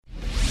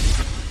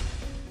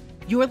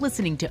You're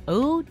listening to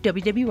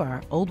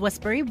OWWR Old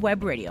Westbury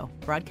Web Radio,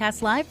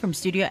 broadcast live from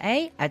Studio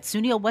A at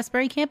SUNY Old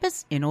Westbury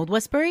campus in Old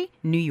Westbury,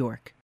 New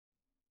York.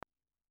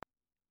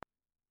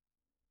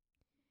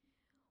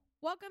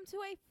 Welcome to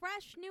a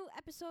fresh new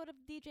episode of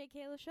DJ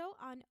Keila Show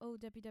on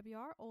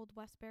OWWR Old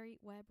Westbury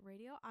Web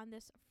Radio on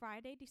this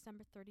Friday,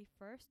 December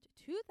 31st,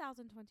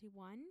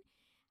 2021.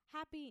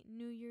 Happy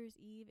New Year's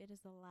Eve. It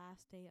is the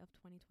last day of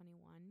 2021.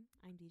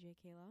 I'm DJ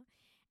Keila,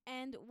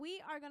 and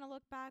we are going to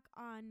look back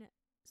on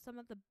some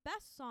of the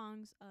best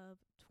songs of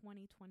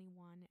 2021,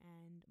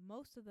 and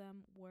most of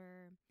them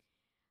were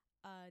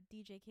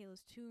DJ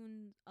Keila's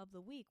Tune of the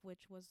Week,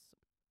 which was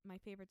my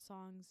favorite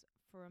songs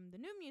from the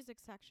new music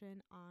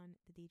section on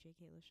the DJ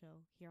Keila Show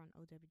here on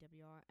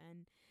OWWR.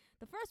 And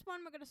the first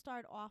one we're going to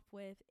start off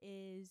with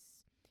is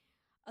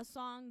a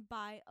song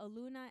by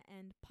Aluna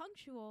and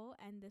Punctual,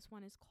 and this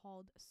one is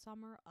called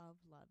Summer of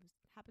Love.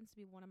 It happens to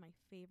be one of my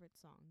favorite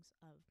songs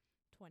of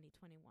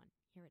 2021.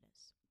 Here it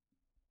is.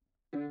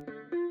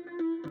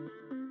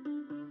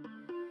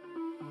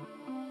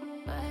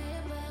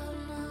 Right about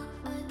now,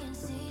 I can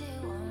see they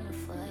wanna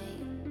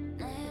fight.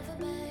 Never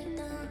back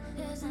down,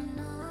 'cause I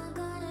know I'm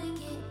gonna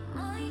get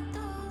my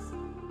dose.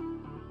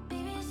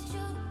 Baby, it's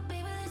true,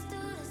 baby, let's do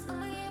this,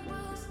 I'ma get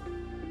bruised.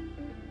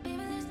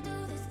 Baby, let's do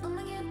this,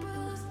 I'ma get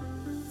bruised.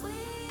 We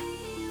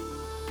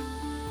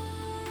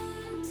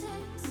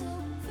wanted to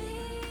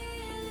feel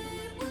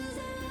it was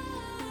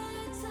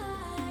our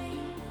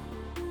time.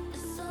 The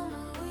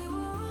summer we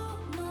were all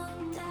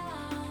knocked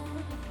down.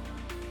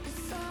 The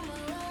summer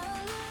of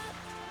love.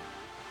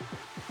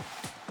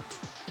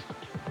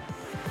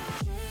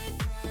 Take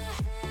my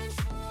hand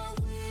so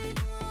we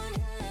don't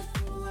have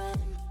to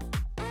run.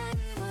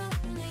 Everyone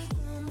only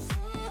comes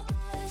for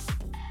us.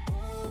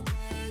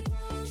 Okay,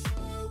 don't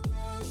show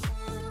close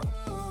and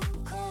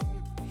overcome.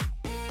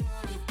 The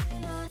only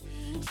thing I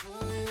need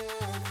your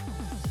love.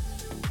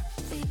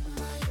 Feel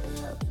my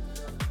love.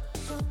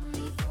 Show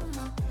me for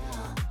my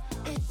power.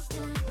 It's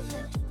too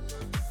much.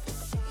 The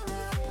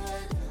summer of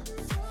love.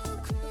 So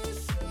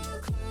close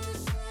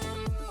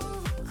and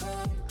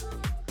overcome.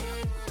 The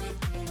only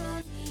thing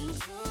I need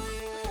your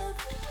love.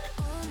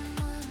 On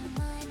my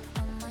mind,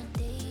 on my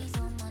days,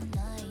 on my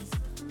nights.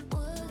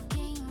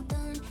 Working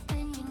done,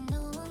 and you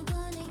know I'm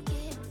gonna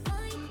get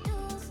my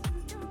dose.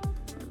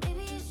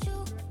 Baby, it's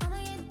true, I'ma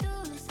get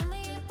through this, I'ma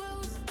get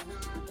bruised.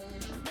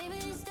 Baby,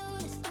 let's do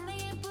this, I'ma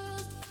get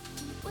bruised.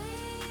 We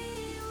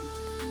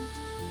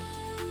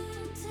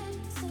wanted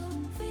to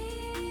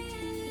feel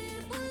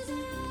it was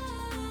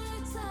our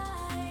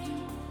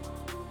time.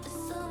 The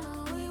summer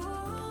we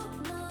were all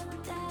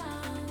knocked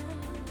down.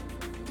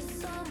 The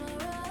summer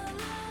of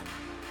love.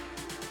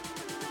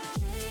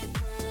 Take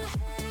my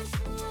hand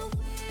so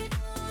we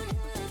don't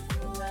have to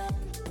run.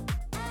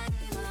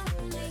 Everyone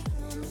only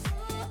comes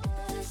for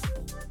us.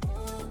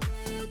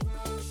 Okay,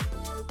 don't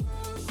show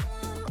close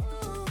and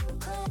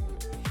overcome.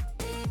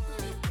 The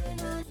only thing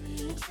I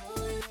need your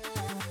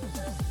love.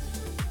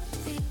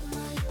 Feel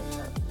my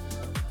love.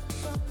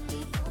 Show me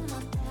for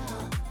my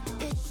power.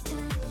 It's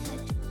too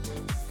much.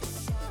 The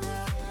summer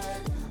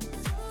of love.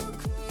 So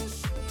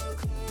close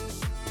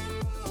and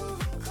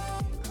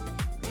overcome.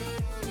 The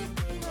only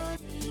thing I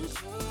need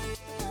your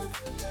love.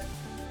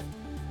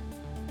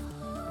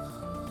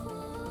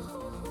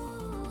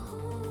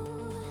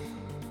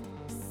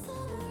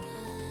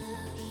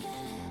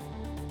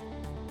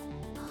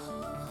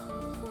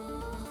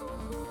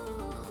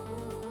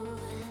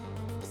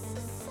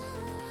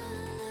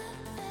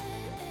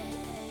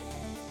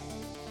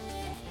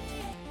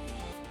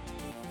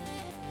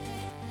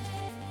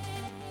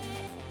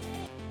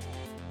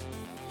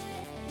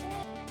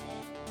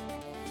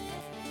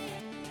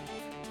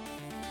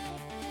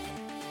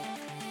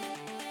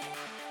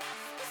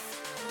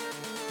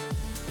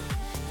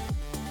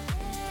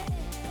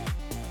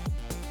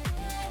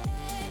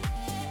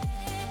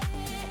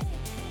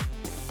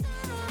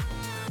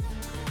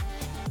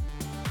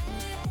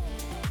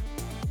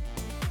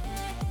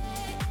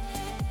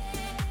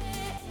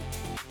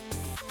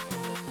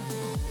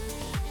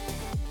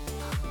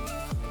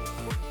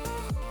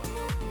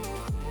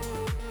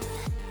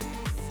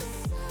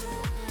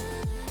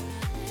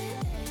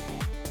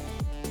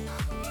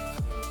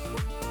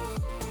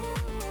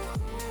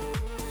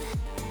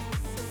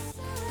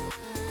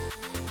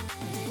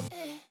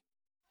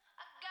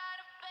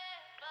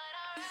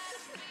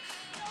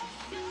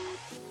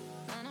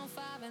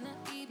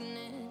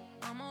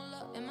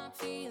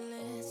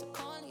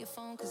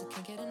 Phone 'cause I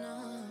can't get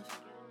enough.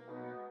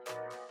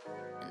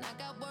 And I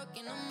got work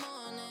in the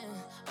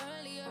morning,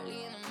 early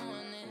in the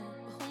morning.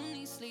 But who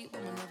needs sleep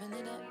when we're living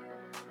it up?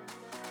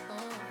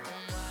 Oh,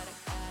 and what I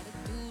gotta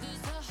do this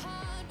the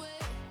hard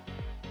way.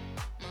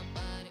 My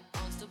body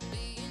wants to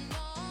be in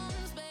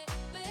arms,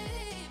 baby.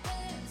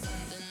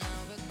 Something I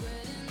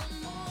regret in the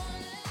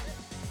morning.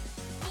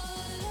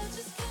 But I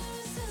just can't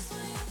resist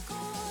when you're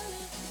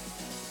calling.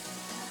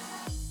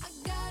 I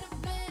got a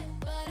bed,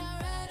 but I'd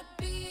rather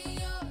be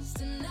yours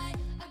tonight.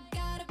 I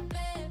got a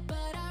bed,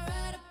 but I'd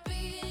rather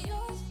be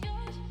yours.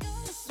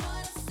 That's why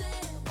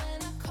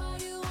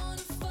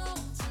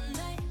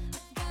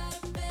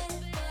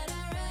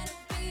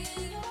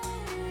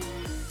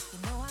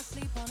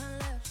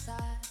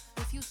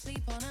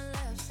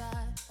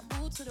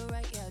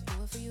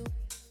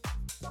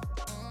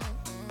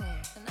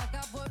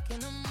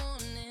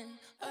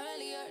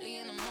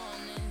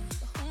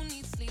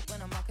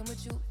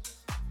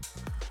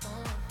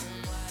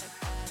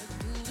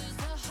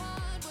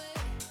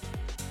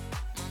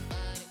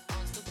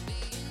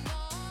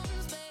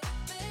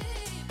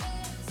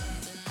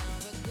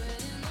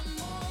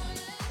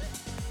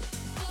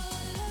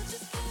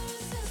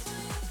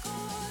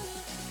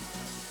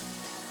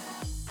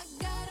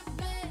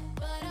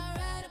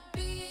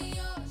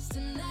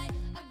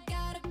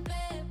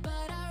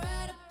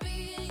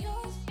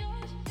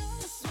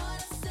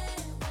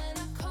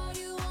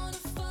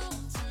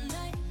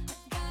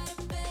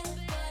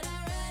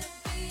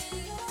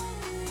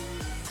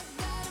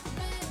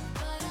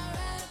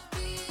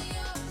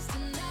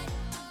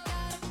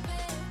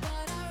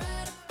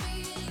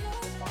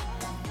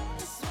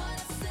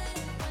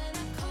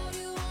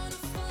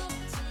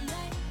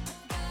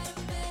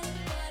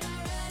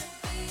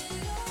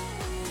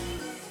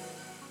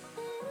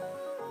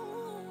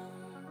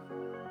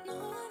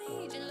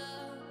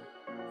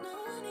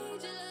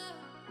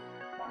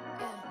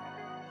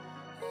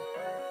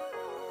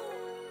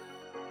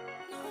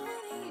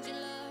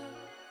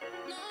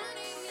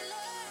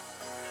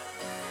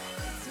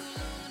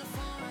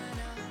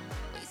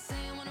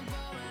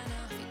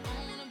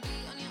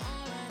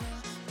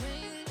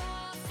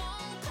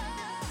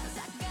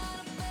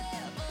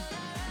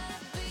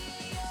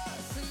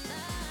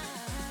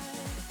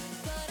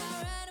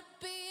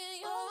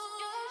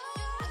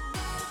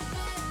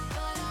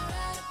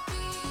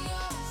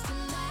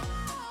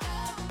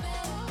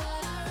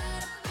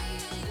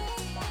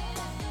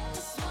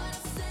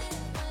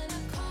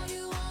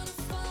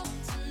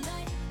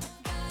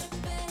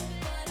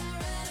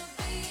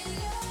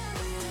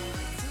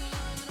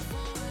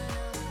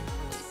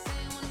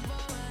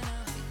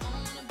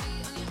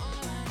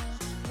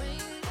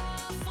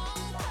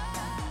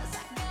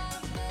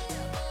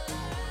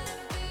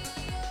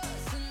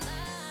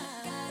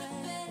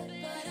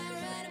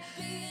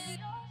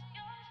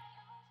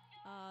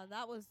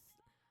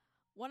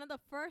one of the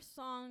first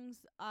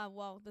songs,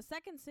 the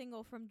second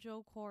single from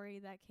Joe Corey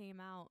that came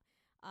out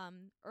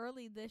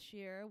early this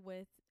year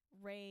with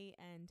Ray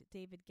and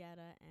David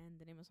Guetta, and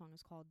the name of the song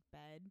is called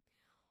Bed.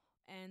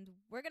 And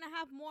we're going to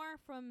have more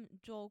from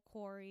Joel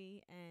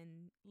Corey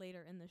and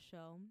later in the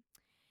show.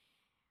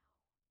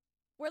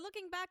 We're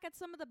looking back at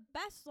some of the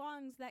best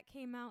songs that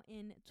came out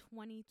in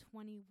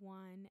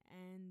 2021,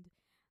 and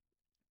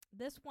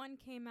this one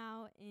came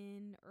out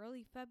in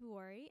early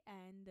February,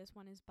 and this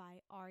one is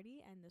by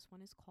Artie, and this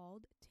one is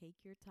called Take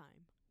Your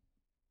Time.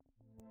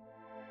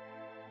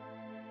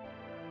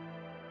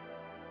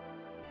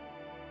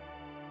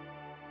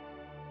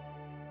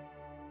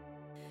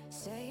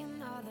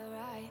 Saying all the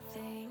right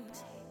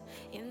things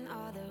in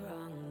all the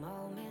wrong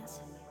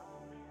moments,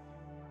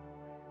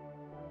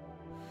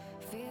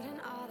 feeling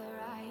all the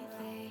right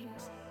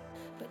things,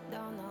 but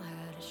don't know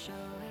how to show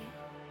it.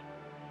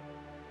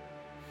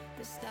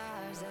 The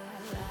stars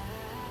align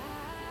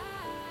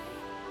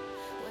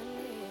when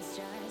it's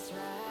just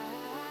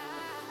right,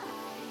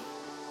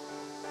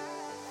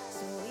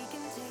 so we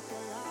can take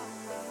the long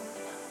road,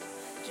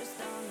 just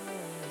don't know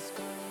where it's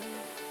going.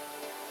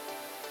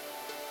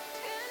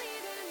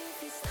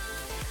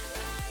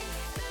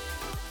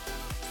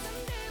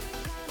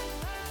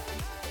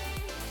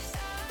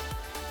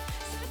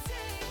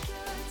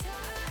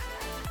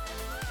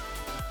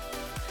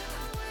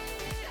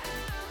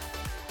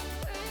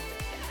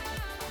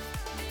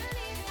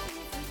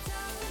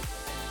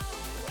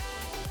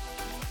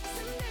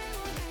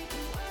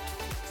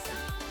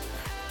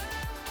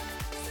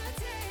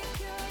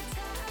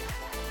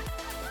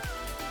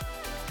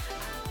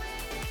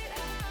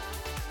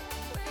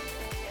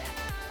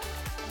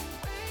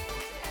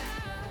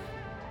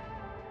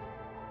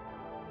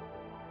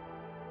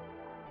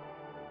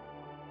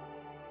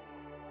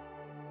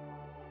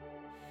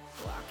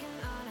 Walking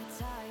on a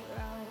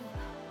tightrope,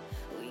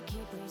 we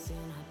keep losing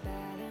our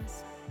balance.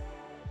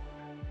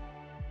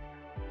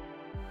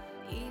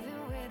 Even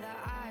with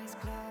our eyes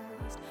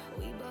closed,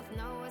 we both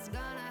know what's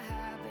gonna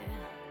happen.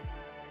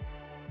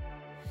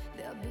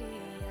 There'll be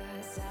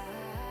a sign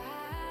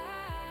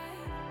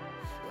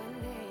when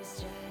it's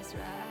just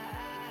right.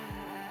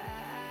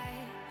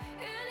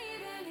 And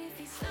even if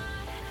it's not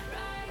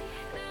right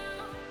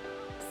now,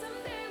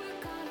 someday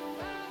we're gonna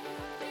work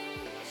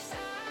this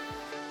out.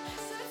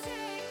 So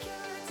take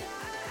your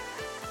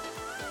time.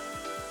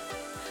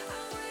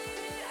 I'll wait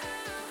it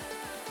out,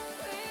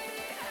 wait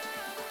it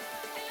out.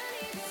 And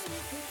even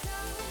if we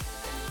don't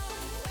know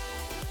when,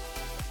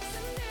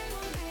 someday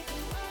we'll make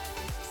it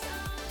work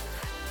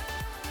somehow.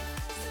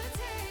 So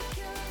take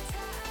your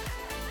time.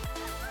 I'll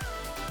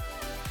wait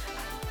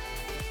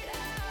it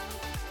out,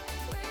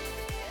 wait it out, wait it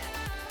out.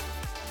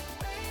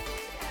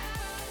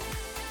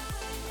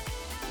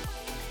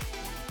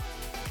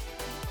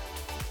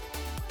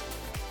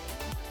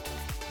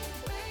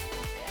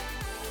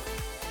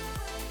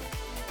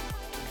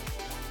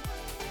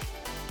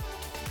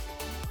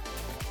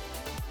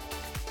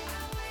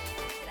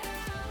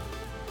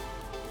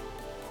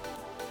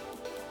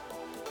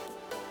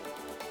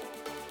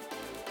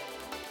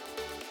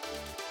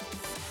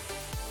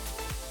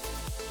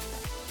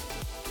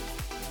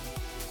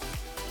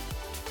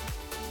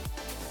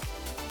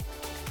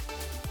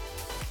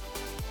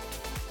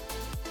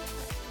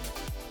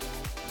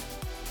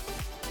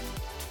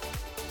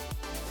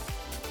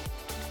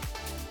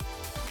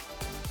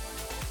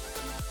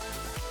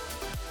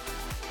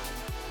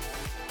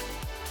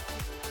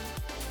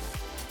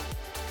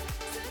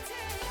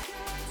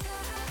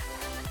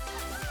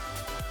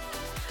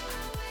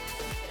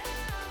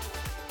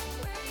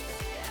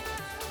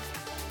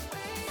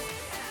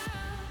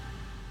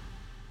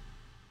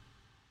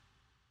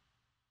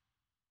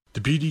 The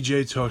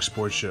BDJ Talk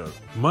Sports Show,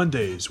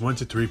 Mondays 1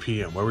 to 3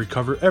 p.m., where we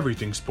cover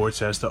everything sports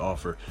has to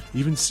offer.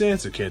 Even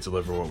Santa can't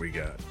deliver what we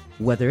got.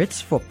 Whether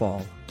it's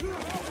football,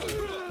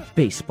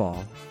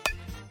 baseball,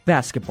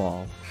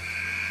 basketball,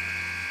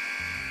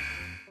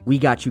 we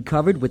got you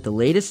covered with the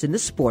latest in the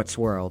sports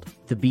world.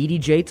 The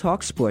BDJ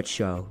Talk Sports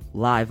Show,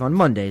 live on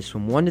Mondays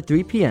from 1 to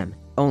 3 p.m.,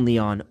 only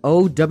on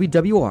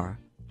OWWR,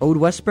 Old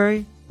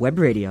Westbury Web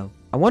Radio.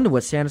 I wonder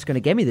what Santa's going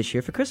to get me this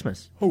year for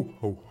Christmas. Ho,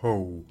 ho,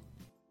 ho.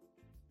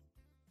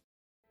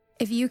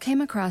 If you came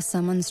across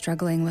someone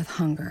struggling with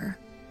hunger,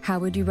 how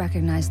would you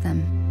recognize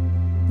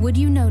them? Would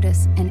you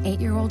notice an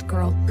 8-year-old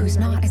girl who's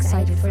not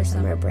excited for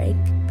summer break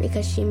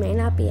because she may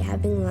not be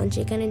having lunch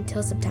again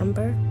until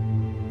September?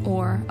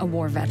 Or a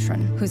war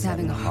veteran who's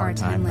having a hard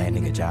time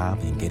landing a job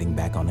and getting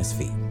back on his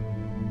feet?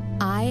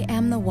 I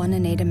am the 1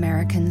 in 8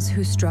 Americans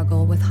who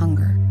struggle with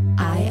hunger.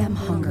 I am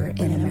hunger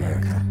in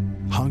America.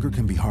 Hunger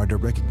can be hard to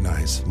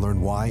recognize. Learn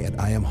why at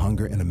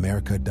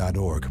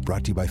IamHungerInAmerica.org.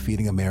 Brought to you by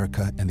Feeding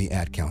America and the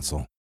Ad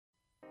Council.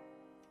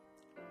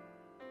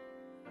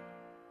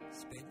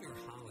 Spend your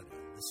holiday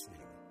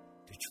listening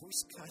to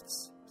Choice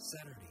Cuts,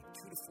 Saturday,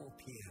 2 to 4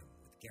 p.m.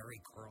 with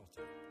Gary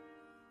Carlton.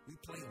 We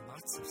play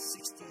lots of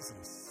 60s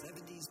and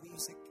 70s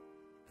music,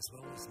 as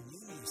well as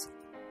new music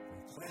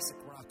from classic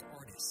rock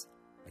artists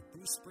like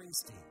Bruce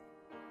Springsteen,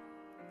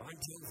 Bon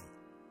Jovi,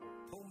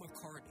 Paul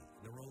McCartney,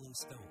 and the Rolling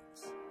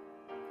Stones.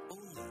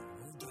 Only on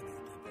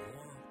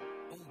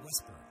OWWR, Old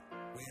Westbury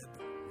Web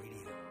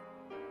Radio.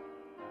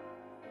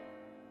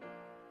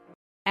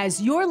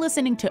 As you're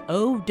listening to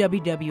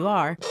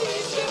OWWR,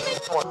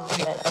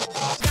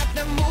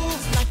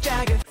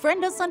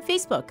 friend us on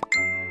Facebook.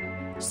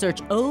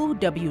 Search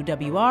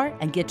OWWR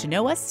and get to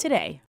know us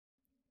today.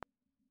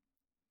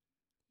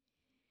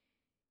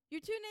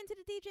 You're tuned into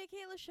the DJ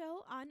Keila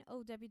Show on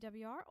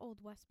OWWR, Old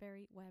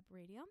Westbury Web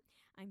Radio.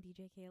 I'm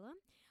DJ Keila,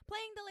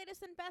 playing the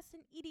latest and best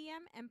in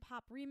EDM and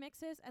pop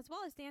remixes, as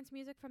well as dance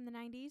music from the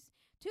 90s,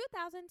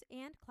 2000s,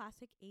 and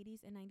classic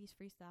 80s and 90s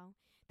freestyle.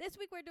 This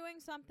week we're doing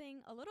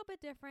something a little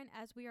bit different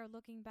as we are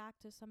looking back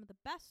to some of the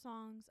best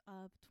songs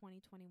of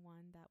 2021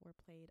 that were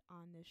played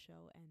on this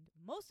show, and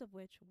most of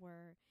which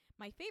were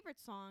my favorite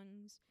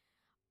songs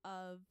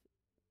of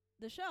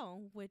the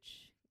show,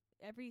 which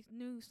every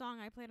new song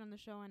I played on the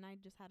show, and I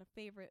just had a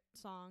favorite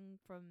song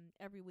from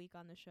every week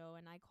on the show,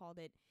 and I called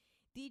it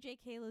DJ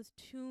Keila's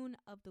Tune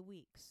of the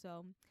Week.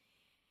 So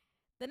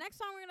the next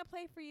song we're going to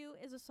play for you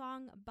is a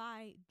song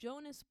by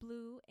Jonas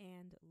Blue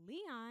and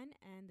Leon,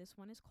 and this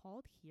one is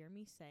called Hear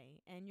Me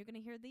Say, and you're going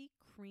to hear the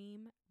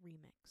Cream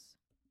remix.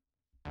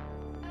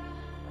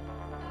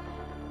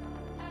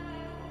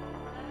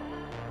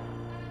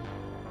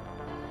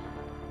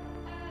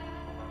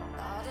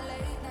 All the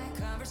late night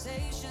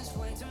conversations,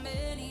 way too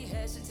many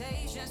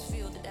hesitations.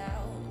 Feel the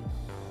doubt,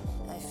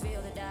 I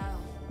feel the doubt.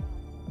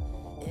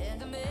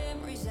 And the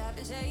memories I've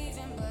been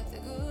saving, but the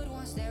good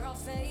ones, they're all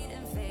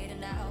fading,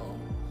 fading out.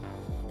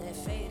 They're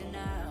fading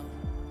out.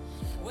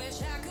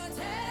 Wish I could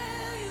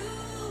tell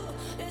you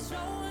there's no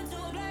one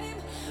to blame.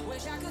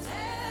 Wish I could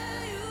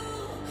tell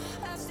you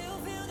I still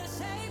feel the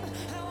same.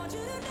 I want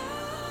you to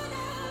know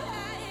now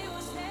that it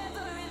was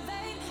never in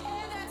vain,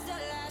 and that's the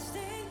last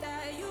thing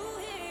that you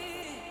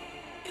hear.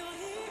 You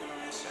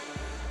hear me say.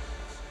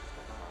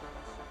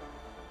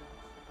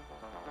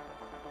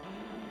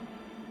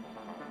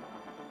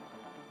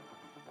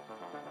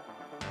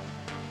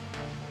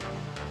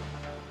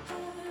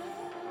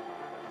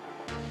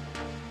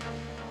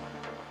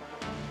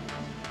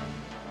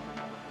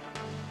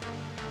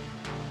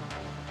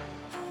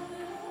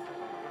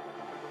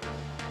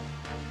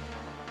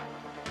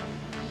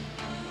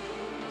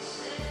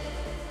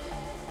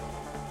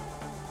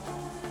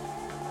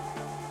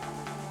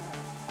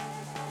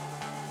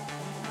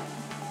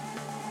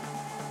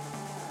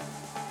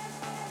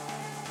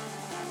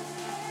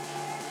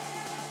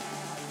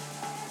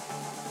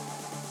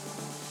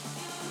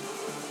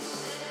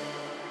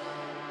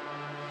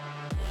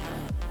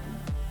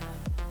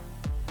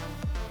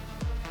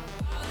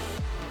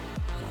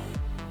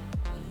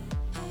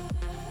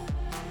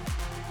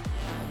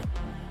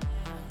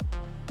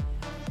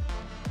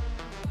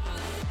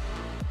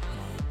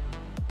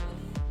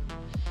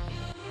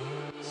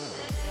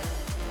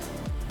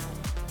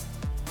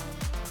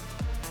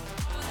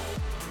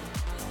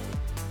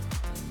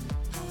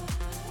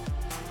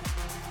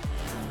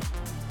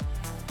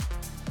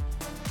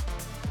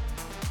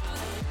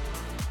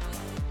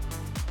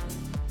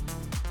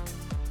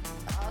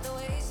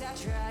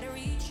 Try to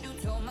reach you,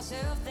 told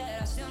myself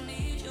that I still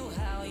need you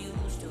how I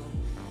used to,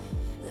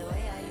 the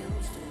way I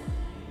used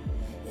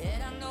to.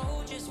 And I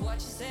know just what you're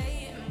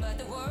saying, but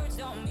the words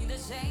don't mean the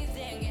same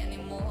thing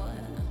anymore.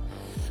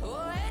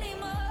 Oh,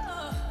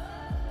 anymore.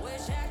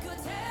 Wish I could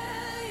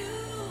tell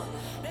you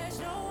there's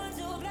no one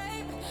to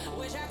blame.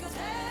 Wish I could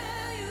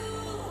tell you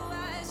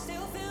I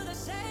still feel the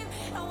same.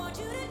 I want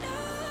you to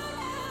know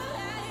now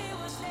that it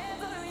was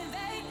never in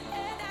vain,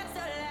 and that's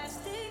the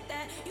last thing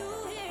that you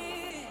hear.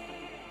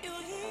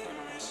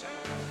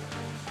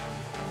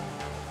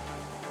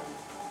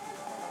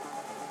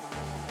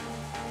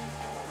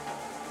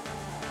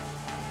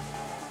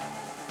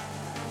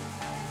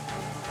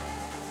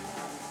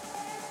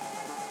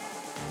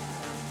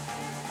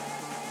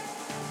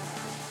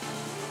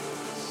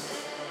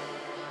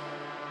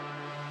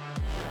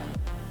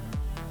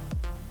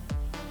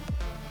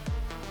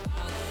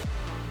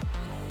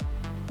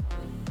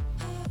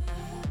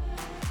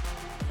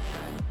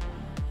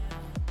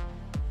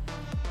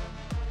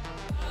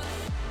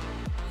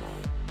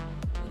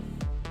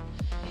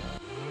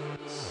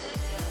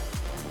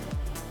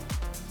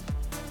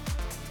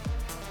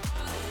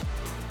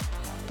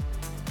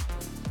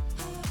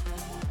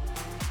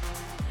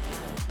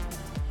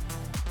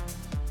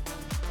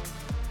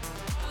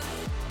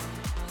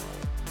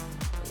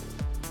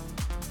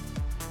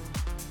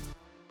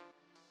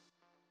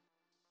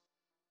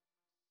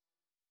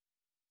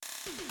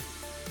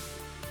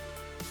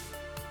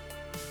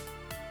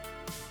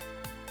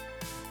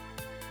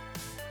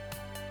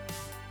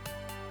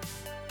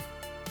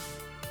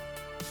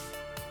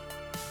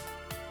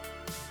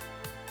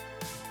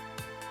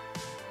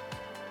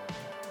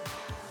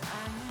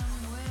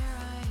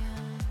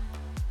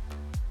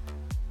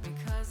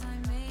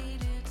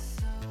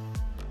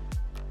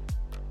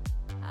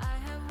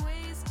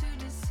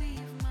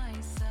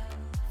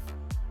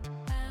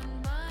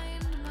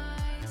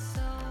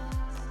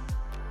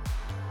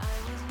 I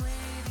was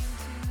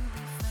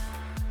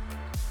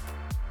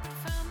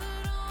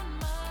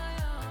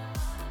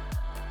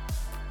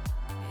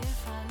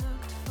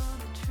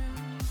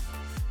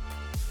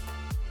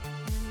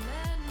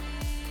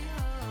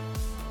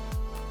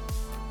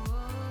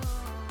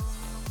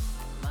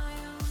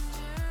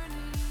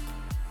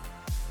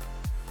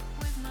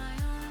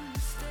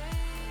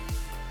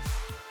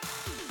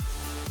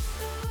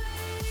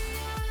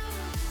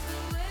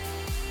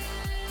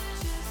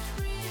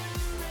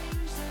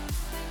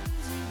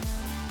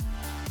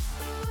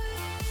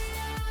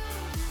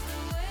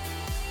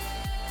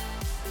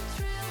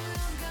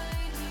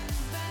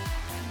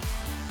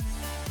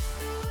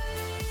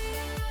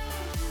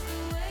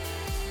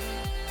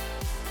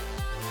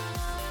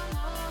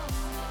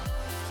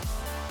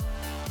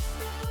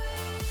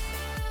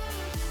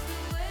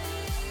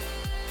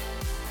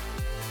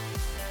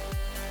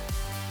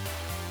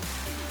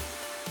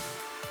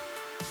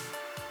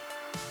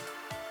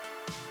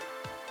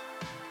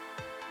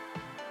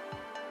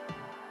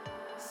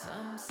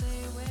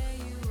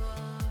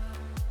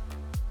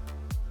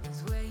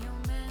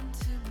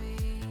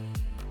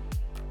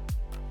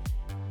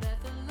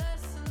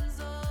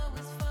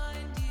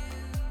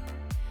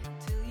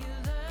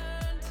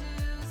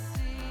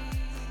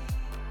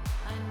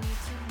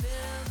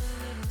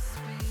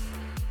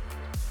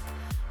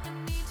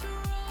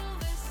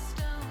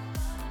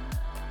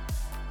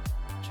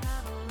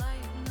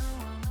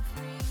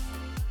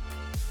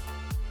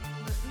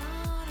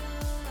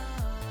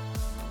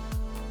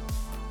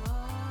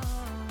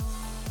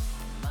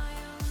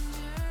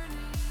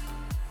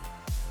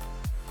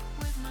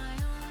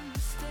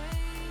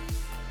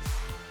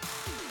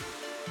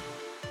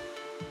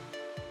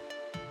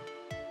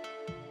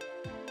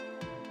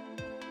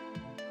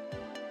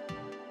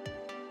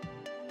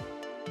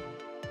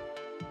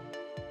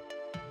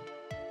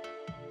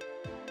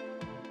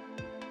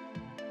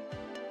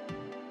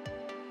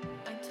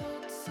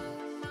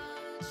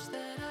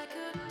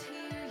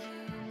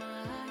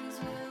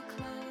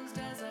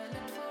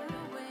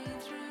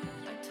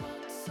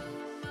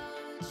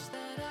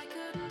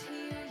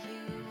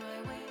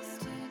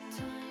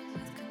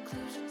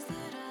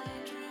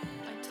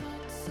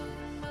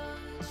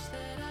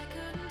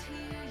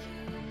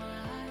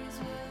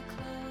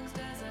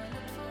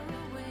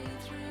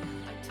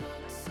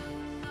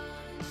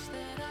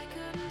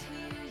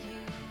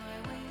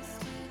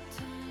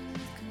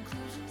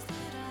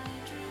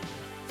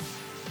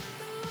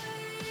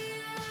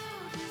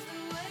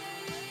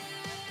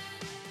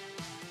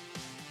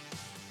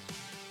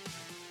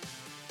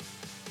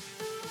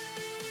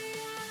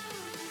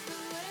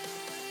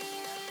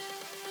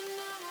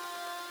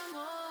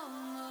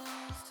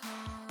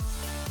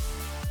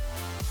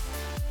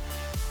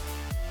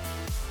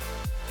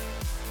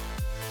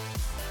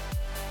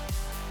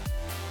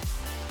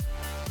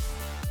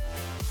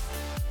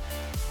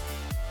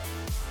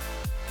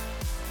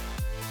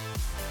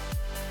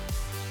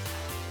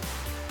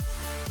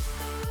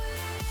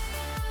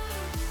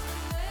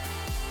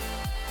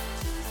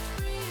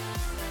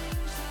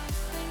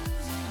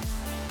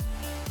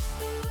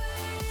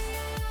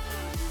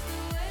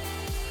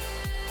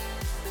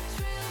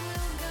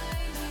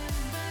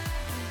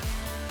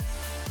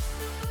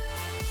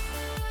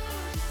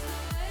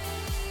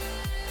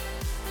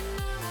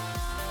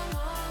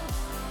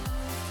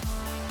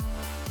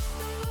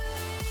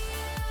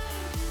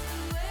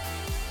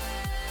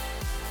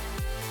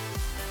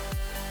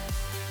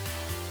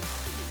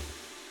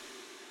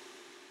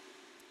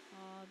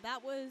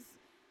That was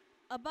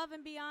Above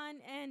and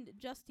Beyond and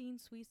Justine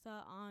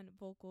Suissa on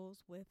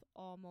vocals with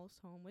Almost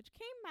Home, which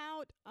came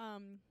out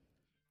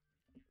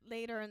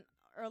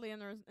early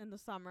in the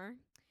summer.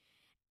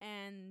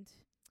 And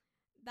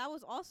that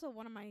was also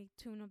one of my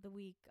tune of the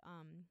week,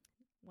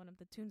 one of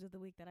the tunes of the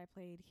week that I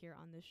played here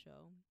on this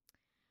show.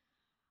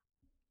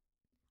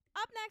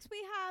 Up next,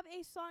 we have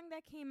a song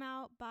that came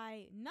out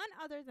by none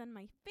other than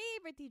my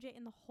favorite DJ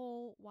in the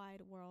whole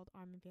wide world,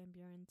 Armin van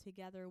Buuren,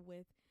 together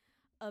with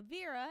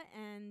Avira,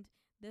 and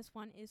this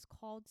one is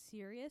called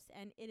Serious,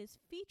 and it is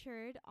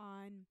featured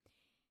on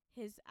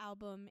his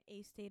album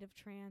A State of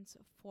Trance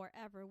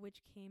Forever,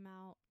 which came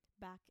out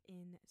back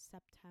in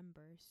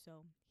September.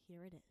 So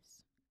here it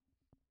is.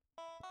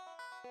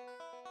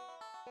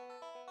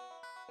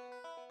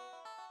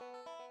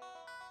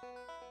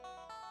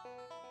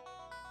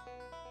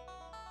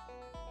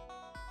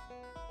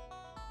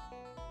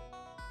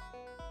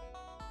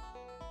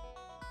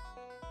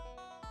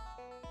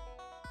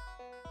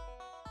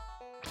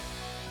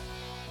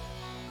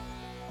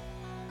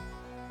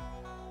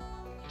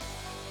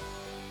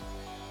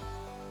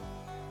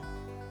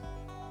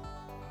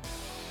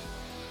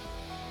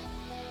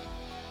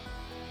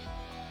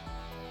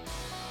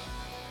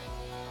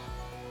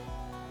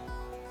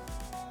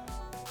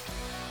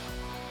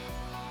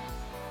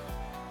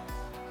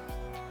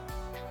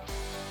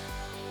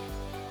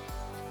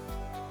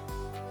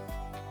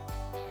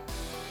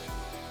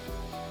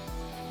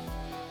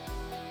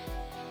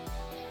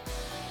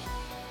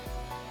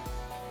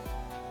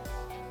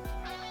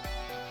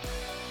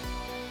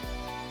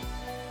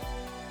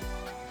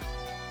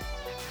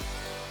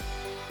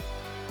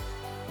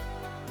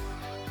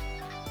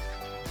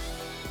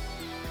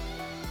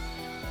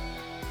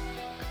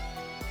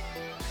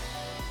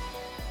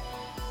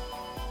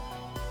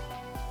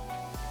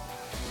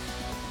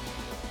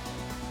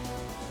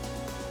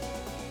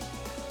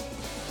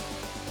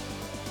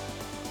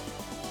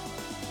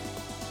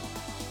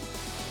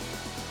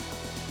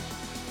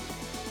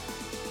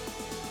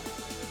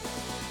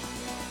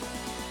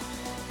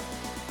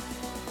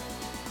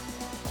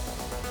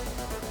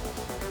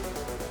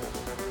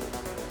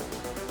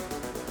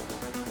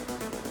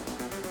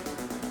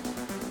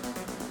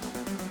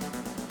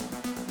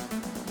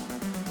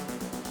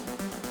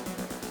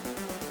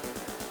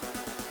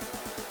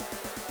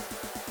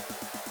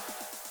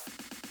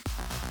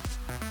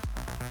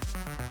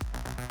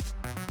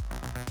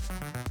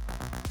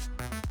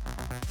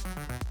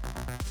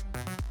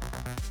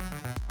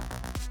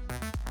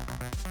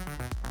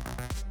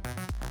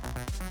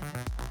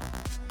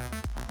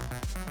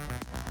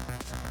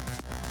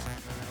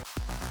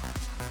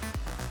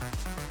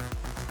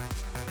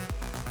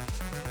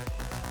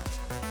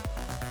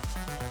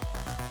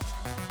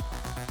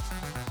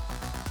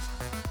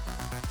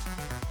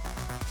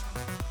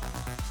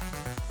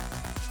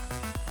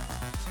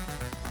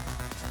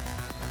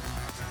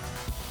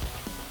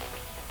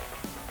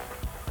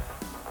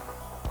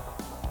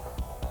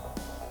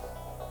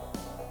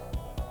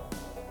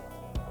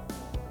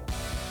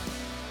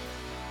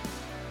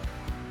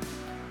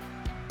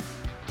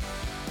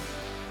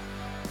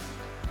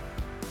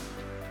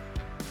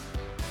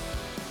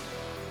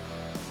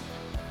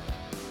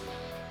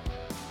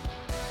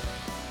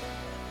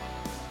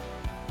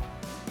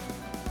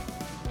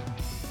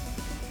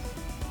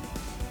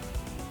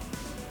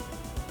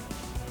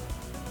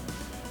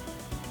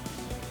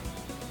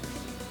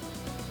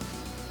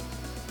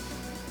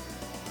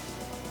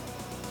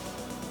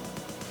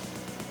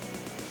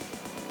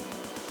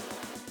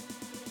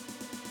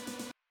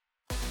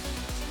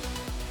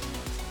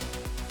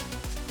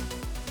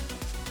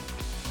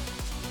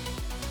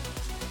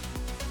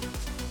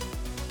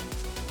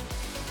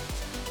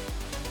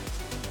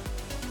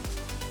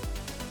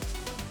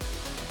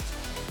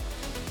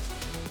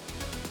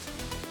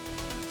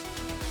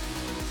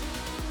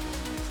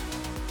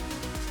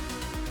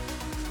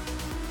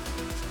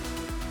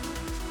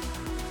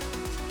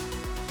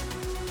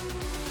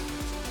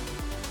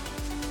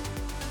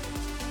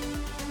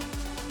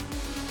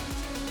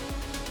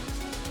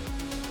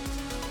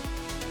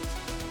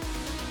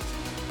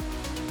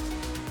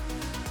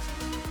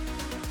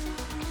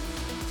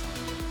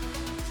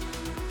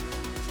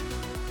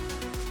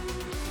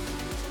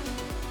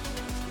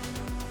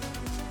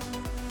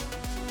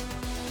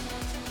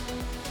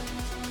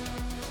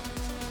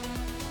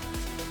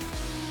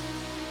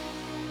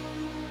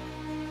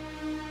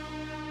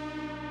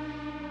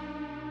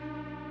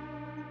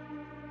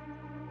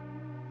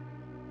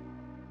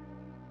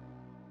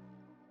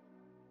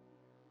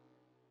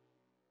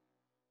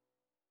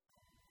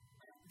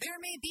 There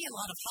may be a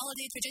lot of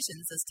holiday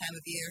traditions this time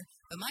of year,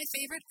 but my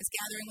favorite is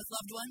gathering with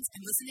loved ones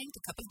and listening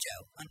to Cup of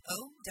Joe on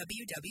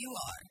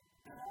OWWR.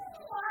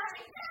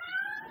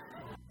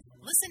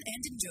 Listen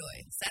and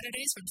enjoy,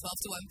 Saturdays from 12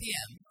 to 1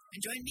 p.m.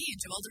 And join me and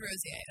Joel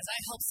DeRosier as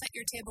I help set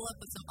your table up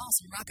with some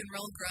awesome rock and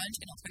roll,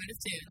 grunge, and alternative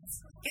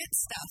tunes. Get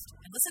stuffed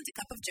and listen to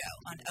Cup of Joe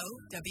on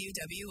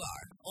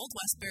OWWR, Old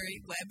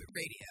Westbury Web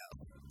Radio.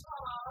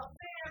 Oh,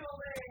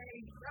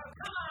 family!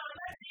 Come on,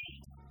 let's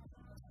eat!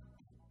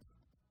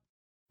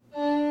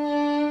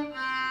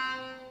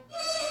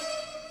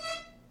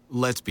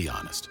 Let's be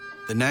honest.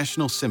 The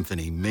National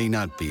Symphony may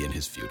not be in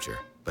his future,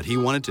 but he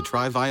wanted to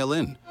try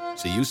violin.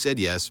 So you said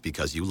yes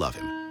because you love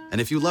him.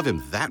 And if you love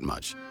him that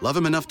much, love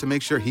him enough to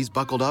make sure he's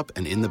buckled up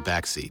and in the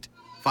back seat.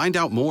 Find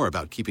out more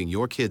about keeping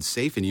your kids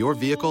safe in your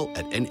vehicle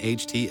at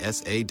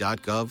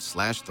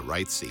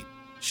nhtsa.gov/the-right-seat.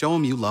 Show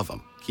him you love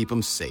him. Keep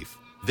him safe.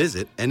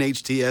 Visit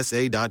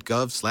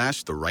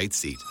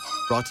nhtsa.gov/the-right-seat.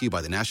 Brought to you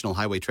by the National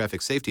Highway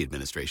Traffic Safety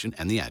Administration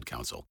and the Ad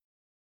Council.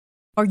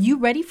 Are you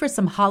ready for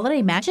some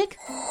holiday magic?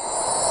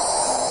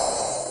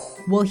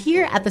 Well,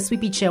 here at the Sweet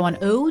Beat Show on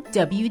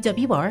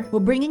OWWR, we're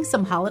bringing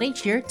some holiday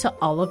cheer to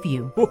all of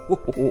you.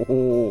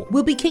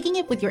 We'll be kicking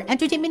it with your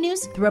entertainment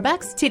news,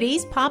 throwbacks,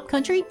 today's pop,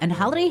 country, and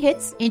holiday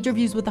hits,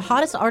 interviews with the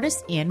hottest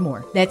artists, and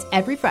more. That's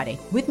every Friday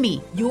with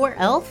me, your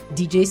elf,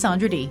 DJ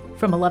Sandra D,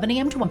 from 11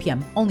 a.m. to 1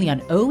 p.m. only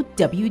on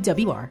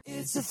OWWR.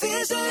 It's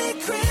officially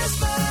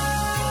Christmas,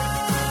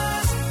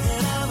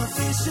 and I'm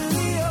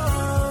officially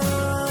yours.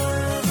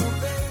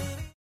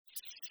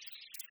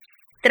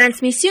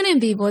 Transmisión en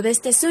vivo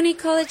desde SUNY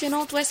College en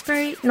Old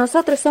Westbury.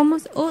 Nosotros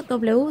somos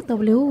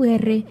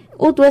OWWR,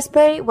 Old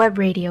Westbury Web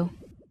Radio.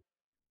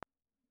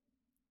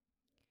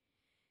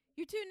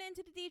 You're tuned in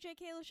to the DJ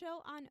Keila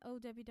Show on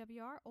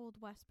OWWR, Old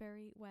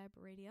Westbury Web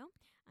Radio.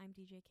 I'm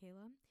DJ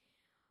Keila.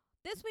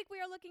 This week we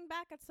are looking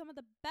back at some of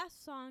the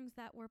best songs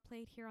that were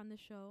played here on the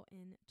show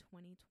in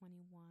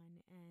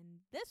 2021.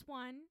 And this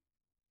one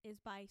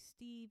is by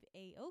Steve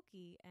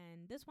Aoki,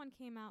 and this one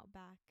came out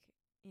back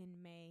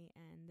in May,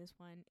 and this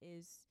one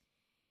is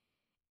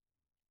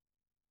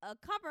a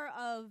cover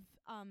of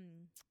I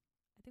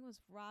think it was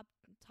Rob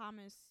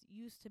Thomas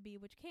Used to Be,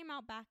 which came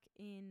out back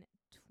in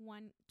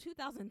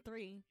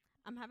 2003.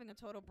 I'm having a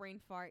total brain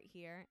fart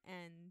here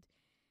and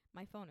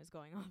my phone is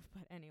going off,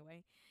 but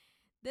anyway,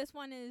 this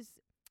one is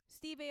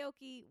Steve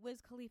Aoki,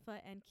 Wiz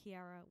Khalifa, and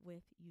Kiara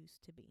with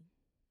Used to Be.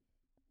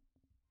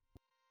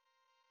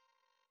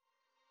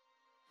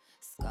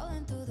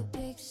 Scrolling through the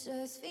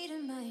pictures,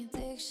 feeding my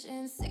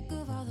addiction, sick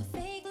of all the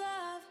fake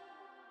love.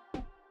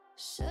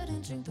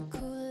 Shouldn't drink the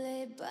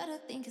Kool-Aid, but I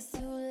think it's too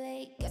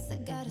late. Guess I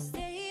gotta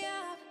stay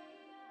up.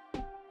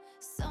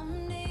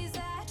 Some days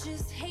I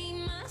just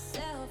hate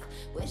myself.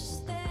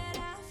 Wish that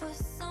I was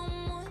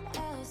someone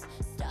else.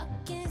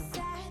 Stuck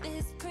inside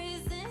this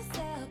prison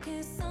cell.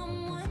 Can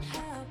someone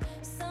help?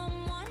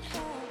 Someone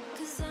help?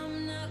 'Cause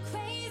I'm not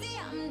crazy,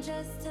 I'm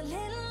just a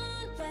little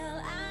unwell.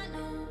 I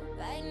know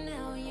right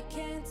now you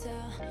can't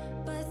tell,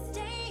 but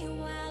stay a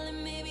while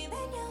and maybe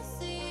then you'll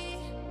see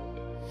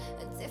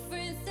a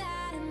different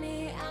side of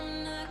me.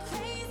 I'm not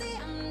crazy,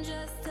 I'm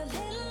just a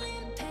little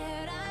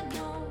impaired. I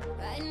know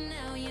right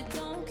now you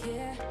don't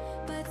care,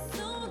 but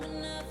soon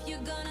enough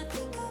you're gonna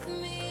think of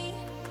me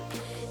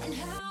and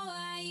how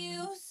I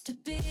used to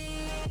be.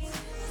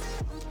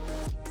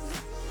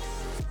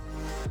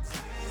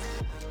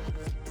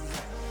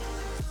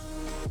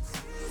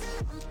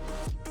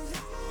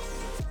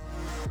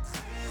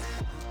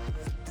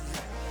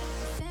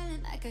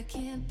 Feeling like I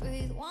can't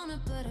breathe, wanna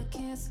but I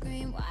can't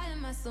scream. Why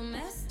am I so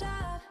messed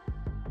up?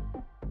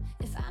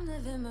 If I'm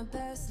living my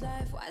best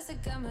life, why's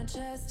it got my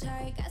chest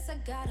tight? Guess I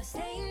gotta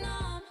stay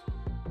numb.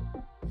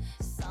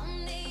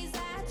 Some days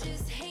I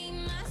just hate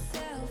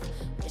myself.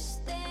 Wish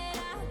that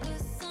I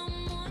was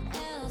someone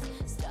else.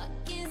 Stuck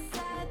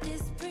inside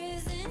this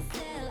prison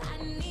cell. I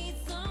need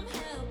some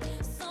help,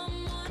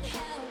 someone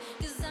help.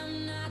 'Cause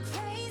I'm not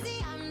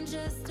crazy, I'm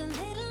just a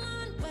little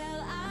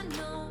unwell. I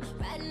know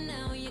right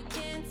now you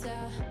can't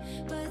tell,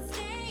 but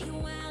stay a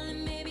while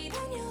and maybe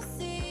then you'll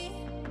see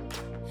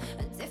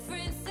a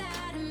different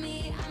side of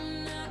me.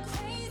 I'm not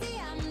crazy,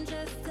 I'm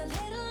just a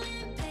little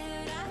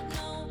impaired. I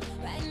know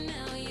right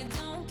now you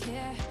don't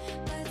care,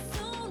 but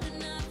soon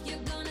enough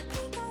you're gonna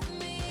think of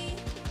me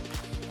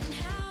and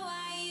how I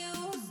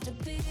used to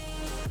be.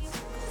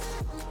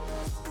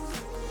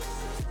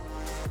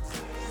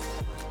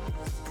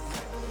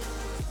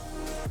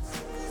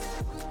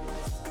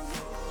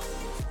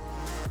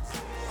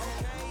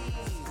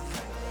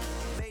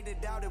 They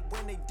doubt it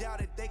when they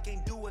doubt it, they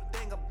can't do a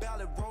thing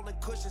about it. Rolling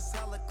cushions,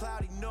 hella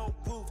cloudy, no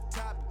roof,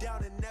 top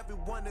down, and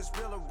everyone is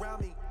real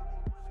around me.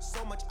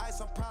 So much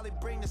ice, I'll probably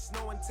bring the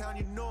snow in town.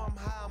 You know I'm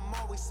high, I'm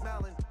always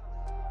smiling.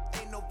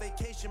 Ain't no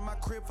vacation, my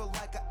crib feel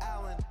like an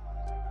island.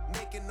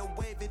 Making a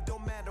wave, it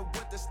don't matter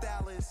what the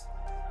style is.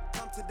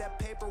 Come to that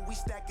paper, we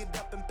stack it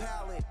up and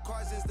pile it.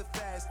 Cars is the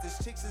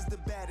fastest, chicks is the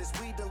baddest,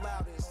 we the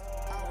loudest.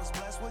 I was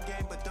blessed with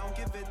game, but don't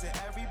give it to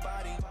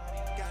everybody.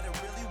 Gotta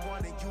really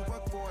want it, you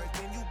work for it,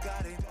 then you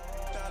got it.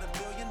 Got $1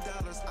 billion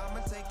honest,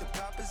 I'ma take the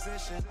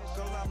proposition.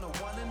 Girl, I'm the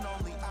one and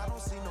only, I don't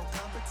see no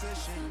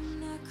competition. I'm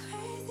not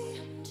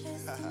crazy, I'm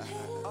just a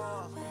little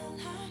well,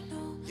 I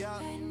know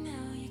right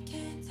now you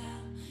can't tell.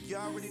 You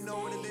already know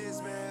what it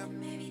is,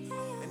 man.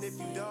 And if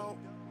you don't,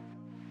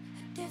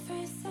 a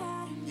different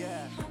side of me.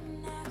 yeah.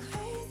 I'm not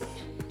crazy,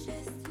 I'm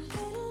just a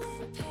little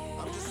impaired.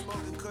 I'm just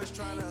smoking kush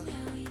trying to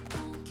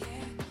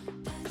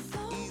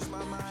ease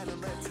my mind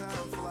and let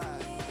time fly.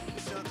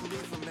 It's Young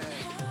Khalifa, man.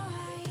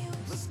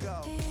 Let's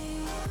go.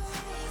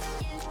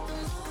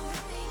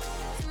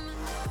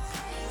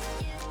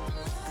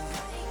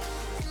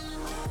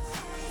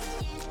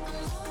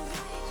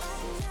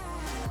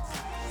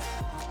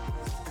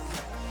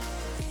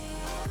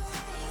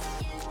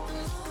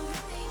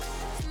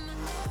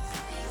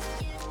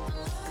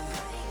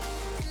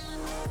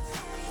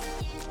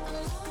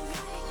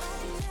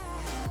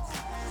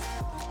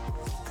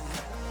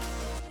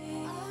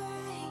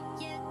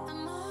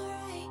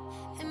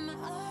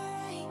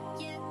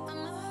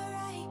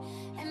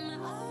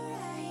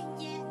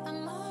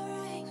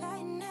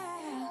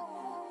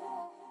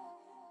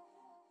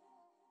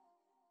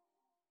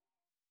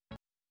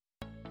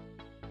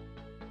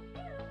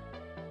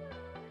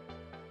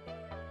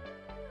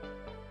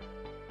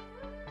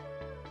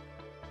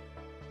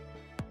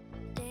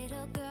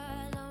 Little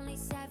girl, only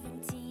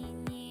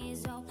 17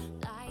 years old.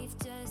 Life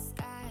just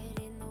got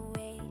in the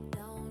way.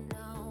 Don't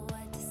know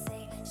what to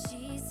say.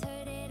 She's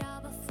heard it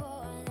all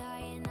before.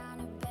 Lying on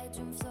her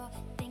bedroom floor,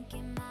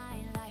 thinking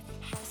my life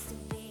has to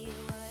be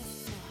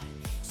worth more.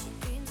 She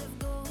dreams of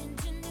going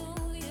to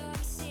New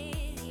York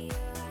City.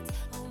 Her heart's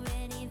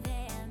already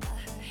there, but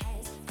her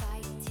head's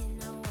fighting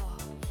a war.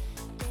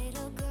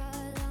 Little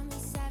girl, only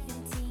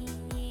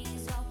 17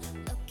 years old,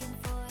 looking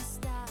for a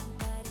star,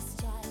 but it's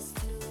just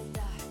too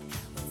dark.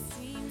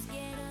 Dreams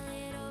get a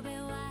little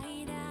bit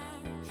wider,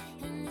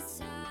 and it's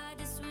hard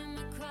to swim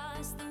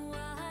across the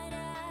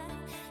water,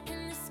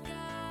 and the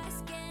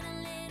scars get a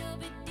little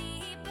bit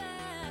deeper,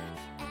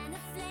 and the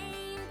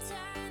flame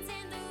turns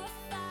into a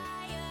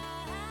fire.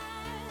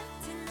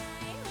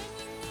 Tonight when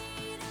you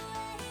need a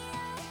way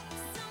out,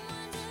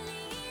 someone to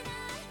lean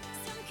on,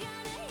 some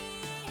kind of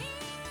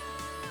hero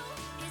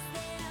is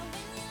there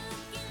when you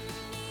look in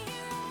the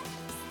mirror,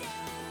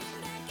 staring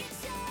back at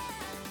yourself.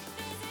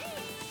 There's a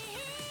hero.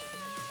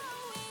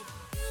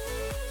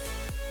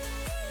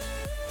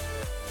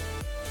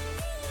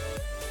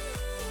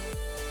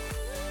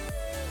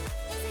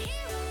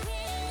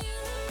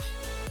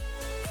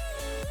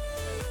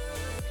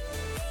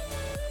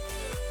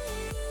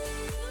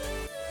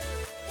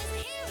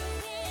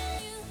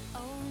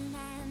 Old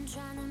man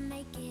trying to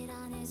make it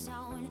on his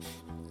own,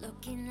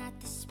 looking at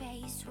the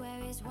space where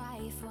his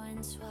wife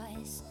once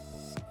was.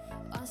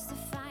 Wants to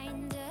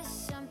find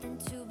us something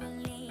to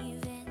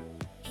believe in.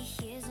 He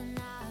hears a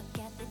knock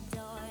at the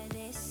door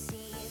this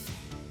eve.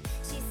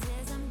 She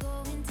says, I'm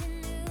going to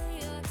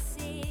New York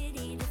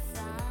City to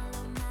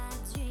follow my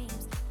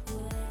dreams.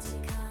 Would you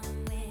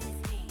come with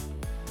me?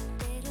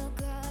 Little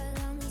girl,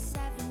 only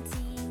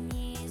 17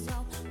 years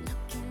old,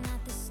 looking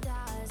at the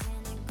stars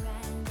in her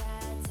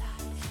granddad's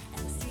eye.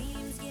 And the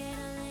dreams get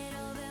a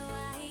little bit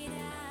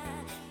wider,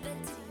 but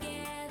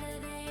together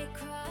they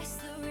cross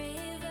the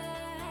river.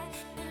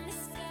 And the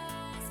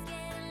stars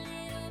get a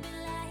little bit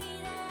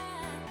lighter,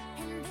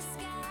 and the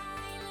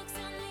sky looks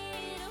a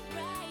little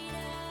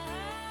brighter.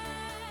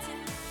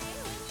 Tonight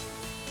when you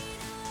need a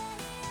way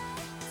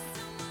out,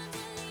 someone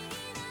to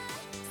lean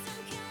on,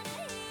 some kind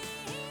of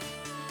hero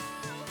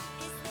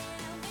is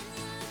there when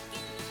you look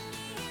in the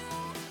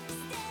mirror,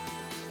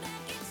 staring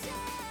back at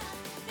yourself.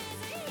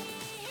 There's a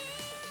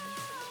hero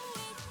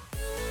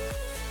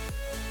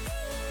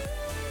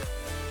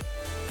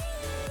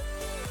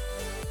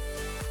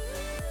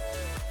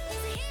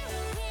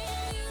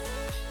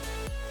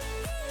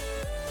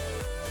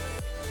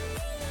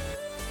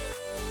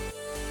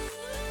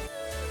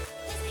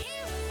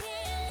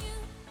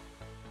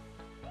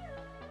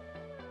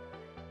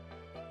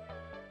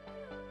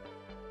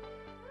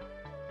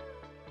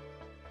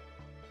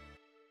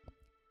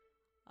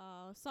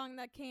Song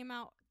that came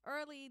out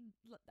early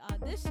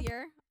this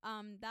year.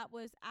 That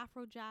was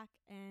Afrojack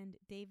and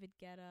David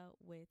Guetta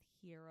with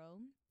Hero.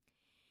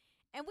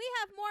 And we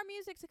have more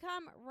music to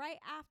come right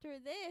after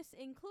this,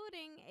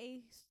 including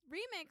a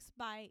remix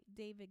by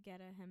David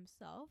Guetta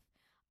himself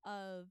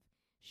of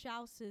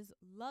Shous's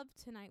Love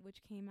Tonight,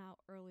 which came out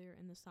earlier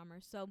in the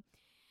summer. So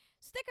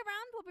stick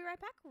around. We'll be right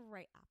back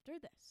right after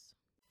this.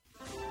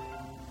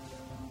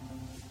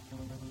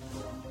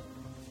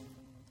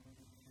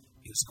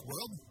 Music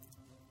world,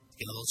 it's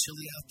getting a little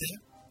chilly out there,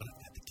 but I've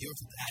got the cure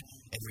for that.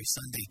 Every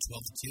Sunday,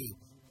 12 to 2,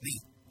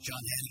 me,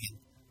 John Hannigan.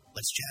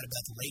 Let's chat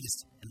about the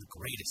latest and the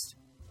greatest.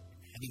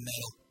 Heavy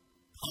metal,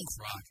 punk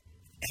rock,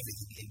 and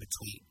everything in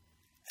between.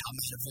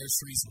 Album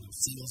anniversaries and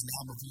singles and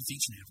album reviews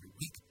each and every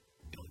week.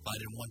 You'll find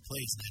it in one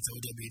place, and that's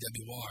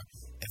OWWR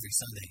every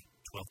Sunday,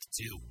 12 to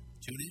 2.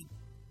 Tune in.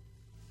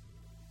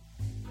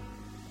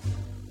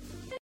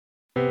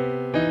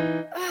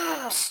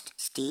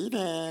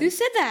 Steven. Who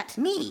said that?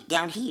 Me,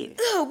 down here.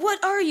 Ugh,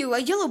 what are you, a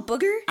yellow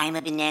booger? I'm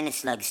a banana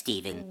slug,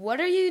 Steven.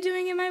 What are you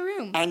doing in my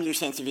room? I'm your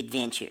sense of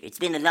adventure. It's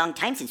been a long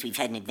time since we've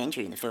had an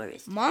adventure in the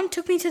forest. Mom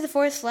took me to the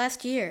forest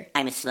last year.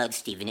 I'm a slug,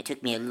 Steven. It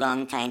took me a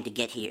long time to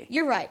get here.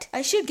 You're right.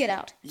 I should get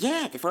out.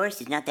 Yeah, the forest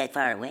is not that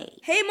far away.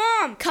 Hey,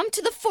 Mom! Come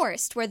to the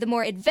forest where the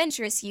more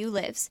adventurous you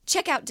lives.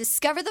 Check out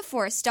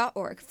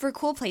discovertheforest.org for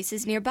cool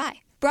places nearby.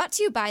 Brought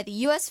to you by the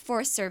U.S.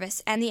 Forest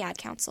Service and the Ad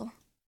Council.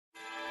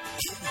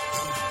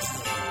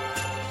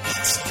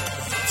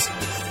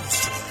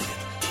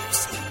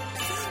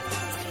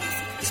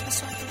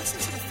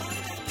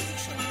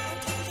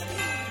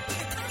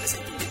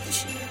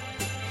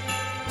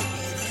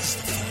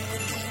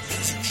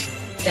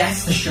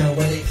 That's the show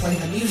where they play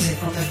the music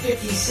from the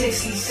 50s,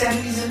 60s,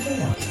 70s, and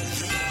more.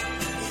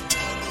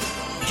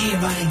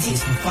 Giovanni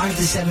D's from 5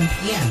 to 7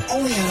 p.m.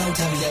 only on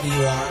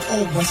OWWR,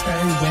 Old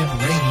Westbury Web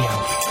Radio.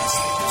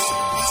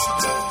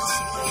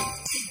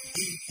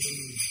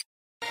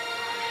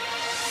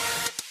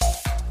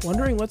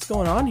 Wondering what's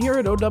going on here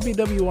at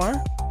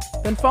OWWR?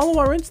 Then follow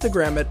our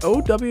Instagram at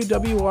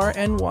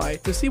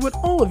OWWRNY to see what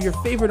all of your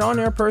favorite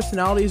on-air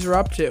personalities are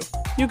up to.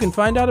 You can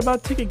find out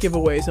about ticket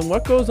giveaways and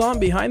what goes on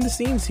behind the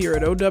scenes here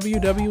at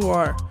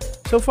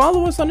OWWR. So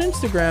follow us on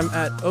Instagram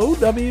at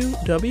OWWRNY.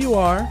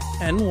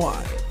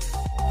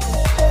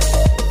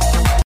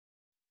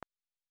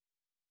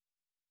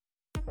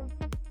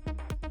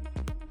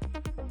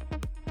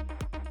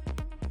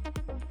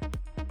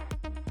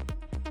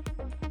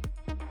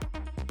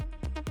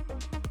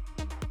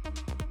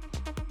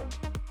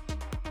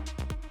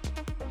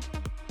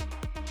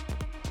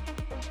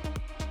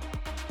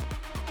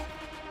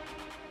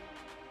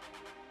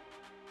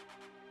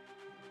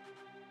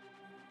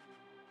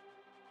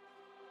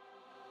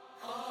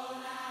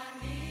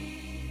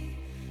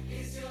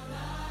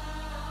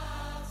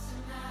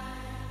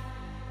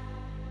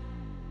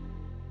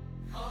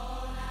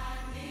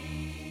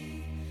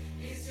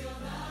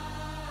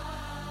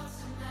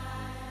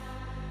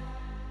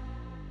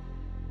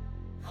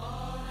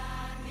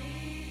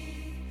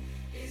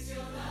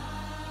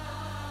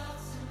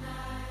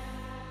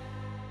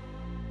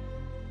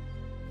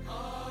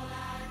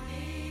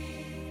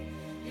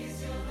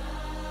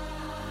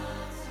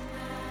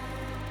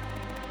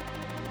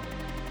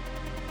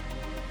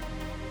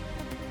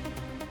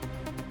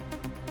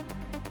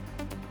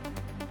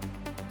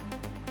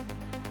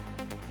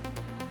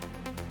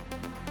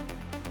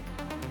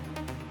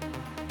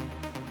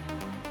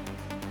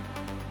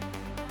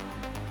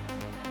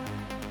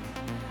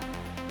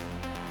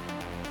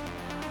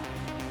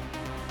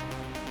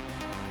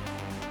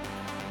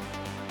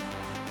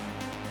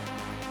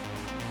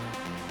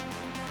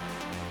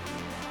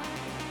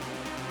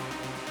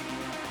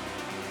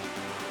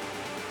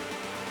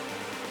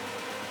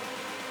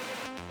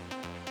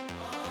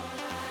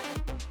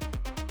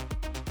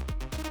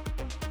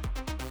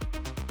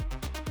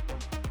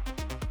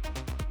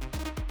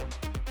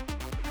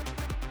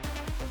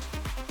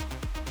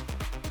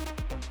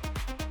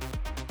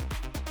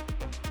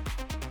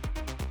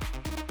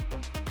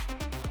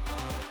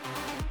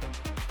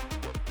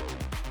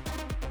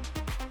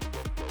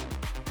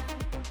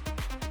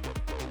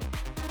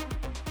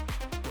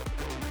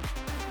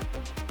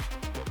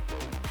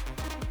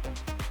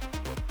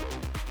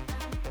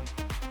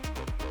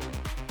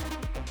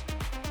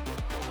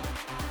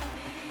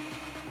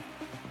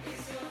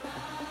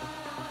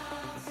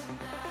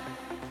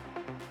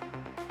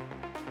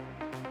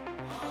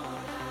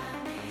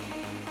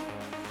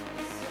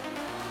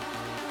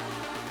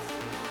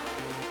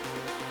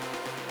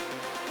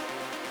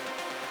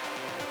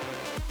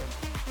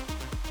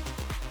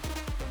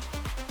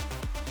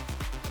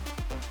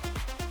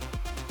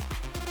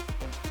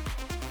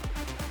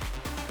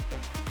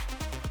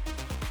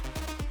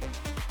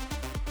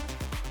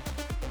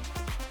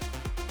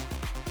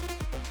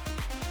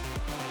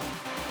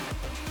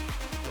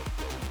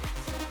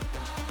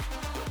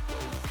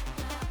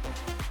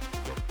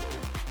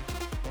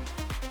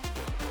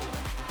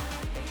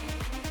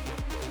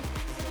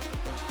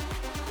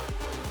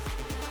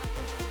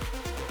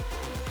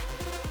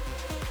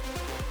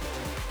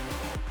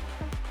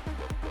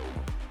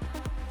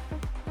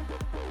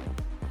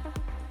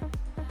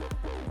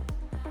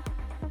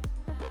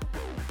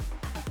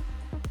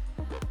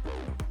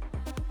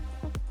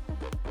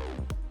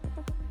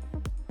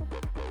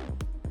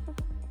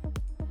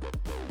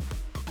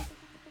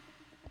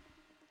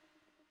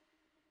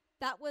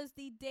 That was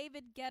the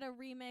David Guetta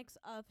remix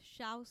of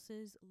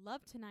Shous's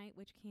Love Tonight,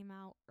 which came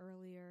out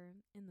earlier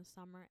in the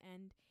summer.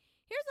 And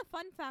here's a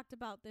fun fact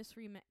about this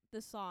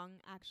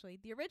song, actually.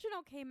 The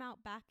original came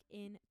out back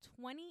in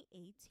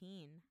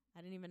 2018.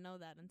 I didn't even know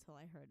that until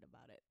I heard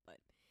about it.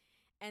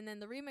 And then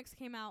the remix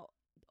came out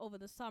over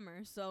the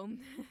summer, so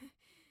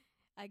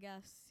I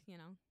guess,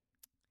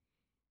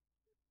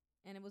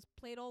 and it was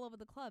played all over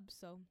the club,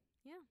 so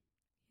yeah,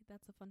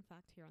 that's a fun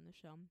fact here on the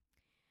show.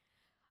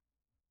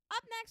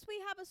 Up next, we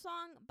have a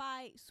song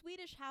by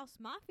Swedish House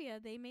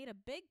Mafia. They made a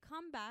big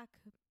comeback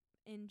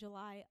in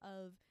July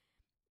of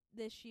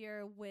this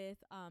year with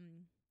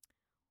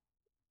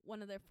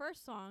one of their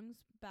first songs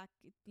back,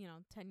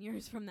 10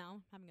 years from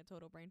now. Having a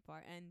total brain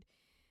fart. And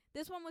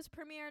this one was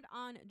premiered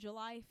on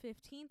July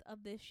 15th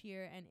of this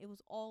year, and it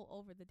was all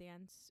over the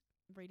dance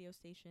radio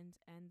stations.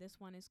 And this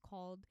one is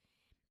called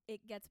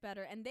It Gets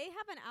Better. And they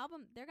have an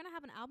album. They're going to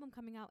have an album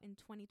coming out in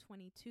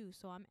 2022,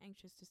 so I'm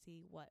anxious to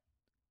see what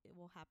it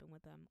will happen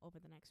with them over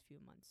the next few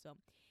months. So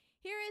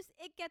here is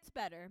It Gets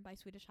Better by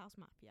Swedish House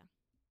Mafia.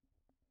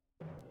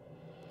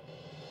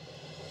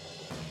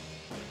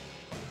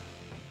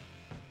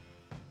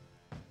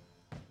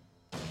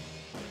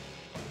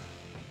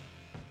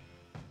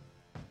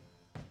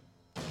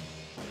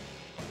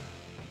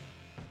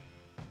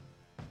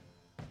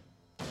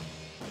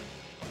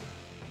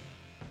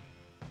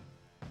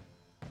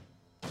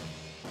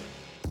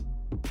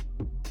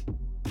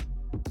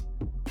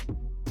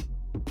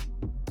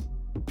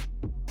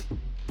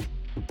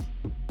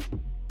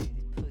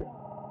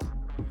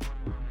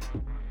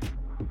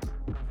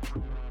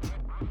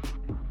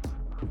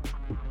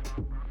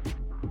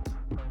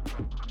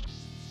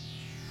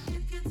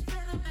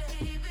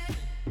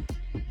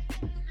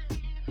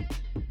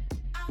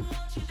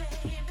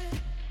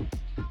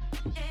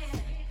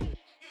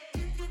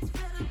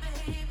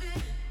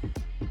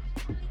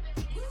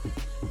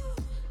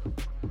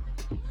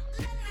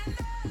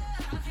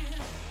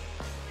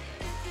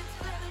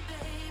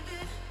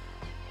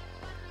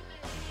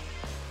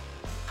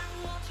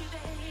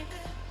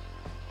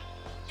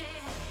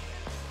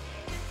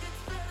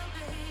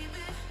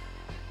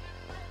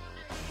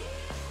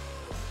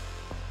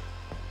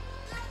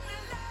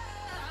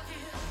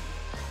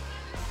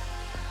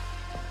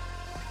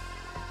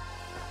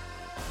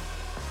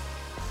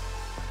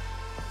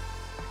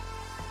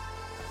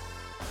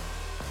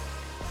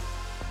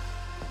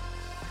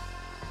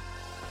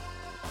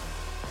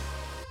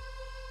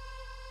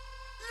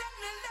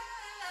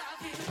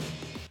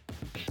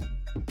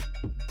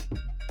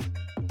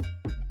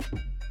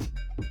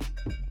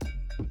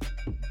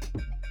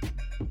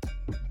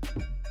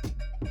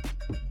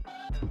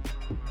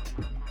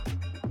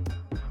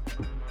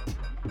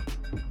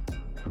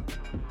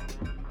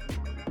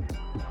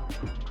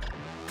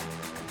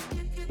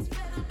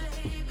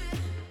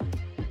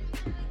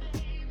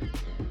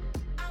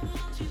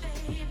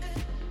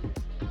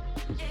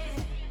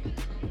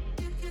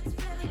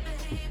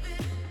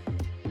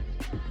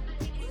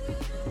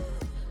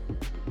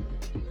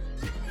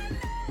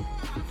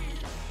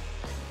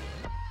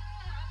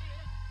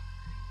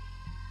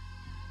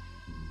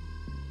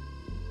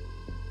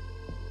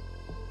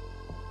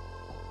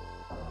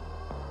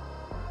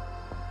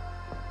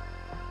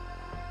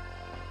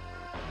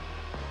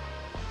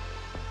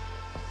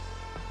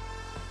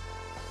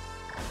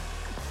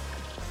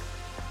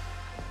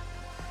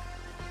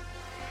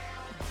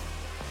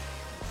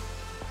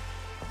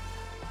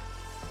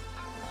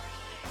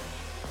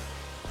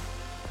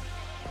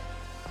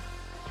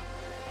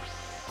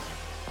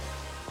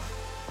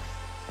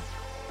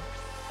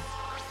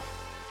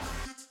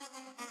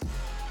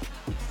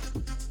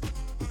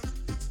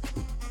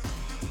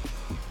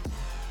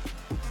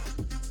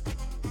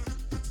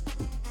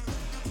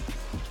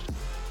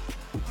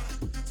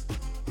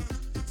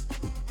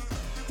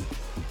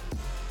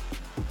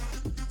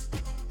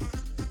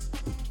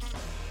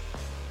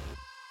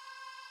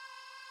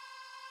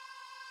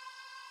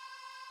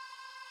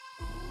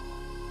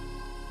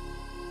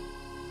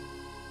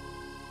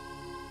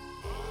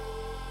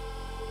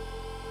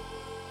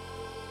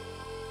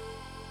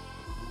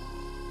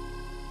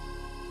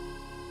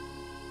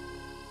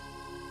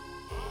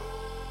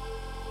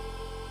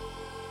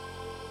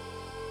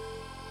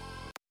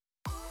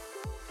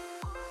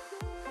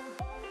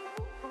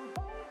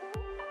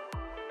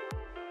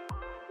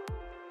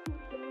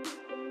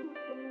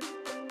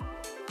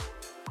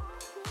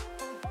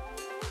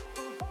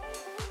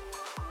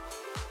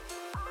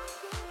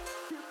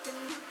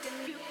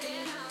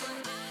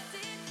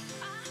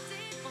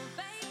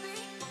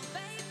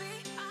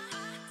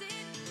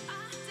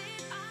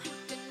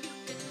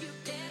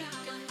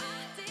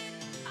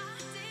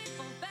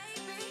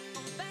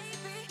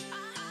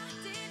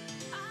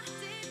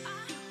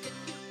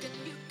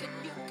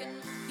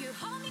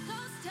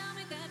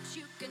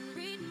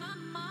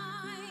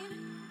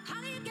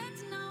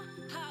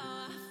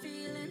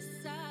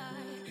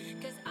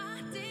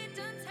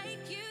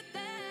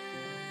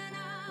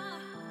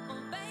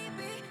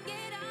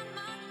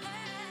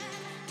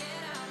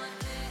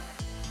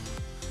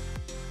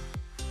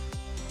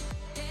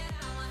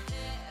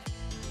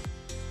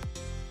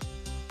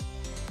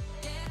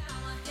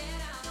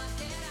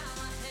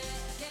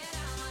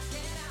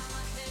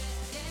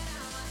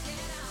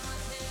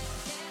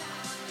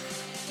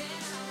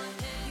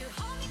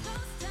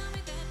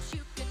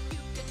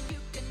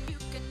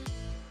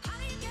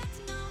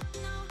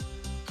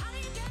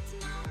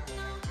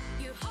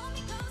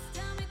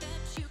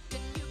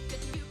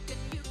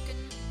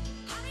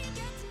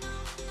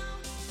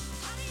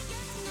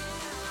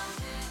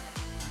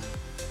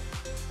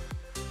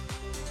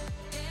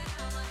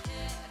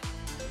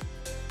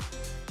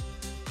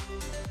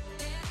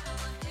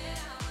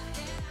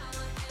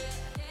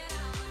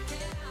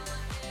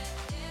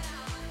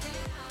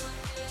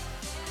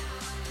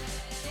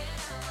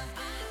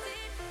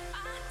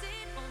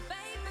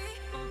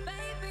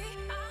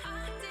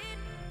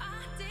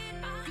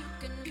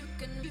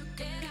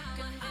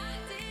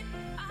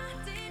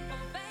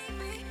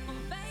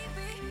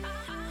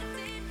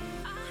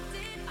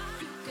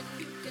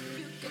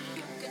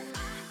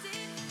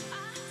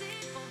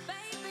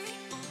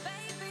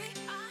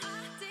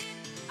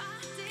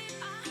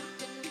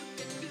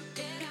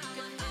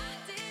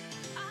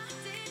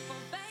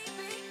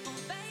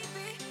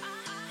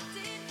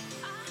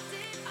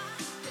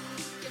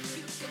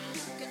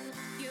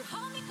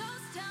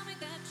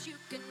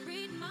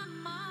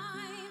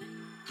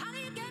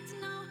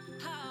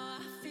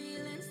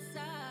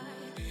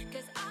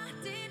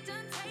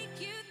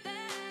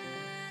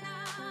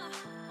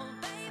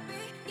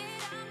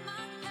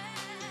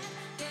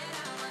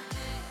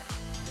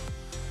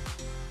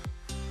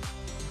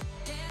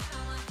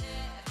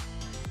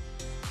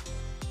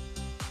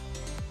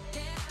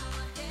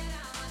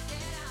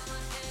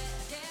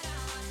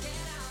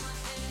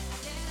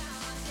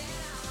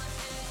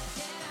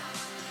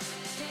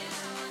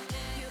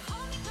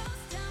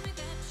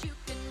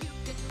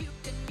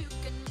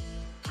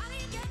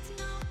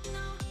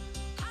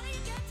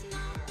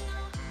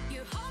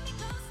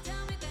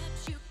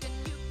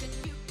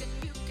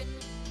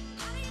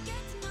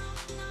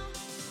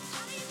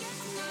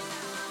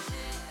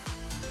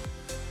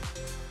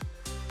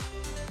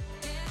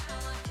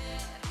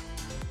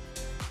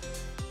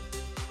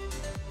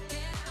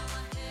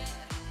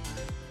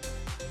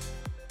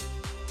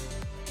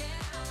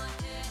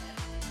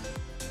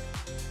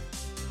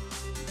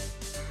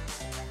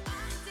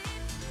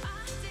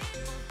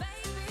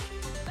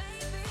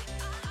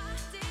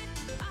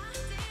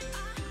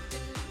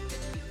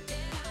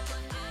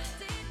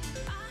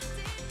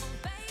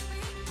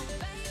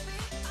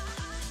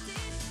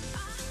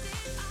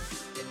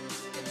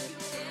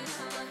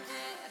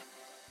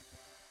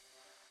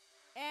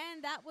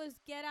 That was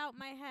Get Out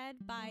My Head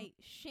by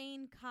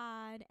Shane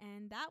Codd,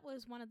 and that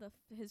was one of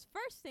his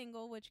first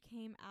single, which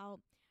came out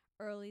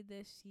early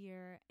this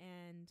year,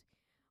 and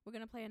we're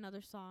going to play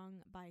another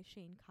song by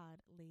Shane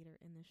Codd later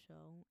in the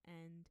show.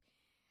 And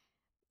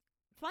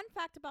fun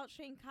fact about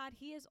Shane Codd,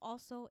 he is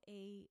also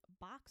a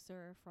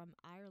boxer from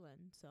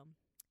Ireland, so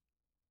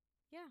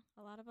yeah,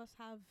 a lot of us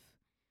have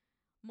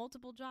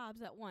multiple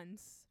jobs at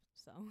once,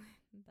 so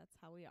that's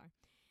how we are.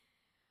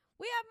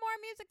 We have more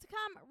music to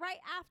come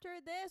right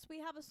after this. We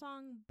have a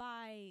song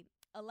by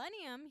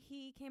Elenium.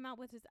 He came out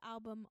with his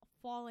album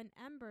Fallen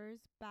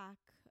Embers back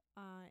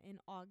in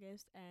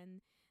August,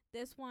 and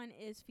this one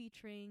is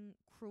featuring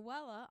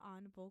Cruella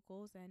on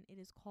vocals, and it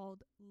is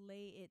called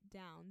Lay It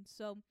Down.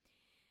 So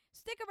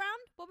stick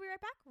around. We'll be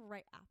right back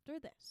right after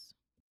this.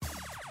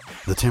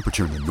 The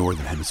temperature in the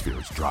northern hemisphere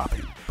is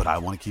dropping, but I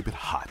want to keep it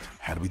hot.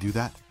 How do we do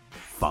that?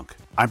 Funk.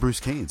 I'm Bruce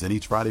Caines, and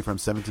each Friday from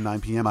 7 to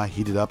 9 p.m. I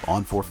heat it up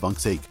on For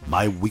Funk's Sake,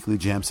 my weekly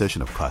jam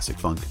session of classic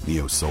funk,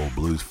 neo-soul,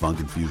 blues,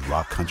 funk-infused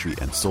rock, country,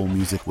 and soul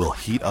music will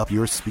heat up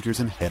your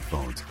speakers and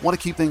headphones. Want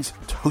to keep things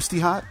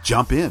toasty hot?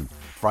 Jump in.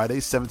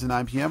 Fridays 7 to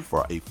 9 p.m.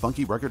 for a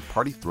funky record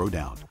party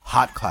throwdown.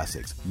 Hot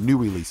classics, new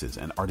releases,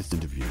 and artist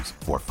interviews.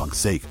 For Funk's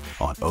Sake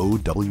on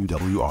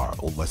OWWR,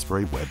 Old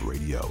Westbury Web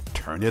Radio.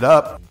 Turn it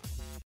up.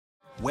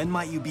 When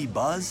might you be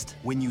buzzed?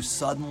 When you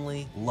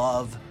suddenly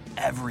love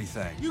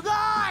everything. You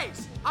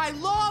guys! I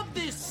love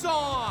this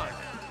song!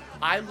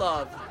 I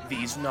love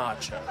these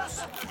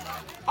nachos.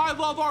 I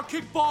love our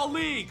kickball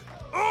league!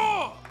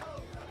 Ugh!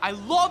 I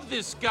love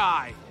this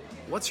guy!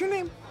 What's your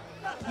name?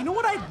 You know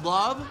what I'd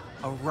love?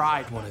 A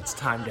ride when it's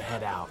time to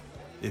head out.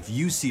 If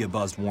you see a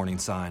buzzed warning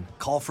sign,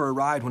 call for a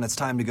ride when it's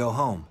time to go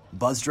home.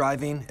 Buzz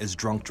driving is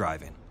drunk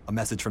driving. A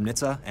message from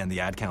NHTSA and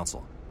the Ad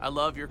Council. I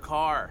love your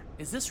car.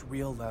 Is this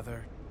real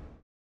leather?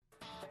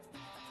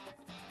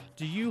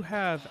 Do you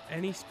have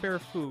any spare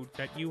food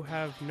that you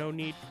have no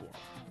need for?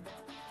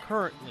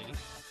 Currently,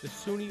 the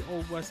SUNY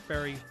Old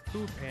Westbury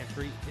Food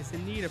Pantry is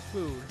in need of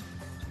food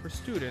for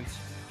students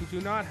who do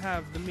not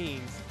have the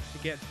means to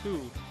get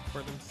food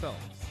for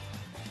themselves.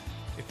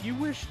 If you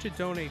wish to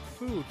donate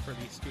food for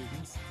these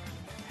students,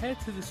 head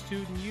to the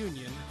Student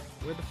Union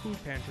where the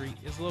food pantry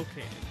is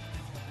located.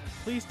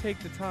 Please take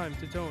the time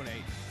to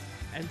donate,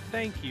 and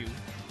thank you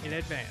in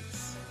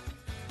advance.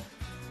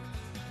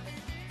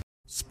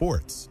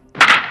 Sports.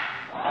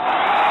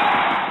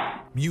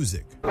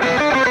 Music.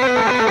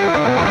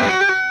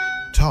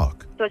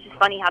 Talk. So it's just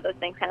funny how those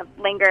things kind of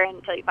linger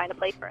until you find a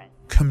place for it.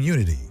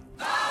 Community.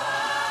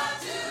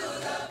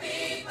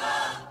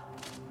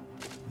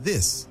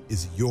 This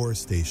is your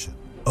station.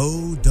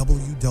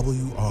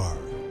 OWWR,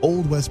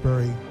 Old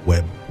Westbury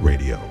Web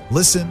Radio.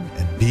 Listen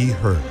and be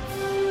heard.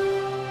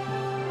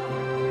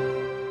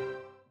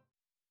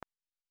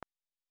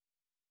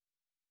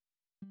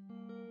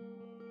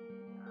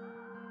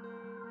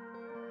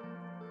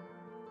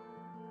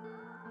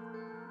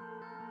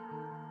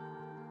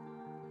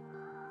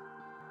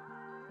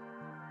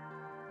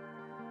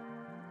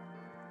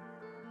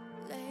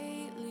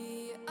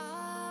 Lately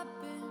I've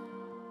been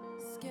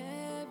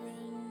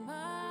scaring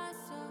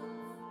myself,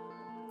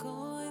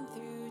 going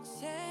through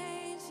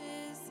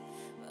changes,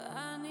 but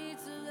I need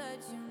to let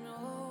you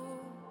know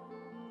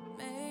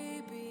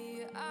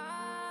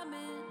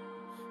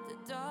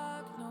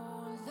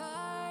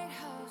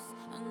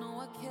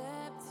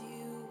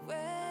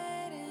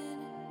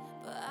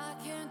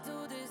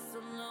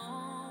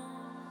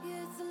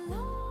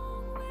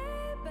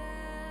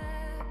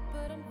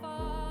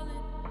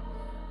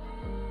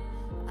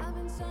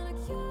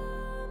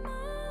cure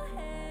my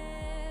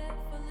head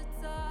full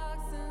of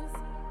toxins.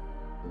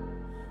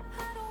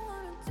 I don't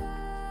wanna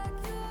drag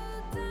you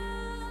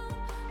down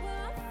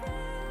where I'm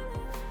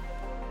feeling,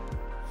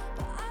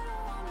 but I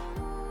don't wanna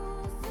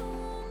lose you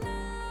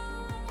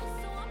now.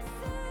 So I'm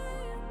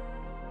saying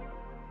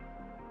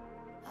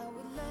I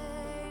would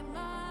lay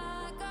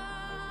my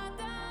guard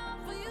down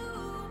for you.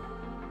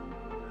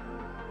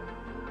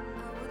 I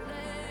would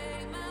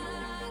lay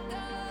my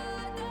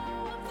guard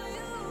down for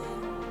you.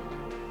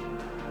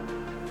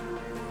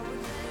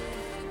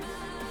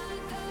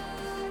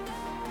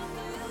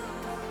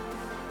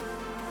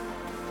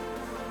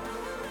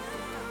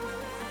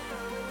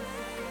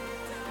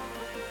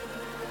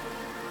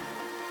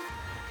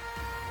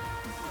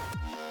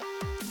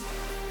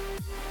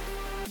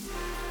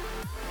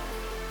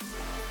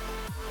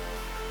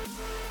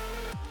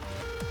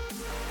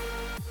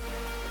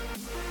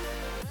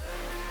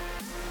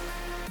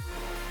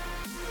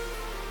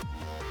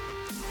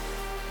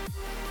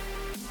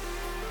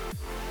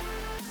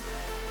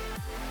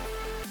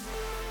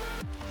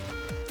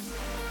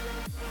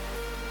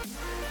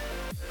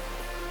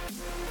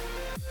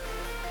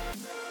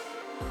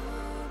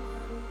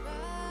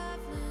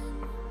 Unraveling,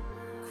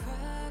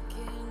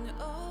 cracking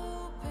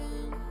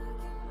open,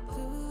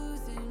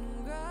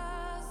 losing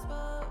grasp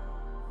of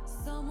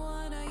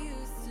someone I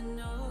used to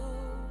know.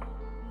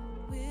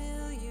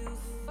 Will you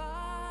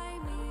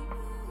find me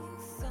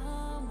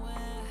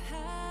somewhere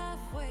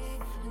halfway?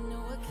 I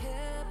know I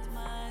kept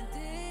my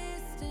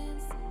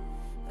distance,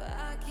 but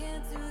I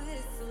can't do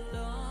this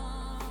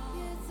alone.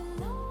 Yeah, it's a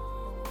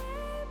long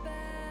way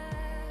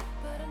back,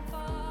 but I'm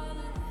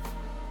falling.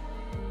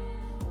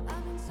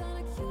 I've been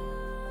trying to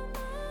cure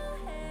my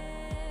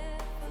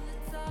head full of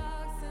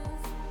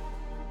toxins.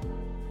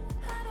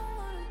 I don't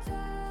wanna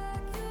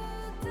drag you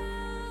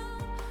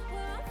down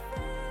where I'm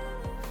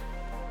feeling,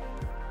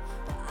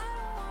 but I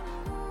don't wanna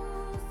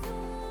lose you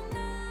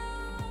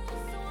now.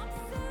 So I'm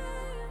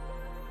saying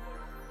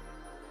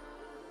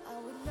I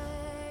would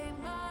lay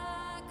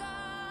my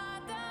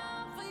guard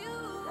down for you.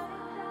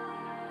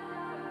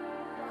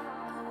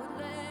 I would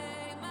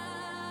lay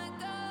my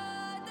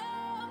guard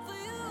down for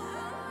you.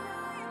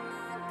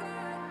 I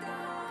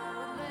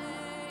would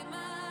lay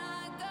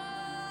my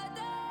guard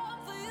down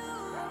for you.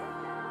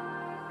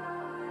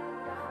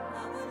 I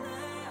would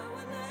lay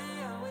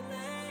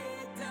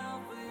it down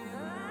for you.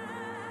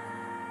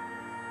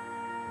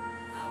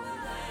 I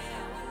would lay it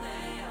down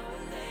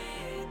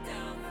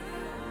for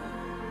you.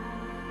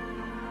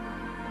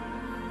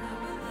 I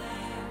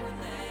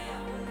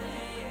would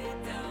lay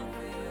it down for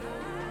you.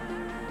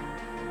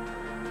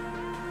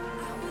 I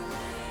would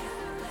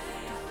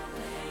lay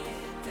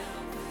it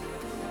down for you.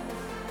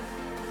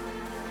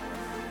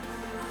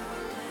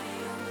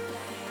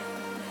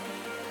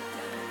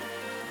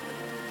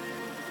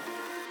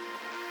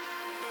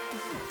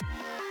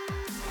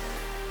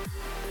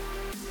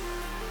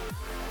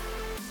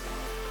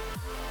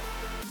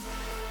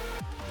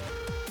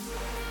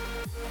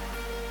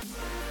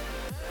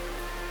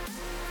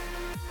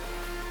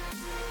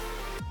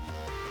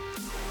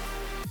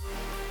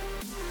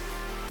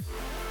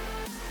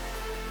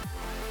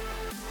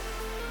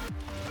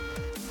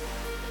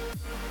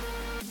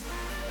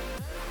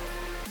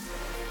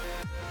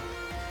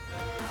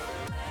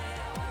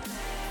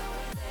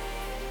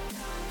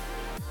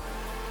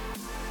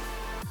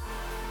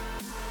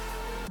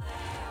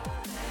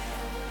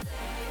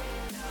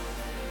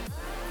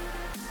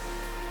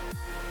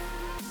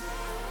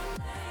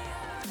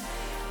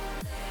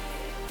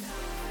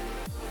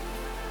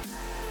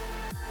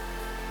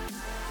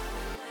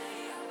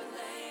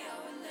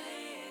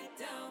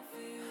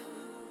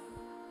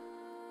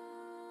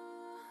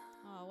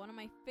 One of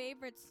my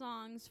favorite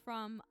songs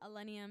from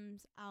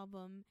Millennium's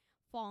album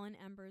Fallen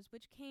Embers,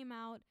 which came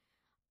out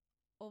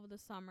over the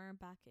summer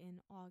back in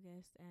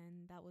August,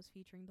 and that was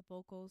featuring the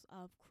vocals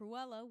of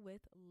Cruella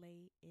with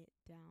Lay It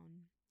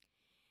Down.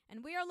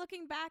 And we are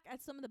looking back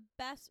at some of the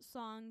best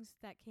songs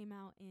that came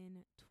out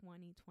in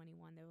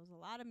 2021. There was a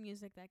lot of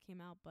music that came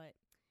out, but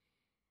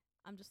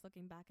I'm just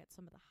looking back at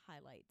some of the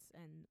highlights,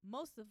 and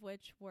most of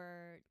which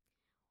were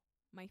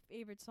my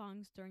favorite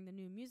songs during the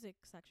new music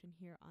section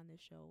here on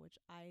this show, which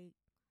I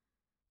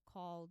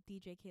call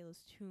DJ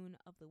Keila's Tune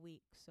of the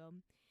Week. So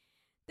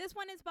this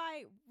one is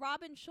by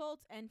Robin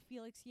Schultz and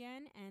Felix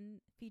Yen,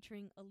 and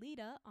featuring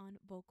Alita on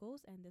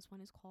vocals, and this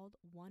one is called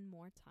One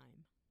More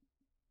Time.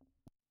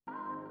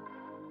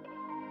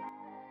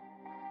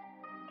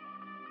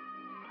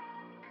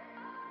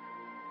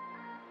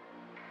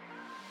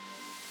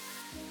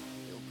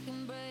 You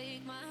can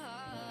break my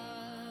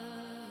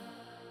heart,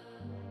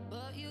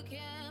 but you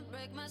can't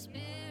break my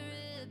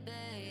spirit,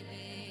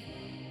 baby.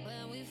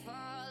 When we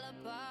fall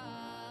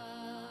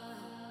apart,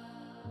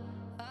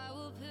 I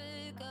will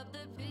pick up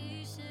the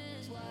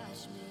pieces.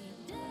 Watch me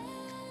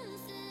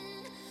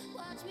dancing,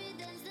 watch me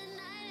dance the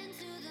night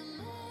into the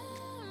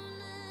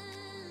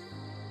morning.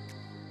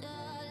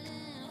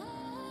 Darling,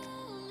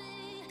 hold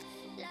me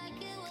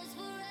like it was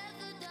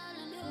forever,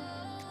 darling,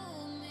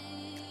 hold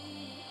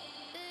me.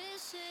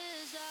 This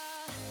is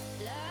our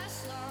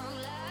last song,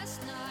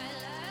 last night.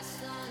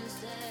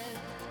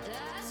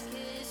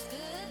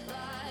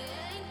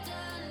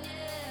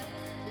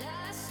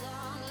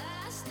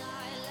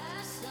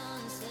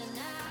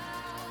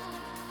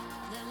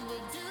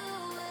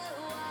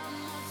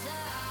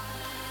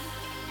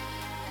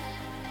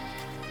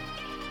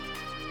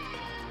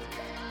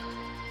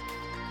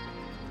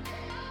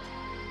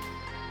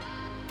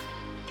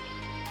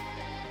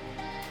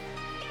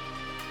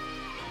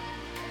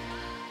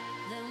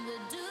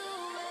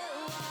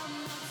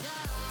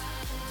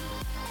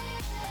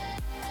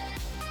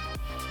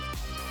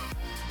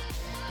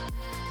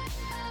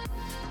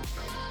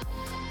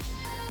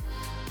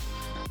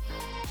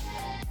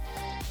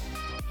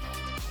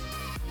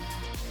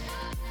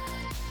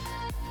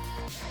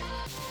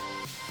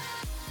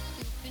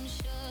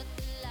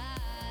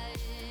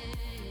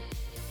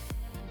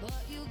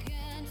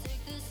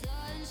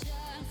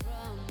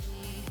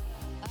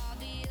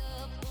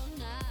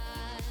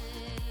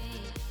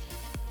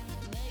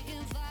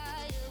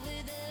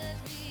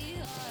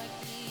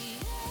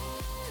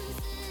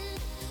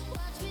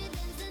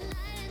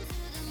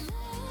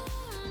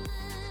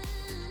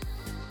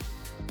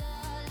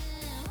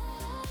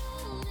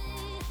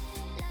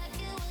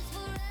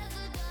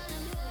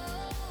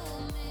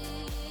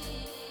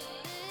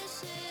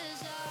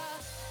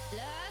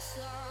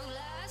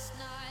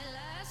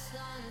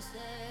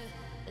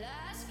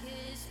 Last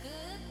kiss,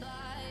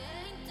 goodbye,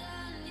 ain't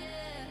done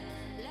yet.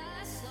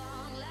 Last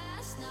song,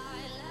 last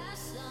night,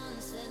 last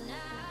sunset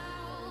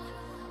now.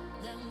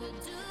 Then we'll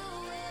do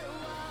it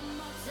one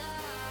more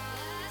time.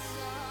 Last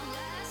song,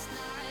 last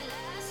night,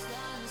 last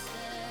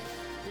sunset.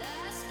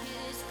 Last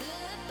kiss,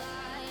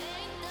 goodbye,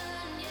 ain't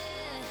done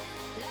yet.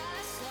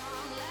 Last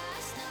song,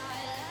 last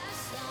night,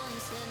 last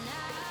sunset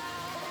now.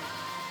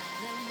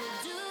 Then we'll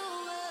do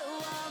it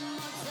one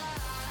more time.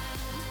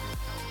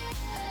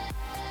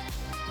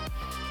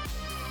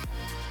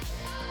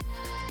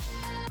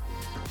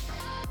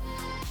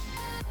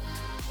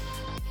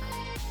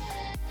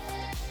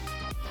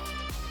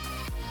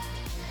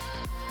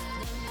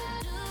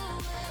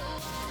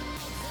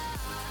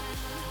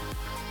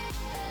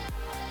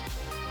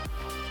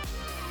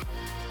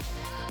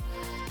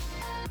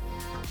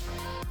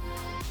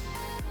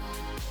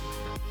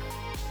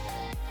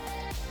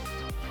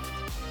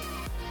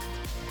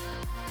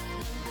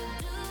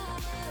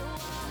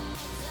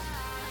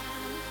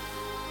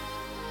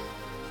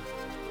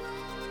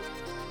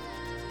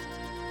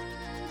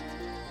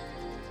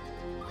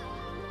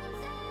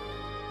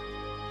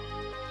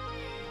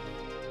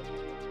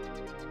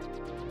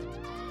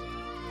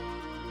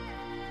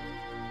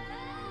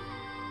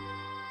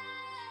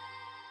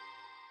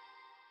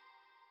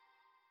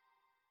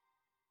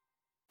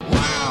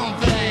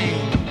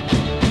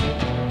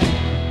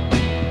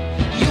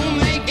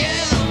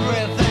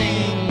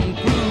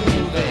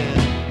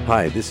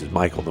 Hi, this is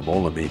Michael the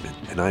Mola Maven,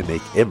 and I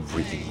make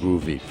everything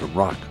groovy from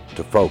rock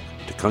to folk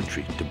to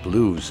country to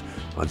blues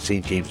on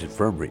St. James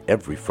Infirmary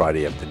every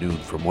Friday afternoon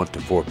from 1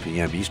 to 4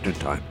 p.m. Eastern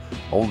Time,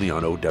 only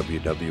on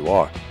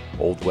OWWR,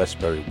 Old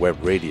Westbury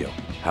Web Radio.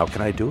 How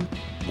can I do it?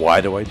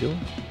 Why do I do it?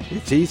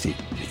 It's easy,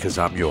 because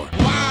I'm your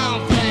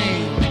Wild Thing.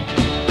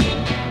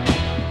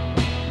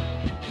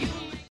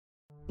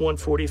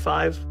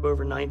 145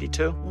 over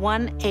 92.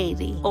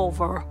 180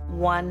 over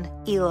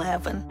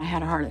 111. I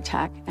had a heart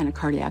attack and a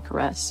cardiac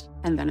arrest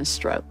and then a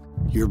stroke.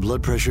 Your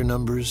blood pressure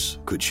numbers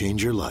could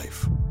change your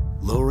life.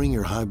 Lowering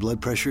your high blood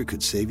pressure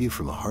could save you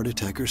from a heart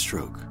attack or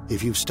stroke.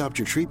 If you've stopped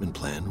your treatment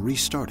plan,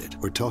 restart it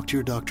or talk to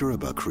your doctor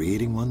about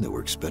creating one that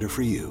works better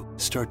for you.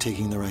 Start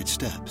taking the right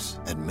steps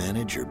at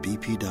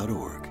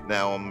manageyourbp.org.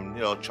 Now I'm,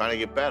 trying to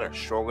get better,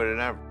 stronger than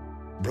ever.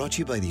 Brought to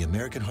you by the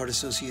American Heart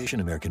Association,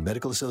 American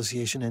Medical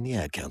Association, and the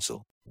Ad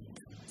Council.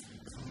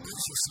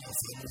 That's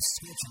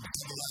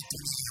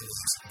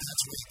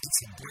right,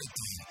 it's a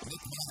breakdown.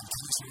 Nick Mullen,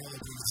 Commissioner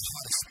Roller, bring the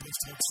hottest sports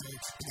talk show in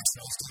the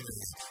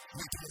Charles-area.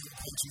 We cover the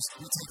punches,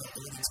 we take our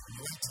audience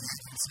right to the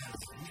Happy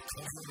Saturday. We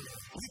cover it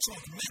all. We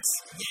talk Mets,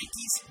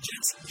 Yankees,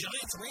 Jets,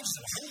 Giants, Rangers,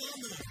 and a whole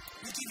lot more.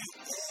 We give you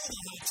all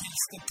the hot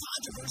takes, the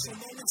controversial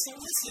moments, so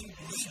listen,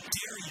 we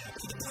dare you.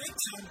 To the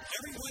breakdown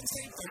every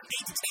Wednesday from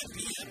 8 to 10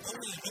 p.m.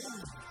 only at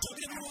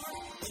WWR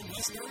and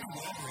Westbury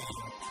Web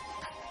Radio.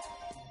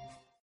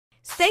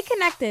 Stay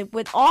connected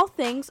with all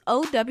things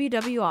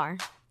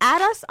OWWR.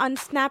 Add us on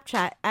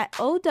Snapchat at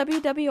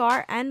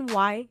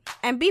OWWRNY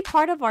and be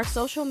part of our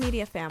social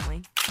media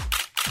family.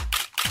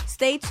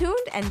 Stay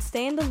tuned and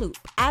stay in the loop.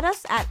 Add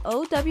us at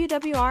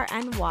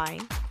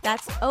OWWRNY.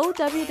 That's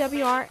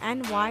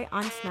OWWRNY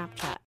on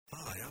Snapchat.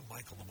 Hi, I'm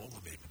Michael the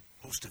Mola Maven,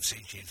 host of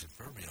St. James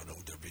Infirmary on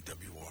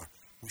OWWR,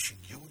 wishing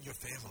you and your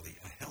family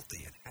a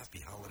healthy and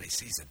happy holiday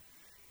season.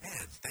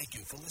 And thank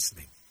you for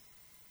listening.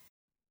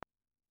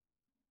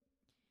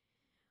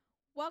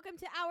 Welcome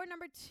to hour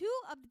number 2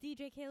 of the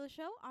DJ Keila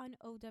Show on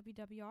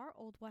OWWR,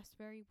 Old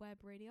Westbury Web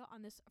Radio,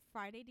 on this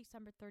Friday,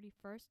 December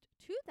 31st,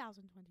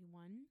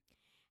 2021.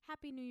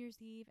 Happy New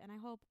Year's Eve, and I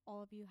hope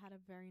all of you had a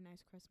very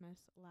nice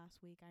Christmas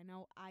last week. I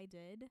know I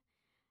did.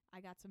 I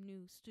got some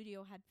new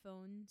studio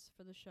headphones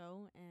for the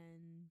show,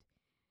 and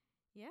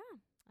yeah,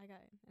 I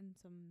got and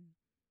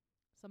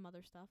some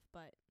other stuff,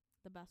 but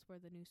the best were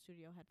the new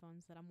studio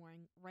headphones that I'm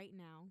wearing right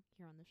now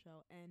here on the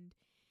show. And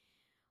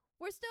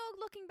we're still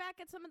looking back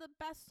at some of the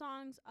best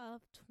songs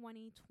of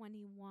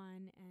 2021,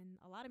 and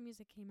a lot of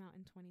music came out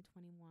in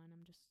 2021.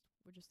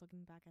 We're just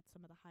looking back at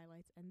some of the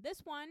highlights, and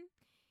this one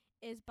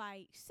is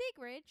by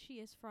Sigrid.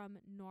 She is from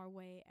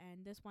Norway,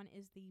 and this one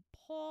is the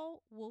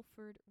Paul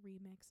Wolford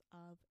remix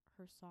of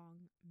her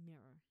song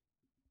Mirror.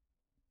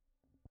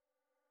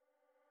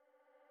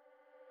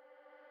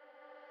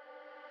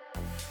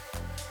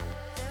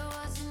 There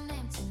was an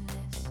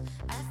emptiness.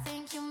 I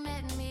think you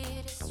met me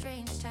at a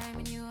strange time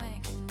and you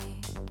anchored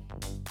me.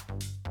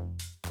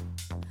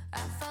 I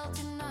felt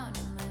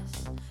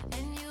anonymous,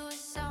 and you were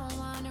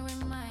someone who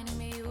reminded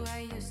me who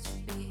I used to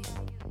be.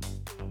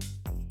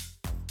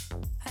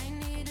 I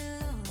need a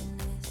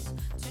loneliness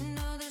to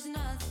know there's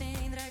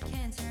nothing that I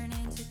can't turn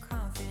into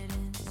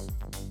confidence.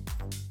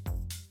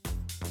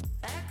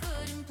 I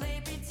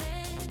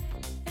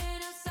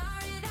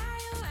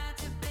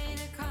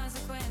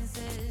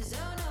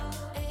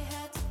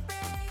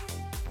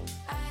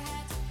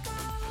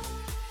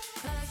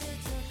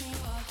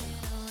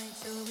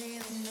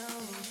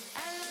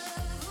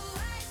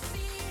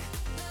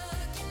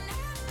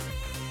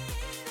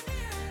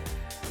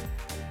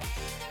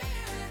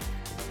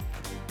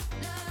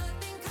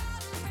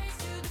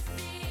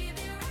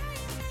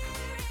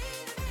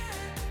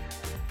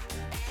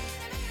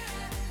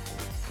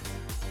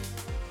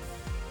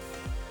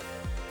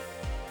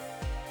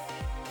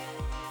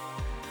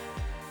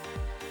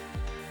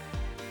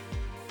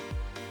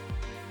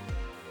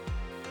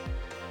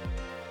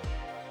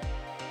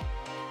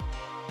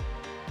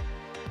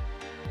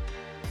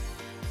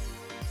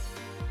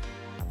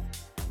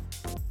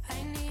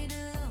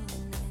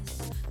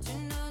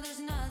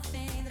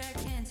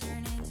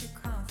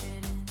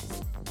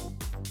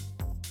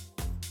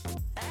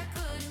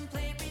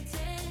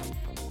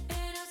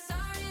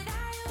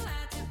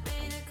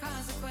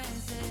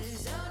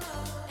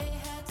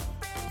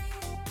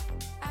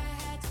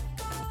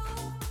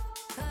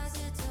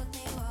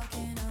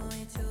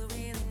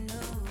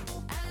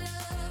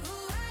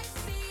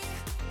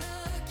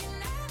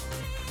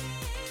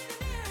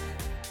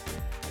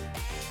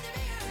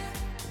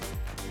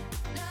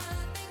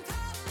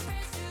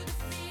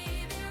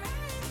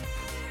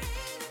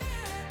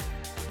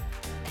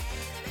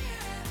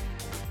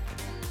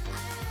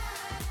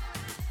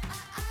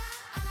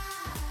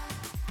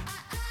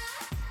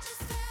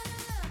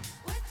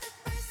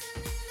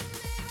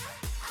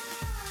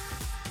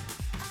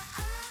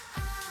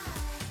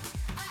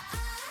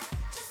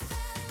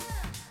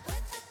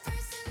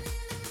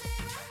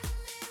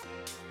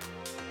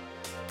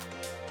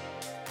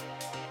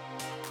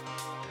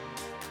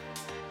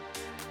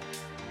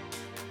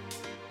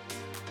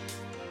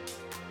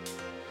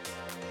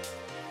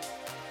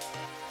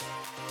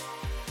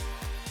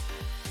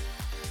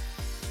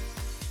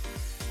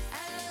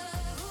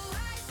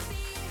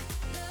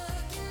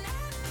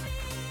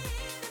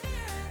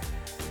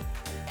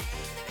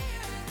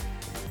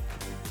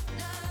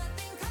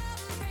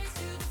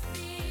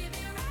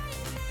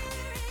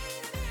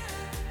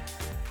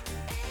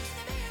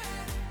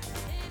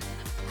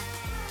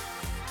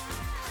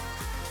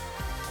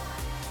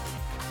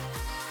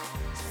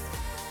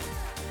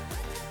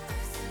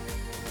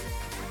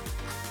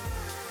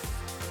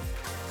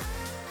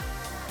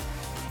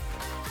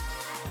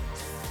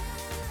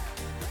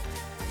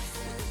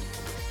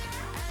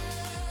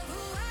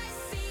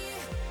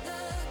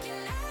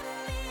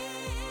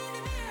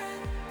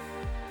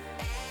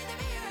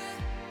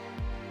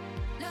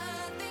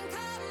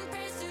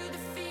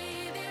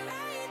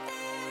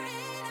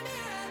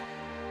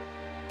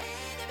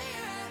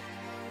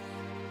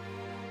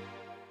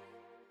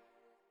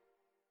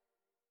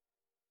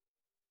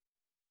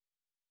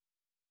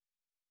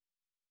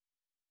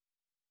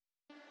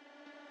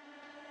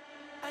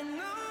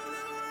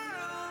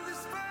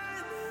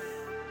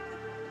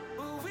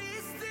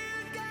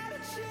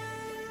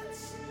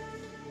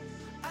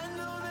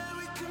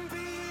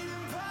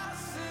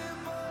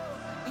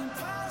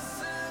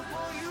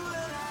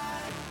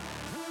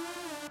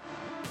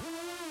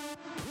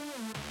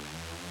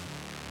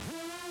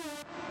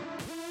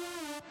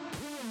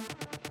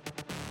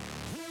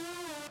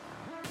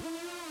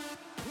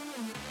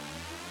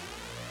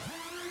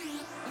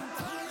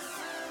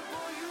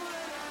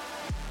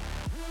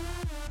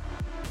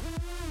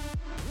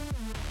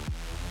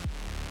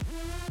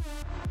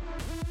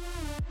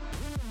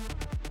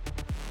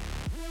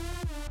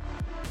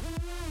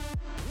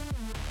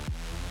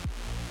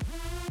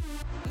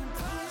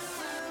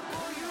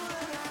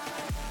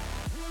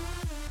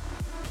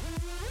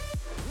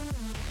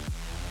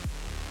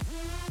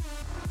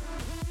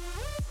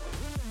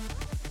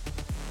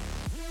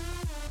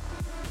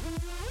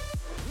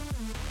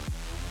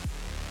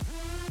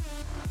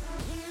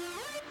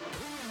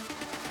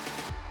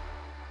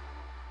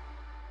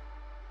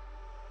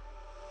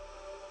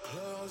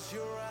close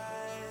your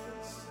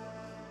eyes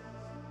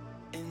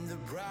in the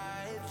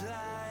bright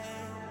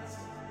lights.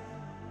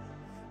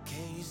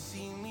 Can you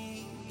see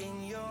me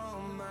in your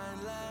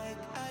mind like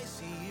I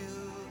see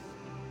you?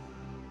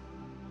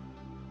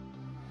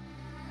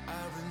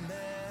 I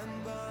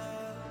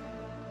remember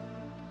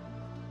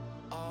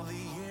all the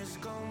years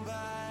gone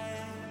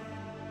by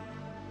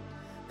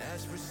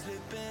as we're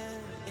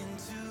slipping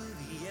into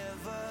the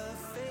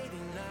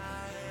ever-fading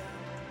night.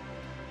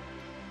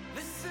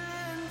 Listen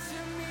to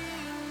me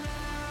now.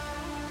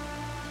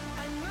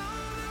 I know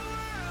the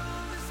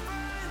world is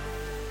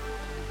burning,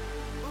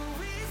 but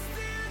we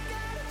still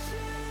got a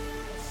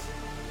chance.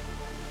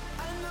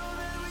 I know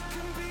that we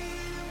can be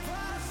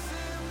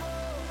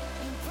impossible,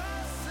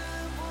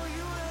 impossible,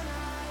 you and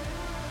I.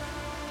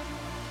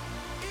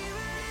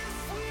 Even if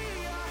we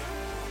are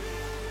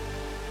hurting,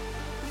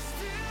 we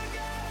still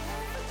got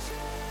a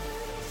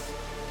chance.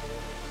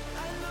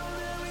 I know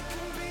that we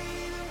can be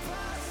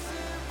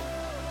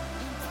impossible,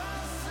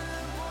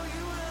 impossible,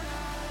 you and I.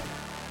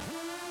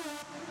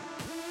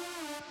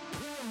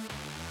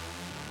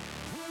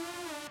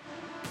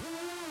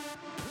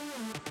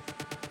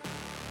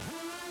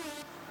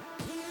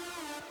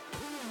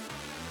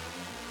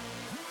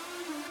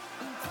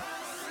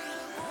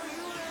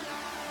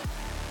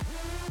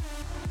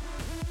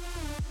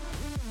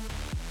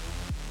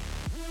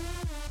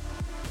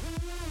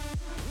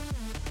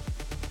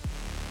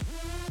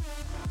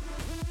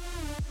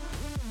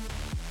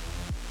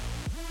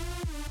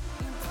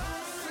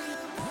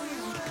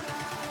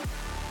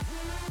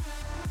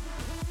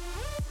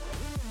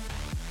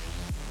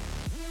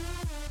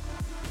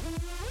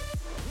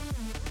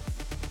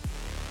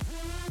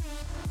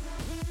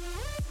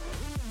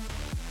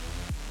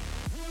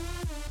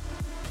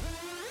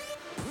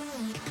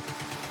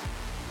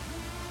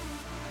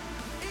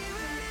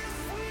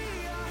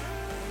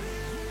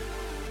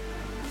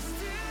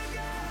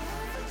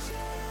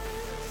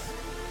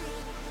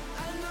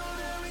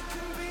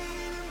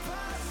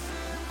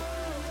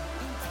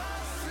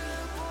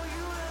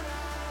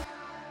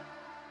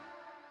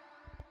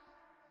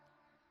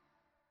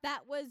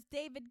 That was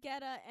David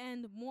Guetta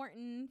and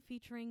Morton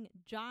featuring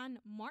John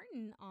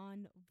Martin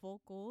on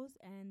vocals,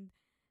 and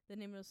the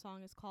name of the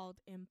song is called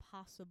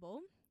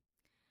Impossible.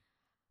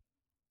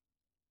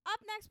 Up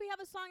next, we have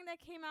a song that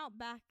came out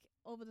back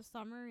over the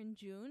summer in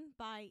June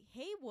by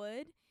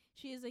Haywood.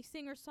 She is a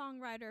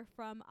singer-songwriter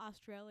from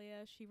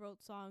Australia. She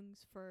wrote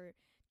songs for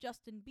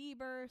Justin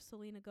Bieber,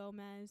 Selena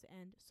Gomez,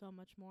 and so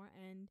much more.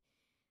 And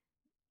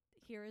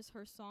here is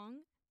her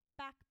song,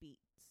 Backbeats.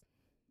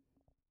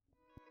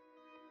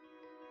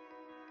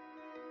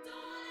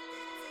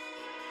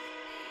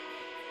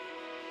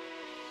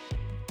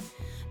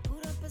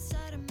 Put up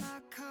beside of my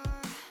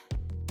car,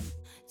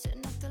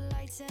 turn off the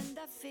lights and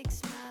I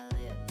fixed my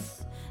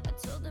lips. I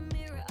told the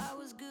mirror I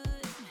was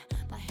good.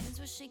 My hands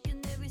were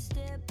shaking every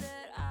step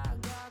that I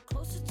got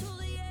closer to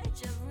the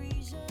edge of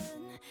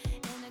reason,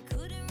 and I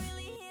couldn't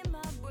really hear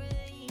my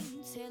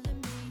brain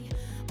telling me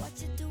what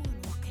you're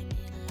doing, walking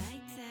in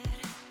like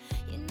that.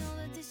 You know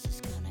that this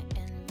is gonna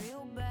end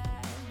real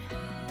bad.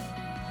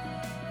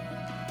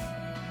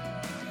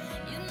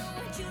 You know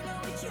it, you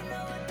know it, you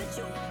know it, but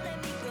you won't let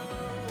me go.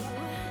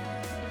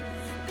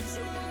 But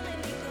you won't let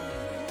me go.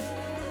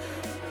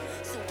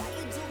 So why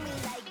you do me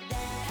like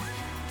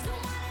that?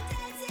 Don't wanna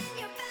dance in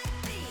your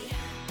backbeat.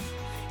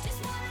 Just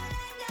wanna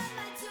land on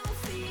my 2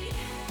 feet.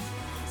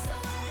 So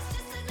what? It's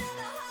just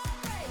another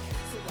heartbreak.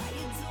 So why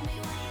you do me,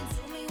 why you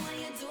do me, why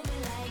you do me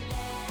like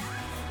that?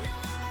 No,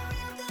 I'm a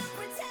real good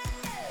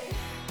pretender.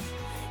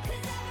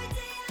 'Cause every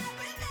day I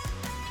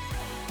remember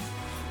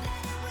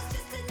that it was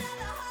just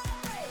another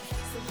heartbreak.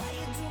 So why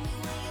you do me,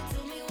 why you do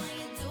me, why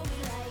you do me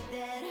like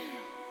that?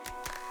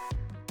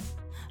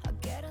 I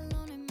get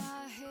alone in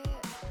my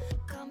head,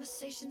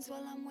 conversations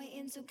while I'm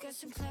waiting to get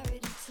some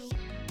clarity too.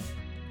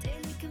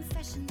 Daily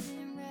confessions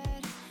in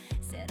red,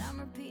 said I'm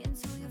repeating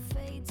till you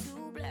fade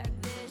to black.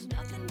 There's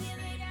nothing here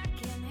that I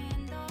can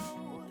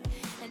handle,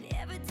 and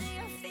every day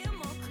I feel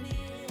more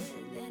clear.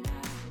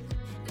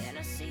 Then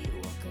I see you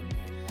walking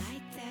in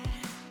like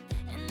that,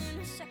 and in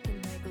a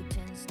second I go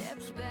 10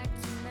 steps back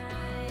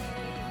tonight.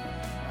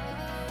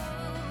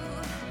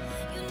 Oh,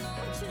 you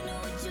know it, you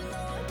know it, you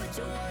know it, but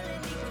you won't let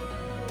me go.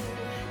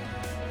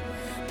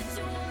 But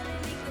you won't let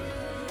me go.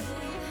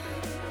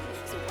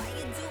 So why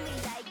you do me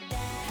like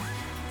that?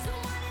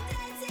 Don't wanna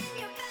dance in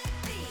your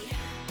backbeat.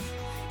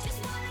 Just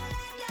wanna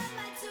land on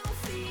my 2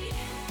 feet.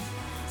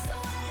 So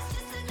what? It's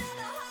just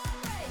another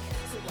heartbreak.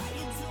 So why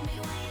you do me,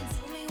 why you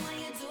do me, why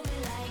you do me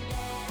like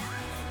that?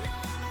 No,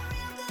 I'm a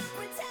real good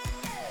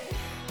pretender.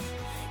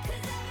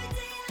 'Cause every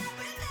day I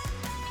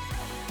remember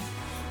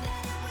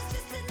that it was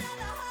just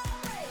another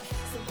heartbreak.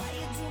 So why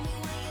you do me,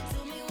 why you do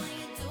me, why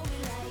you do me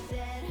like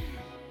that?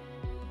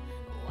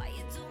 Why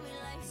you do me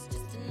like it's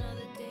just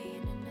another day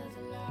in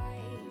another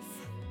life?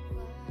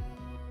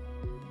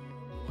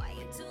 Why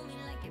you do me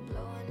like you're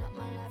blowing up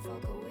my life?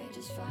 Walk away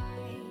just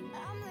fine.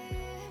 I'm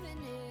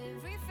living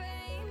every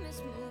famous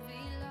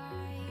movie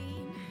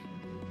line.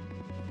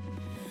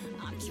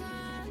 I'm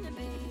trying to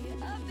be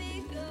a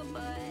bigger,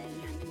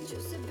 but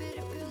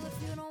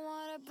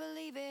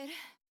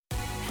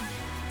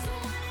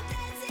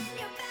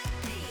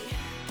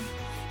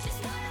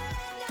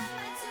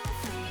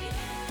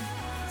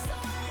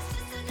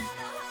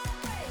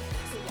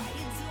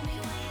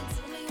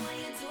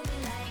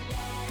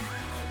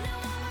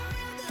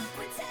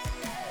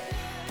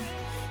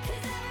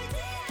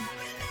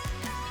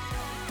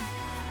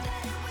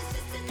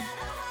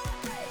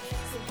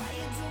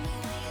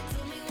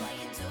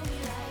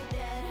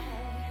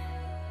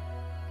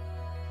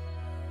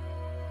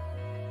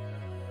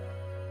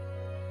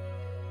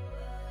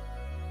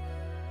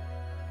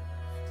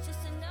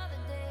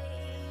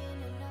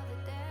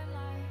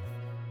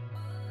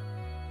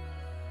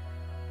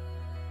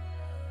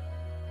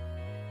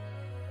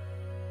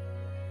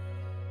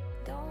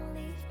Don't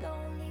leave,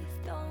 don't leave,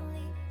 don't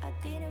leave. I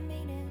didn't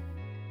mean it.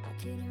 I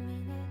didn't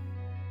mean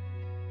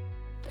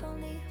it.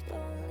 Don't leave,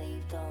 don't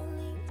leave, don't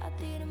leave. I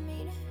didn't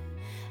mean it.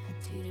 I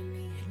didn't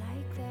mean it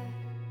like that.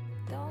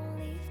 Don't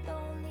leave,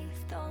 don't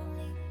leave, don't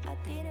leave. I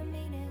didn't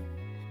mean it.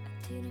 I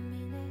didn't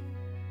mean it.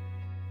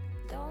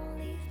 Don't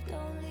leave,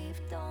 don't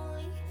leave, don't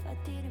leave. I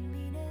didn't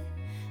mean it.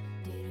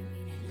 I didn't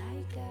mean it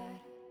like that.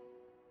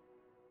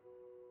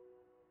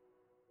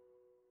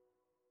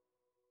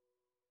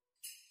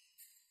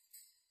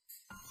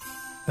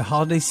 The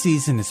holiday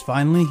season is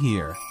finally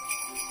here.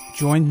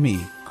 Join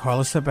me,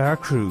 Carlos Ibarra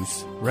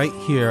Cruz, right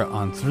here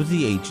on Through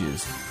the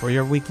Ages for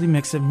your weekly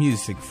mix of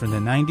music from the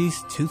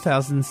 90s,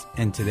 2000s,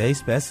 and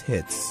today's best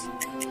hits.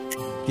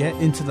 Get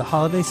into the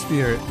holiday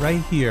spirit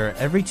right here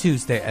every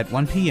Tuesday at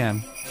 1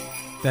 p.m.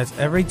 That's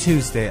every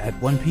Tuesday at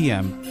 1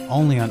 p.m.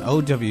 only on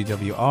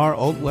OWWR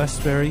Old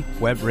Westbury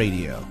Web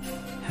Radio.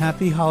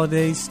 Happy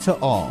holidays to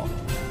all.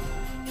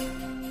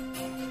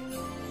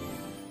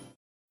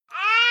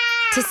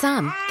 To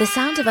some, the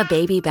sound of a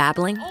baby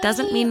babbling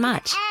doesn't mean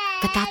much,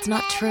 but that's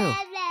not true.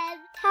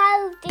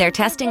 They're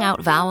testing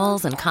out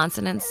vowels and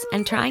consonants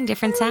and trying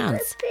different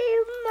sounds.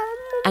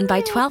 And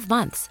by 12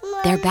 months,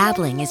 their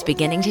babbling is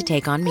beginning to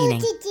take on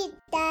meaning,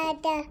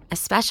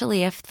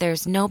 especially if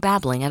there's no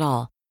babbling at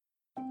all.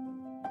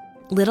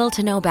 Little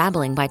to no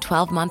babbling by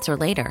 12 months or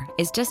later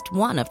is just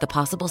one of the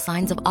possible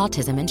signs of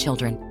autism in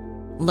children.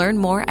 Learn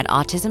more at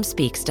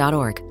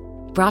autismspeaks.org.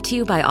 Brought to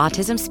you by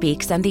Autism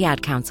Speaks and the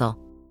Ad Council.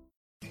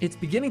 It's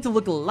beginning to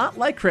look a lot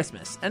like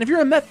Christmas, and if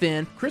you're a Met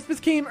fan, Christmas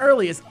came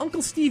early as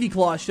Uncle Stevie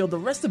Claus showed the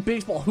rest of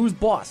baseball who's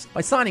boss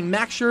by signing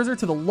Max Scherzer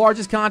to the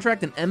largest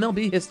contract in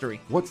MLB history.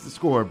 What's the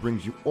Score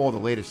brings you all the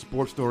latest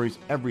sports stories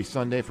every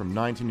Sunday from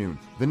 9 to noon.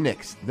 The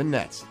Knicks, the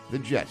Nets, the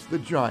Jets, the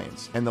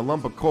Giants, and the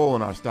lump of coal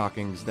in our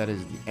stockings that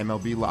is the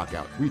MLB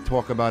lockout. We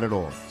talk about it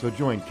all. So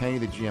join Kenny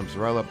the GM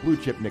Sorella, Blue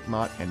Chip Nick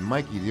Mott, and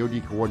Mikey the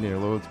OD Coordinator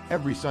Loads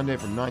every Sunday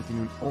from 9 to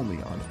noon only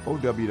on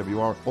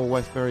OWWR Old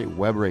Westbury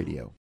Web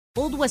Radio.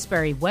 Old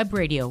Westbury Web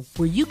Radio,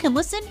 where you can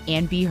listen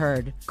and be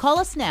heard. Call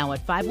us now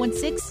at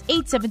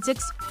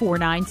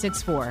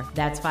 516-876-4964.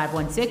 That's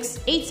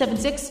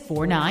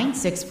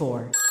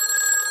 516-876-4964.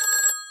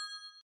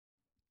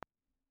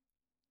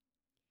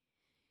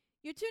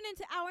 You're tuned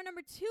into hour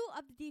number 2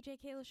 of the DJ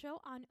Keila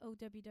Show on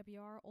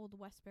OWWR Old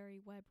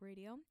Westbury Web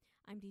Radio.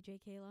 I'm DJ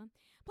Keila,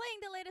 playing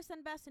the latest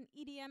and best in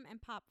EDM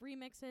and pop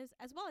remixes,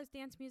 as well as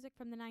dance music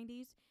from the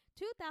 90s,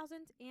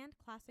 2000s, and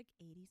classic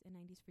 80s and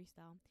 90s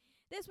freestyle.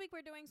 This week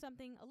we're doing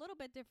something a little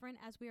bit different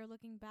as we are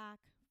looking back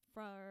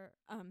for,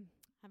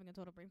 having a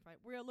total brain fart.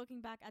 We are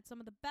looking back at some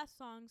of the best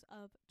songs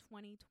of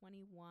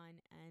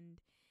 2021, and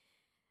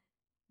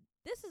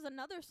this is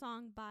another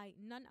song by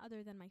none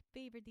other than my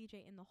favorite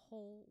DJ in the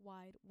whole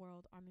wide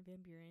world, Armin van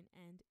Buuren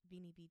and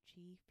Beanie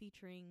Beachy,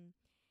 featuring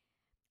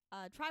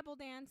Tribal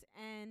Dance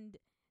and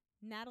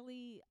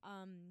Natalie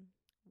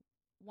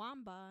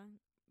Wamba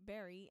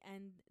Berry,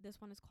 and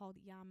this one is called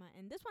Yama,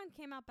 and this one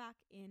came out back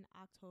in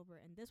October,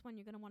 and this one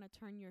you're going to want to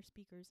turn your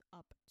speakers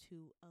up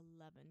to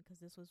 11 because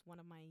this was one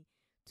of my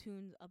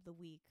tunes of the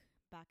week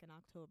back in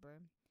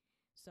October.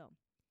 So,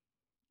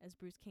 as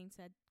Bruce Kane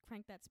said,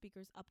 crank that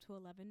speakers up to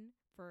 11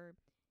 for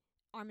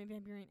Armin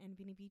van Buuren and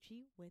Beanie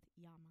Beachy with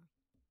Yama.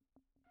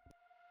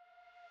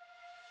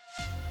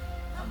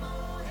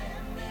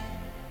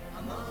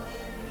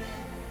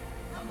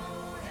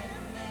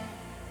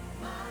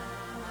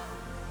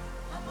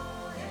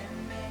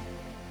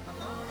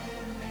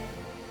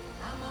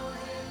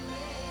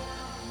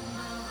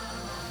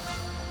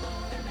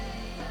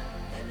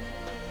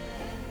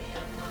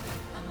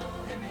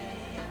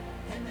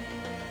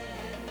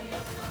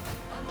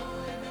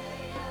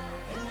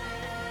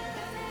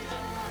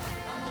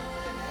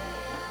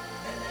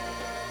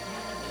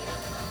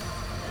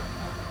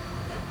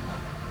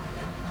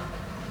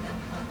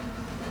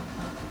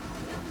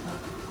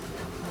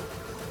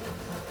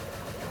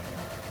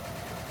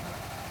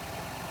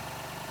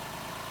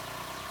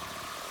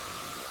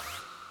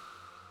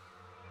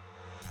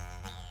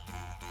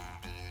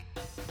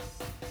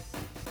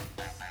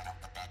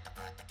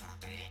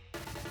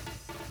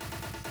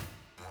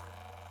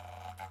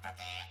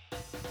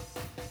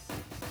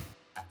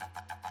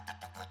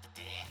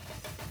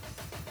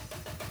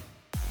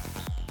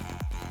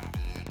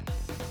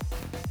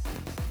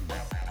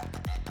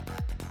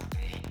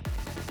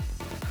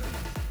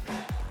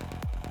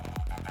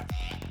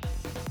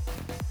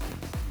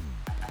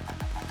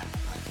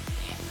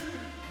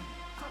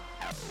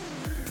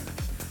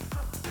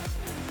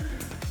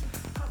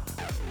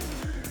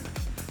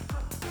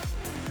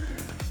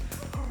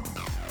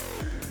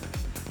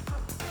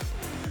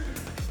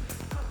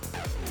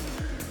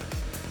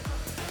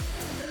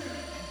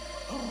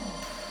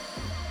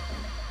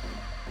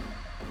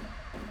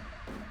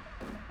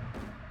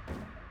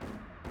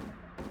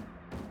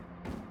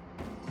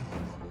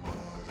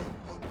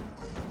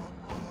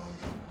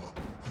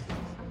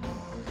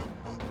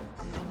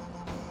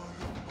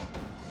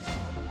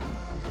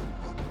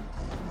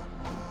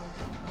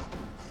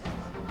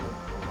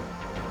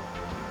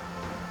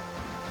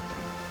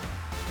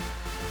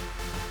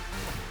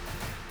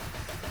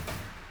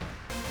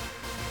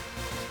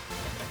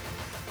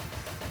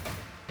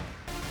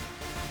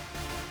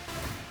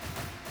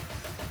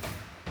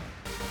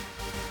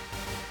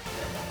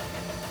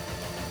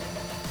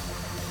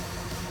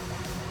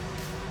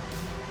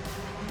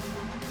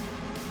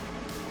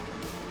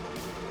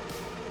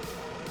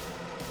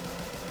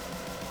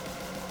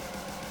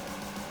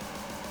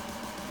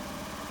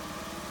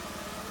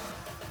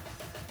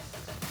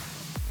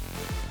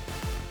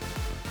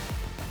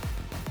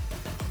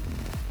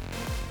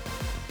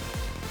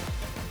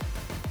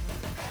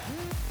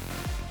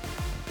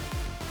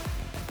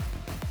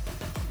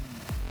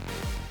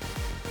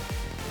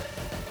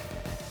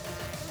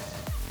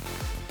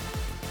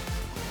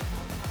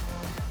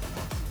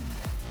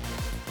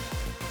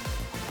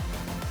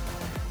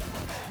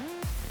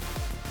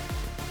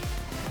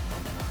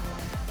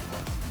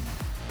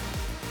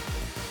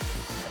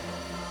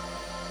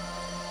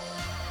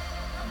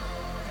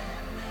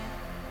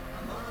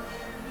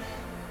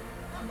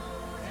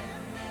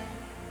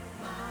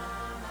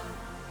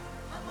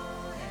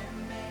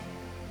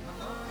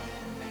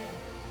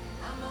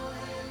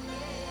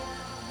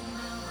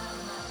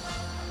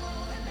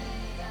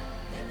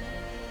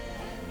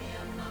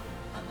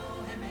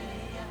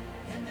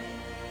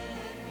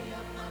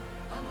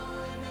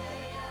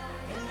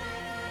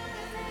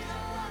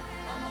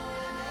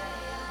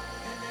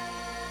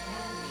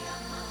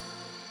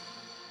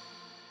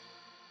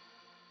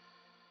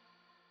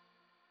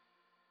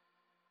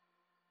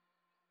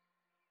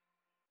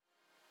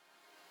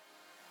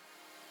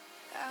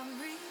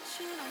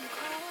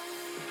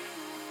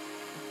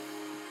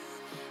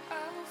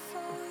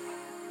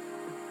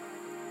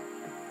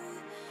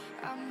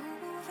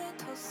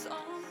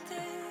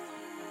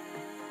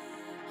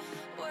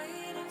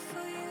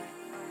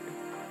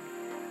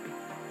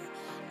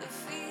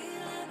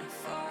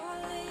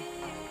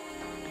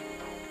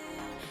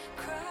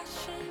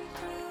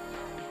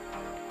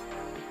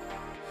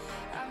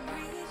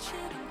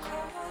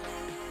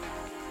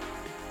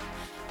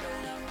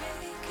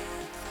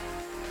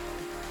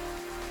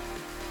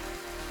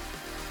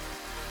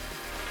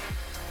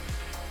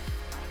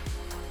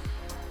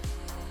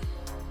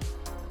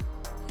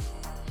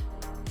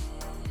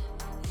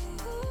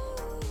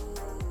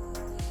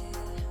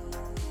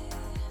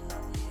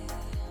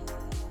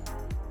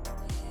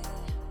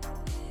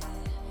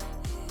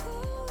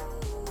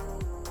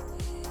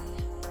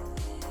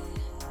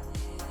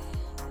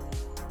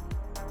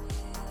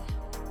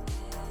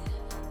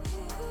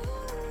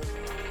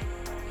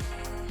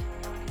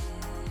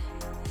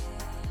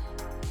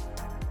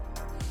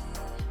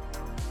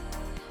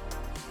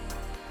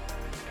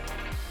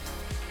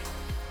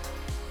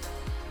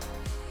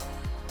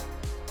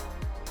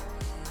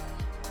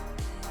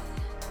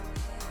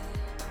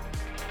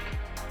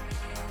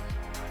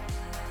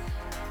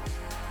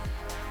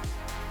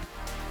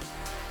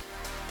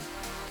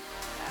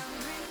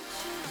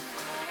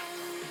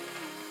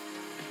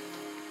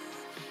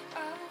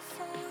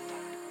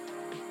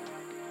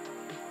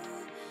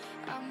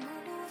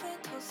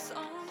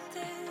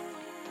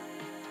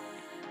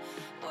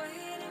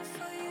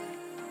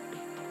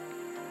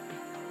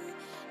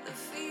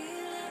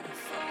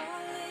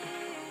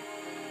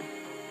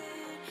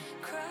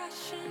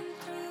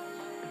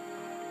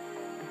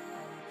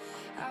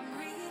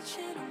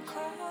 destination I'm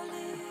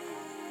calling.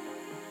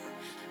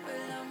 Will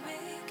I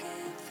make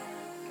it through?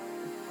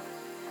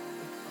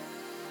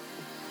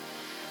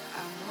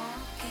 I'm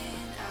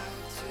walking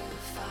out to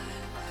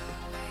find my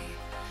way.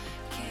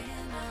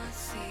 Cannot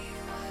see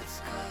what's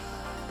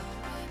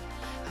coming.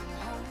 I'm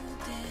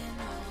holding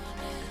on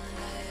and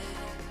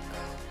letting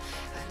go.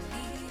 I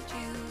need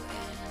you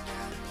and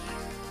I'm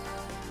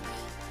human.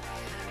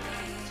 I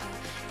need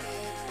you,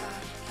 yeah,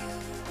 I'm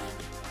human.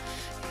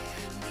 Yeah, I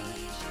need you,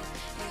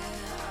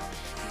 yeah, I'm human.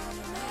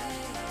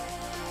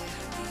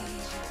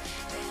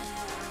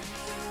 Yeah,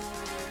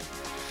 I need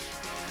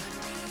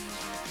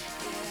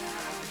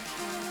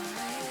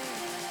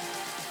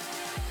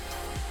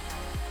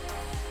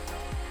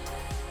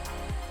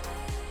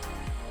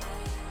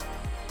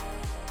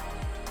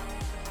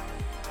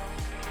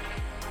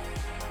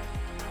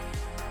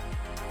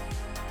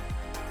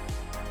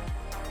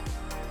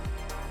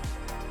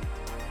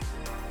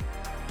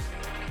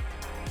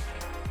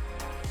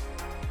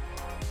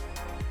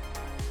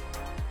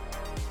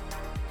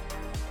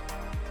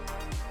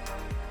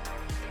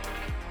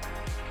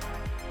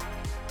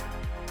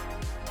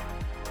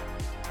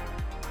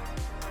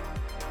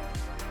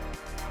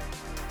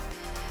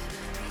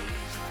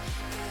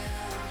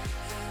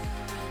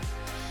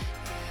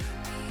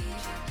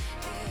you,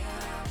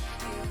 yeah,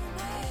 I'm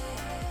human.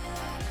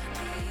 Yeah,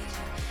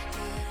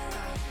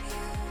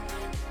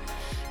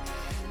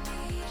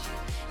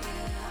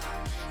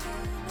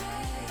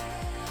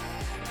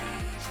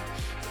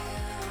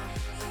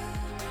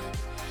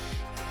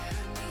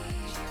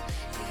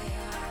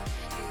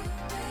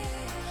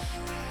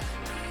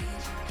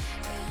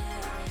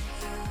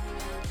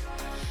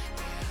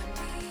 I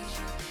need you,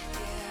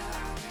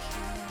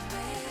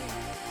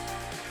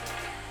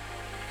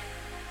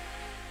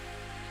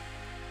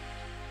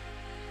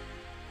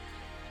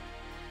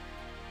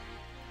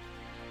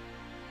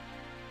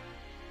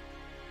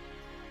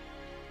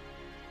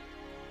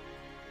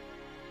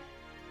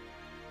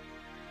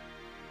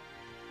 yeah, I'm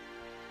human.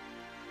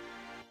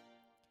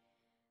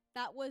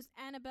 That was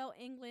Annabelle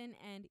England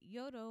and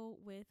Yodo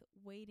with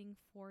Waiting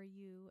for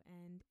You.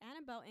 And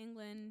Annabelle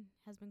England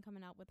has been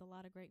coming out with a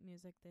lot of great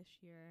music this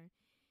year.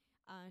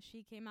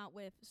 She came out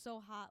with So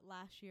Hot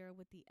last year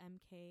with the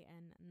MK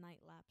and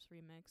Night Lapse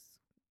remix,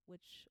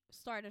 which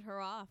started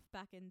her off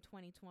back in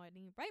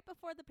 2020, right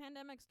before the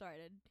pandemic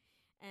started.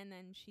 And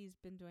then she's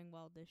been doing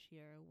well this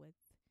year with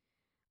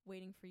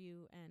Waiting for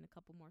You and a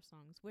couple more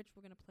songs, which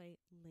we're going to play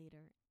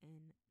later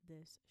in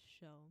this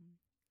show.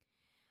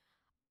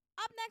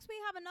 Up next, we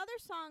have another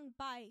song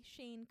by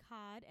Shane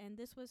Codd, and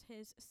this was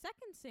his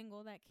second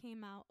single that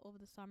came out over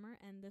the summer,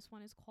 and this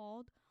one is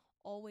called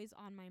Always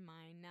on My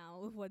Mind.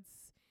 Now,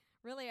 what's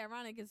really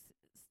ironic is,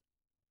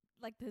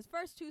 like, his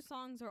first two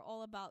songs are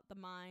all about the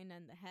mind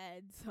and the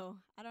head,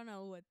 so I don't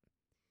know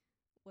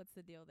what's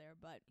the deal there,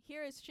 but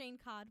here is Shane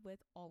Codd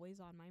with Always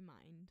on My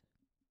Mind.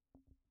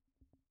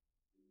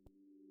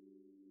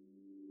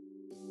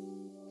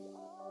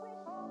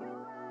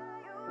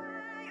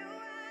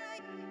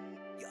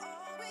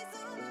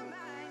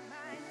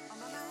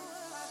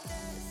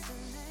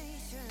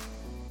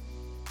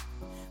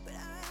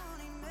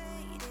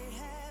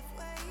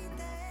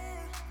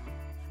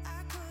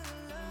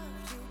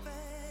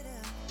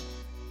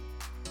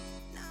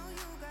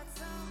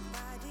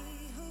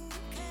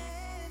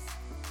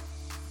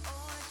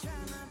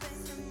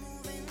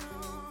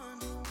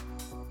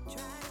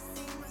 Try to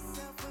see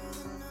myself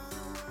with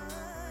another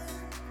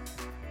one.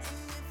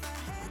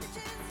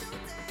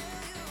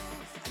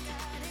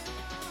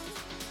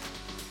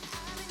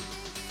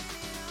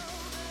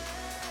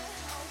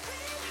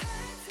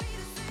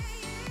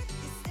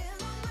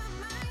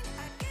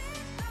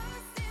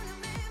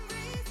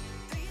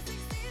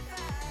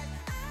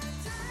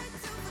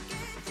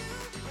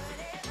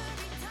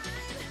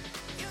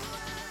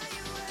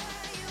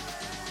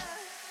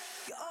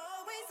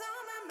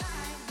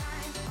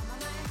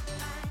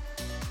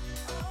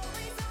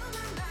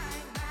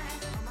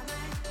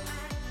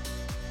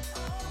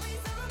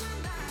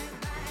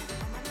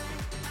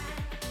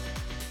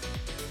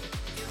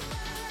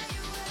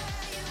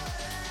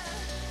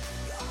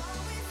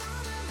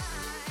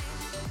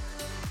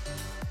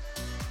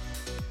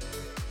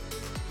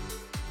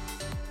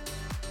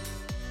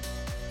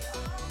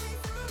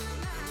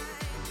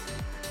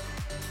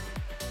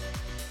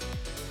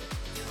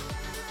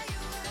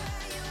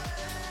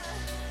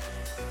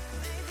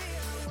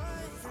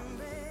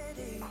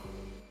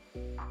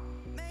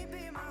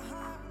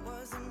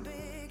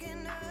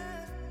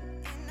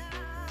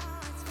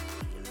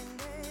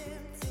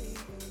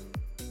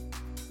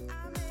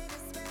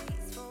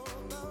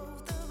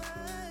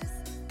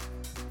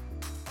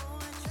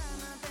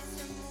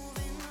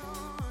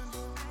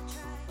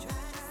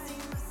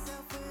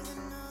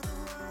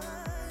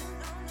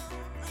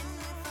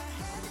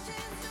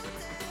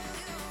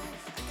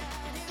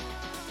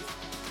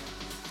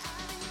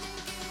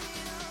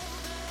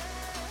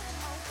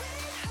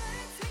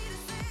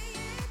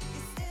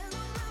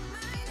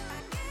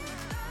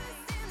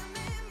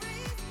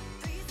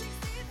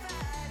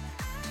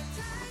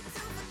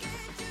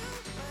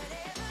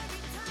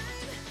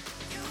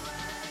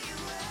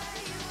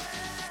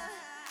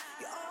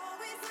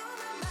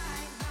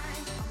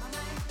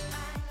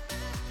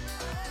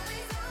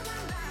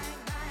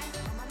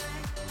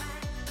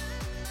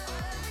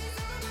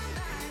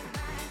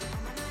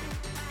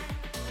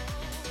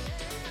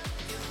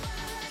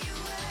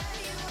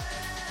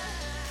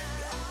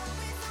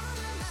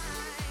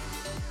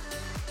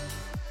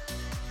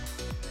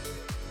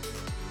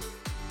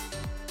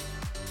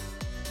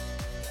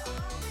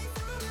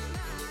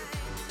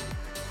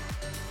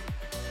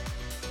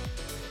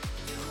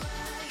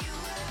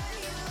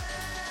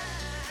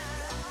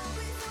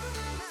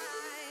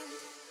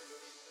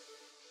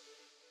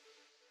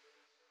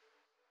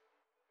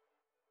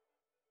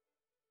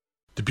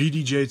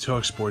 BDJ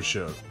Talk Sports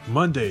Show,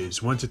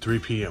 Mondays 1 to 3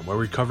 p.m., where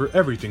we cover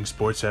everything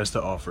sports has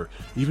to offer.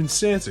 Even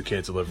Santa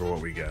can't deliver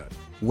what we got.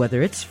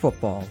 Whether it's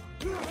football,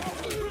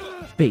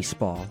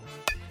 baseball,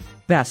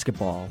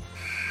 basketball,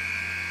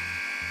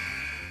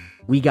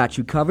 we got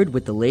you covered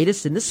with the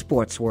latest in the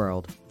sports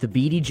world. The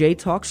BDJ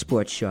Talk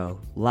Sports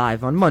Show,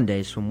 live on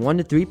Mondays from 1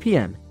 to 3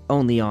 p.m.,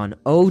 only on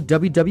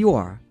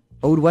OWWR,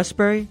 Old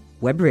Westbury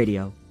Web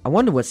Radio. I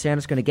wonder what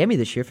Santa's going to get me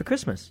this year for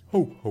Christmas.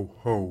 Ho, ho,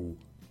 ho.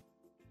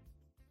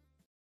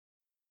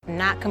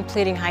 Not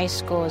completing high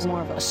school is more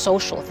of a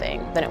social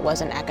thing than it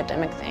was an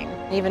academic thing.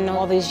 Even though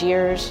all these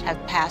years have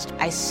passed,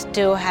 I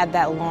still had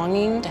that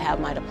longing to have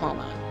my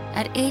diploma.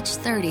 At age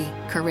 30,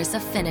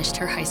 Carissa finished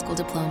her high school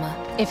diploma.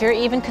 If you're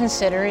even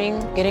considering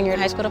getting your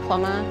high school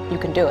diploma, you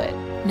can do it.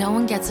 No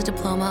one gets a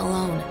diploma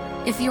alone.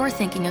 If you're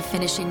thinking of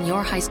finishing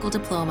your high school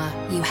diploma,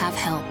 you have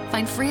help.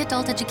 Find free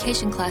adult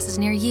education classes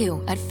near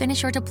you at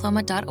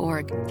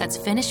finishyourdiploma.org. That's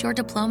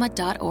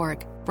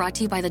finishyourdiploma.org. Brought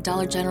to you by the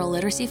Dollar General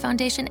Literacy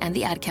Foundation and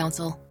the Ad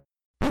Council.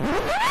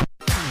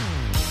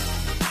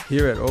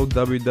 Here at Old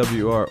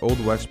WWR, Old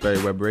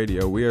Westbury Web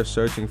Radio, we are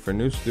searching for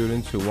new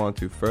students who want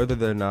to further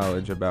their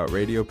knowledge about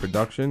radio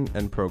production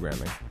and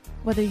programming.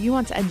 Whether you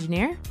want to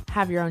engineer,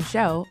 have your own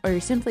show, or you're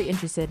simply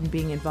interested in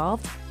being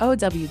involved,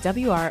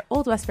 OWWR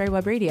Old Westbury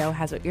Web Radio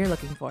has what you're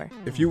looking for.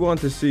 If you want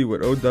to see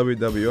what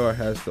OWWR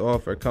has to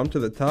offer, come to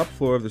the top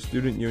floor of the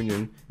Student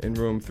Union in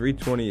room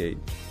 328.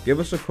 Give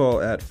us a call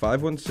at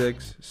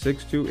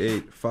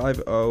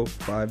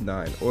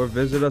 516-628-5059 or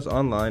visit us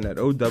online at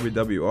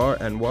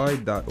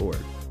owwrny.org.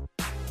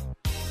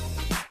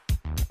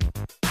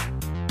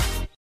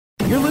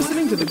 You're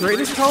listening to the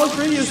greatest college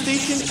radio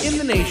station in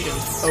the nation,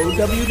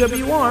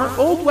 OWWR,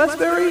 Old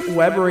Westbury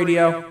Web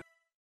Radio.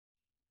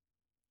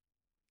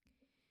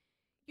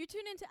 You're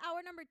tuned into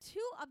hour number 2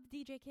 of the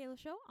DJ Keila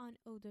Show on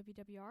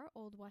OWWR,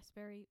 Old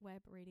Westbury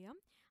Web Radio.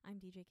 I'm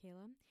DJ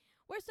Keila.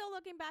 We're still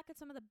looking back at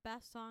some of the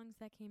best songs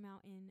that came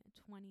out in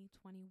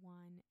 2021,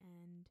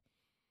 and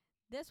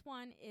this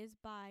one is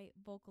by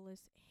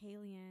vocalist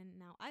Halian.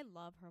 Now, I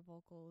love her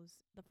vocals.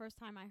 The first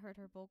time I heard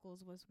her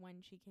vocals was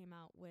when she came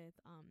out with,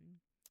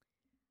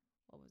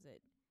 what was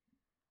it?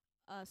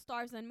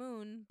 Stars and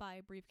Moon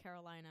by Brief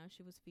Carolina.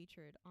 She was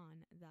featured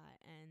on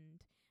that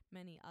and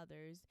many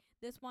others.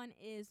 This one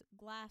is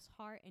Glass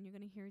Heart, and you're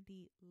going to hear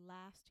the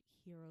Last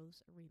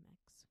Heroes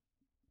remix.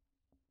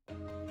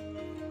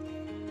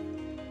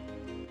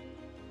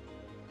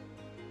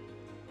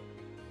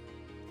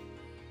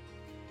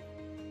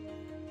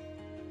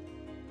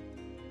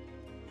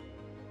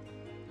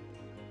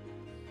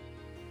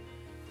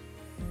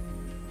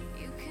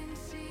 You can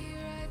see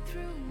right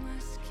through my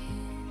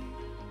skin.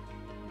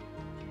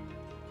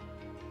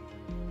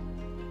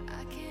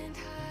 I can't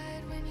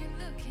hide when you're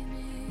looking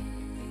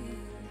in.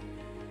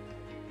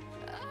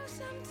 Oh,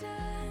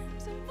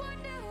 sometimes I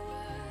wonder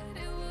what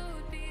it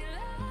would be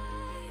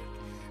like.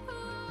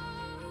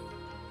 Oh,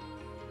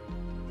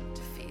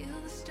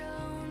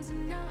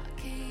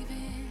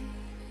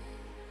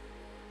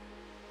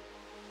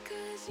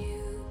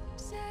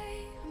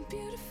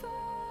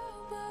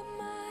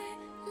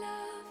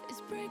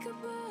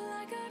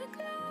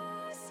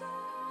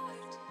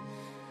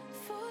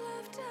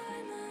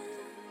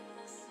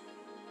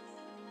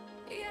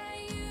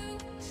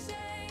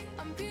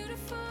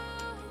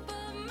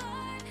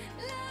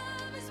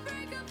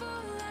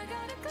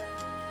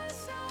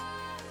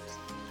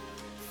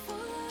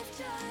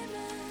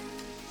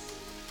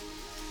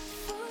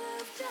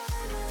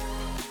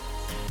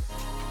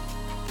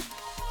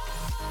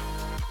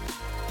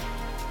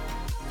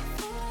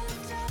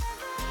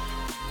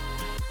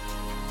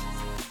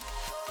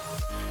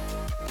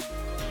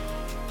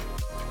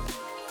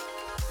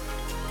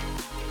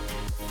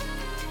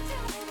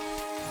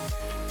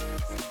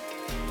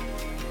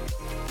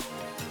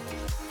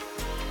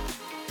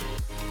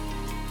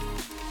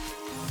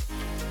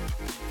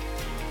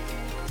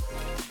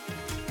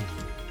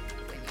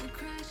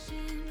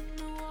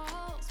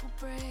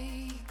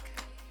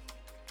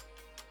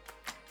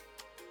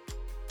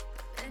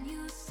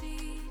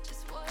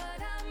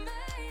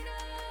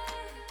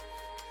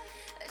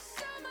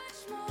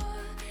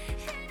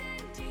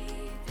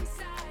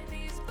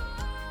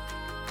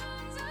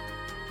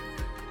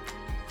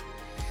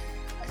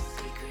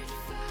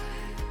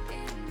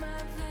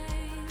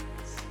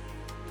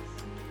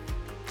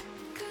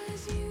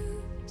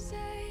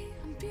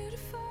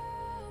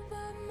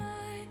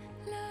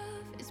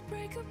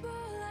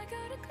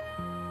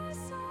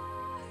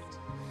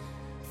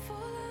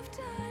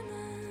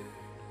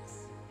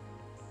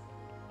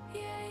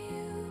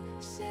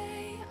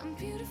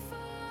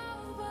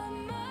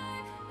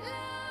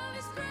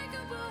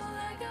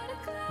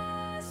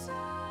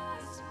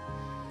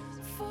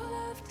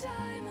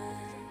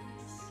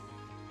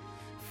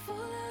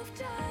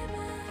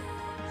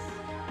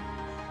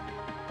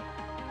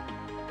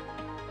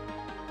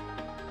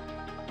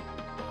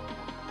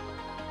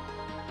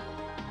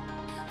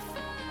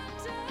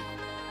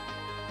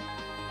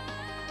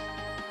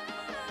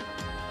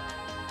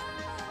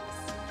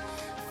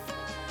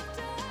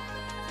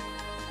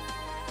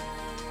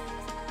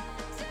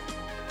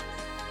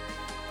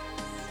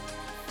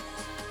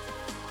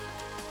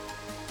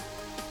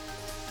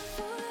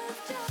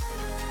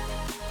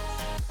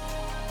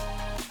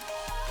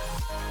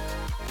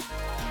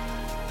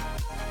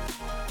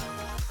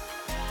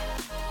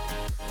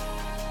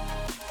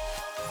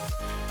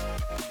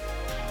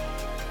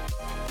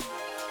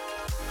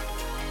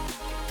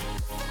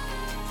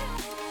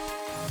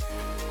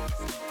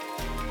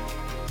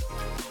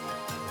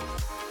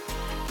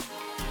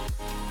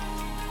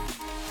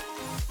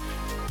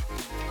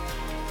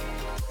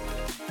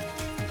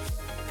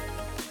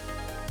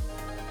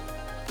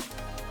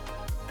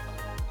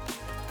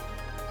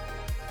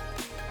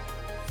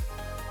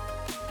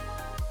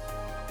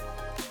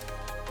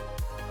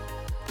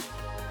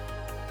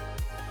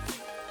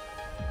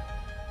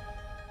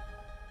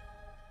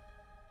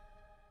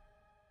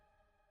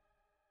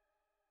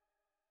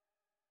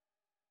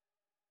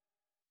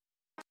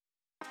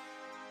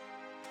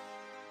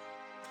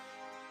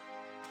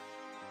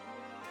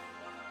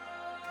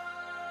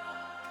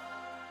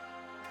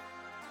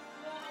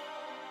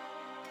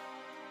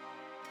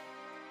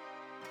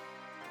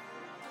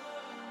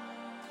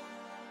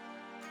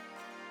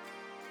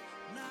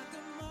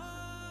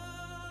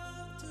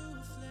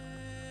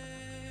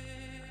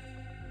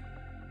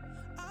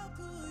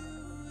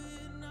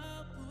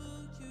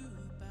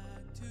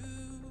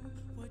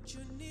 what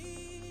you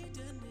need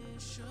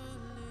initially.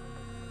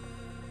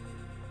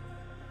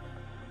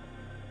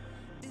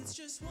 It's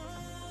just one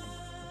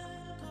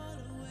call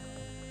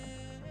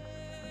away,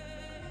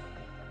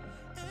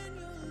 and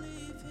you'll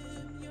leave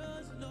him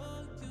yours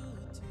loyal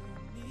to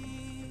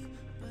me.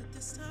 But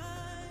this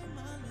time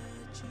I'll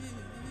let you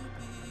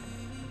be,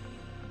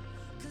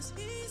 'cause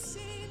he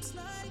seems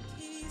like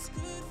he's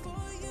good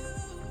for you,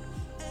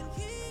 and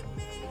he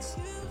makes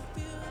you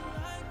feel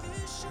like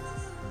you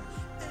should.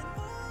 And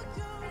all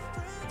your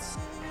friends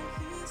say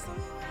he's the one.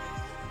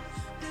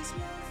 This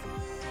love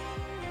for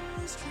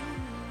you is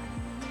true.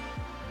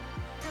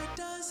 But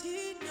does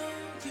he know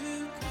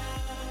you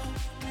call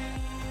me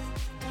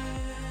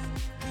when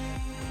he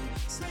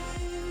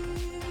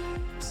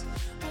sleeps?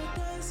 Or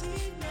does he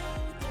know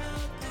the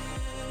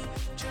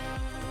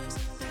pictures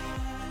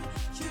that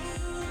you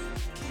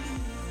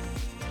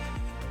keep?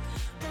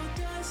 Or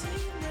does he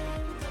know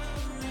the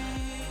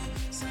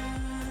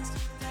reasons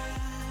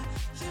that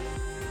you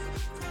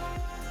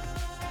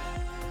cry?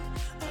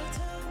 Or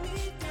tell me,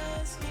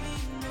 does he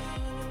know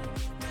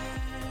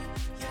where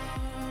your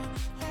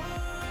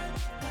heart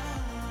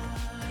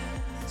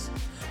lies?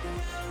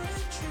 Where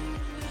it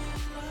truly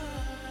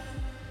lies?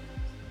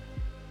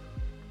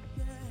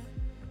 Yeah,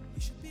 you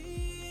should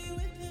be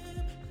with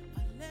him. I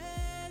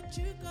let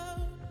you go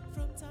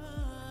from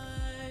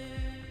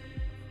time.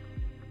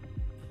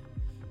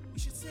 You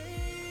should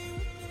stay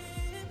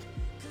with him,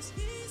 'cause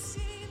he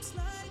seems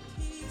like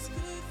he's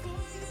good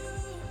for you,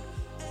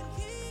 and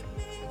he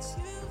makes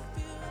you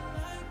feel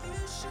like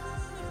you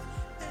should.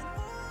 And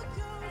all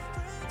your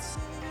friends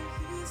say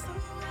he's the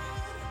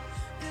one.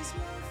 This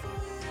love for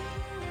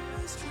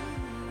you is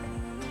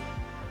true.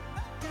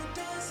 But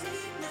does he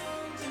know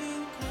you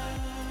call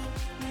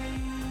me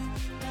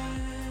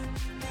when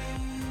he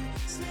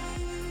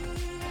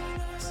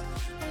sleeps?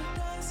 Or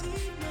does he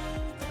know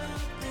the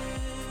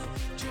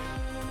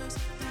pictures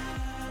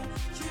that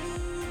you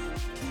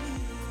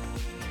keep?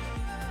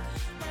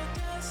 Or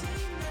does he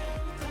know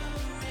the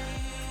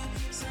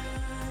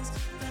reasons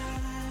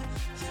that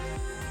you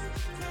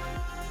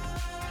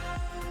cry?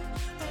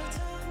 Or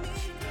tell me,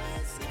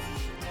 does he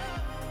know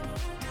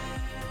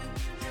where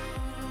your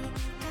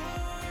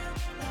heart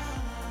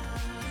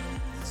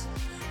lies?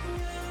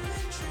 Where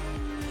it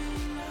truly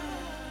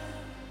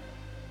lies?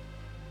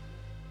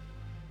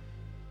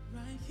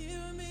 Right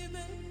here with me,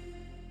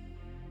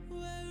 babe,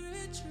 where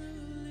it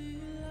truly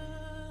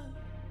lies.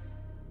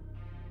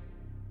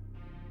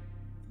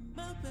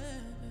 My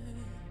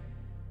baby,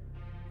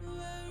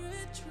 where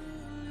it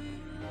truly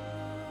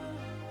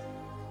lies.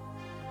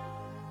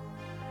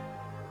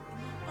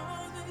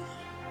 All the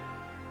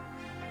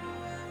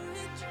where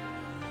it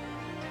truly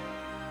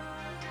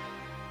lies.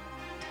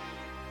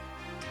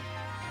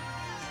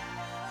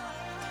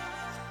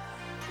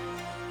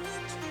 Where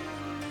it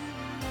truly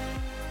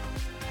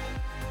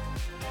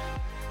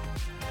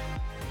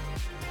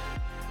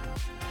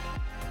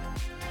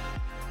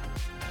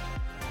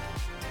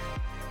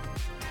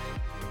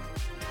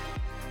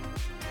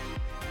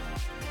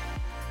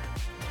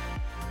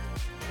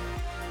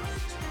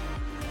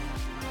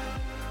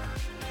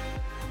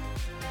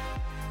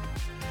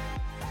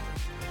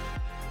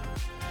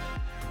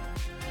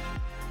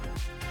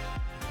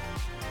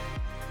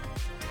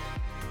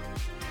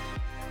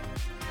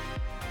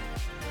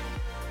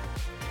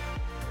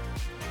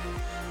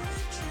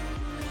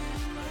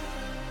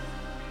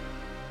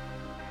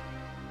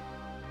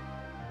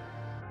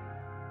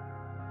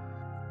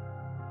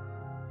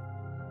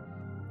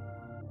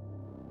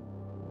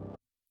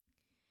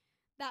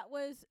That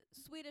was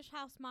Swedish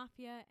House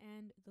Mafia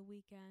and The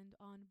Weeknd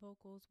on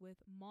vocals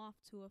with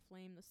Moth to a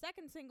Flame, the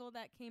second single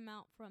that came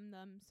out from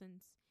them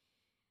since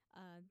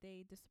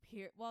they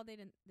disappeared. Well, they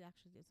didn't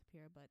actually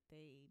disappear, but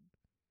they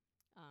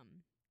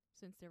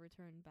since their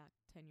return back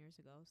 10 years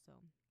ago. So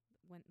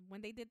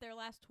when they did their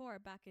last tour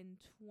back in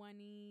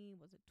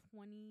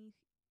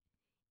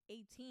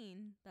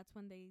 2018, that's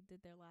when they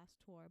did their last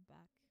tour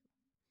back.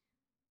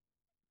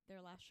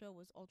 Their last show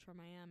was Ultra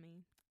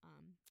Miami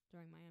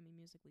during Miami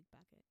Music Week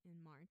back in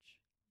March,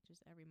 which is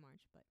every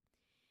March. But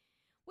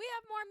we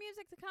have more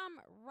music to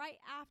come right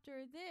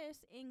after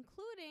this,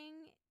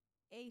 including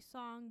a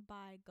song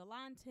by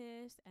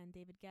Galantis and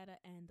David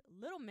Guetta and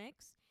Little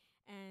Mix,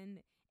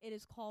 and it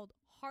is called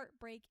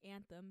Heartbreak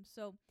Anthem.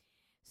 So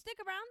stick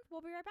around.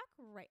 We'll be right back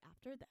right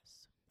after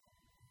this.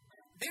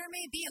 There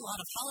may be a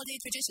lot of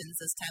holiday traditions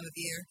this time of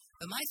year,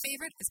 but my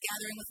favorite is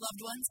gathering with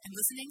loved ones and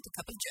listening to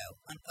Cup of Joe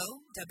on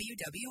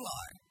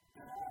OWWR.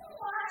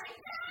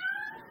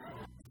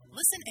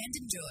 Listen and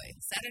enjoy,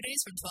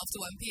 Saturdays from 12 to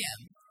 1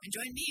 p.m. And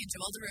join me and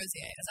Joel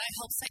DeRosier as I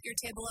help set your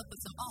table up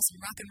with some awesome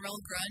rock and roll,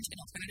 grunge, and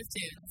alternative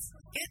tunes.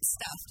 Get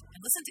stuffed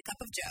and listen to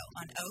Cup of Joe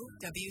on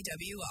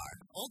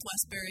OWWR, Old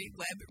Westbury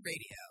Web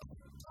Radio.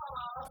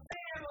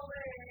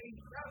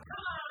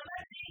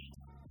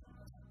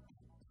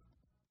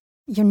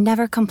 You're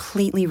never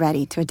completely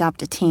ready to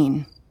adopt a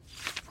teen.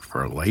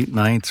 For late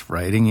nights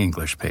writing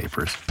English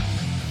papers.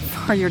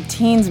 For your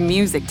teen's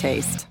music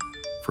taste.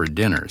 For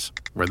dinners,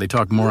 where they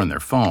talk more on their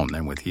phone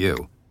than with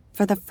you.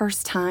 For the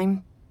first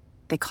time,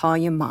 they call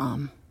you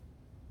mom.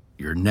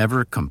 You're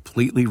never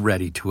completely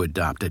ready to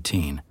adopt a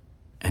teen,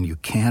 and you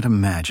can't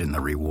imagine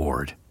the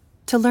reward.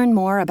 To learn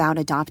more about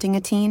adopting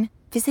a teen,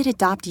 visit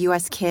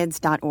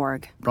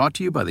adoptuskids.org. Brought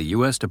to you by the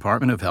U.S.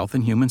 Department of Health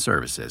and Human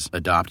Services,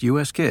 Adopt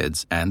U.S.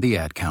 Kids, and the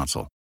Ad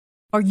Council.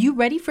 Are you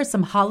ready for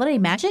some holiday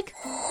magic?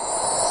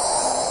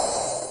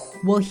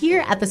 Well, here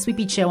at the Sweet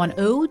Beat Show on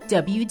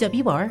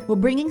OWWR, we're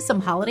bringing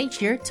some holiday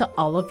cheer to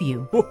all of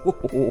you.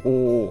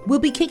 We'll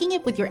be kicking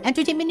it with your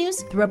entertainment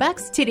news,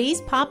 throwbacks, today's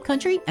pop,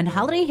 country, and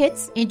holiday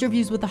hits,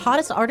 interviews with the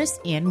hottest artists,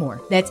 and more.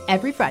 That's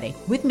every Friday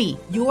with me,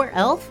 your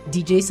elf,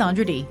 DJ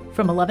Sandra D,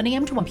 from 11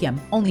 a.m. to 1 p.m.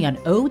 only on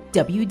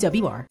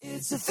OWWR.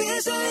 It's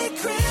officially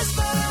Christmas,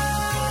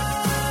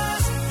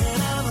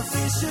 and I'm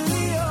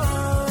officially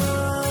yours.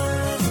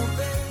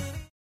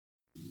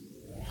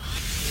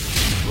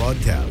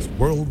 Broadcast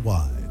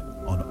worldwide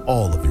on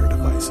all of your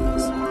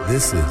devices.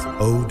 This is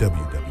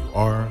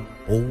OWWR,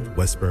 Old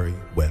Westbury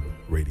Web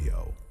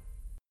Radio.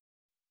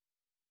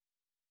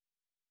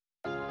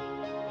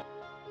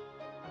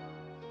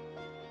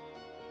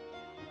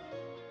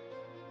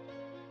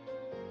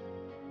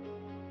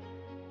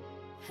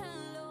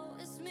 Hello,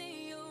 it's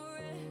me, your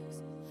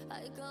ex.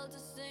 I called to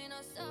say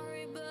not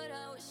sorry, but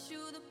I wish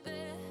you the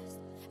best.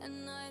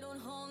 And I don't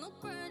hold no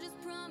grudges,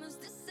 promise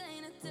this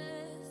ain't a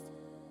test.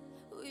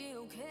 We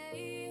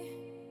okay?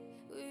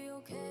 We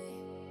okay?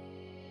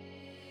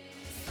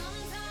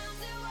 Sometimes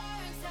it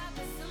works out,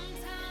 but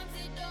sometimes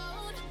it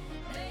don't.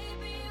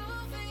 Maybe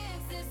we'll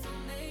fix this, or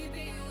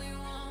maybe we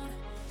won't.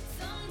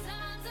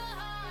 Sometimes a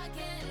heart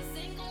can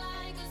sink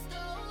like a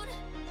stone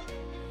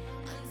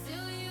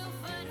until you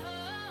find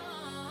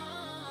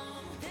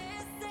home.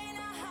 This ain't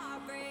a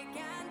heartbreak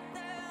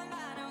anthem.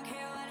 I don't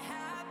care what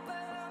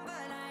happened,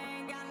 but I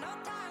ain't got no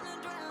time to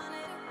dwell on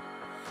it.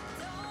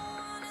 Don't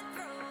wanna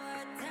throw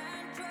a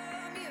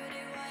tantrum. You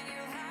did what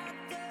you had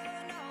to.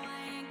 No, I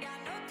ain't got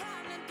no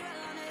time to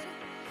dwell on it.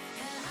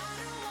 And I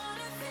don't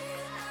wanna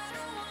feel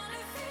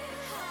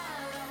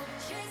hollow.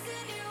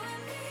 Chasing you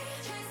and me,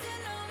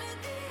 chasing all of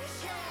these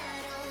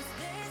shadows.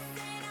 This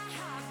ain't a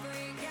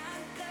heartbreak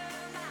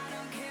anthem. I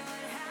don't care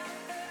what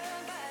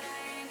happened, but I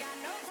ain't got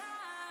no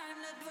time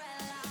to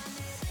dwell on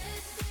it.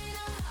 This ain't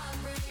a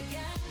heartbreak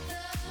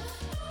anthem.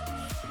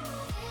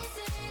 This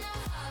ain't a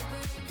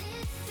heartbreak.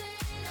 This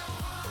ain't a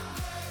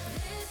heartbreak.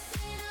 This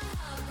ain't a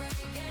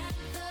heartbreak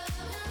anthem.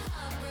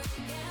 Heartbreak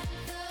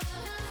anthem.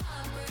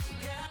 Heartbreak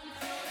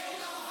anthem.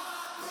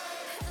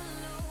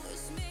 Hello,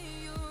 it's me,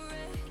 your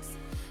ex.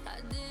 I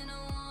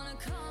didn't wanna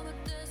call, but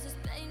there's this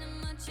pain in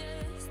my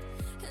chest.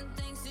 And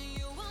thanks to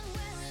you, I'm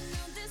wearing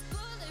out this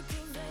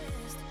bulletproof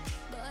vest.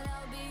 But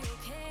I'll be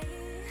okay.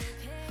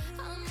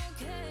 I'm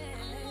okay.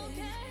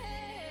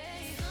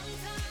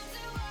 Sometimes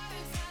it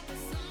works out, but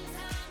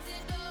sometimes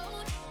it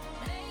don't.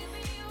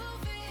 Maybe we'll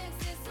fix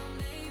this, or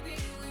maybe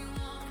we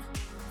won't.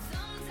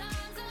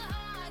 Sometimes a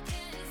heart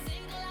can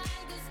sink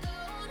like a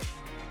stone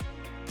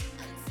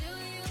until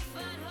you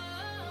find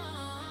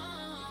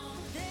home.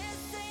 This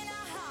ain't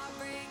a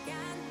heartbreak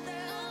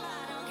anthem.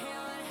 I don't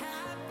care what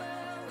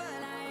happened, but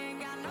I ain't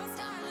got no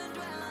time to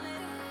dwell on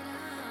it.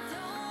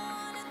 Don't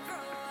wanna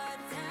throw a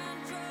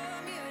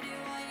tantrum. You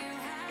did what you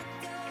had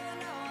to.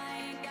 No, I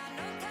ain't got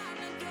no time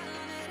to dwell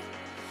on it.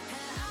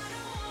 And I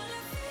don't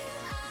wanna feel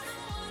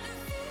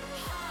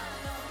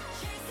hollow.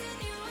 Chasing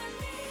you and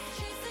me,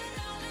 chasing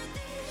all of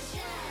these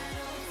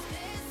shadows.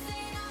 This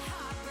ain't a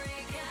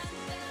heartbreak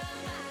anthem.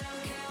 I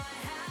don't care what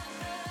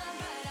happened,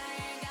 but I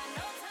ain't got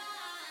no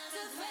time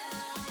to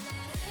dwell on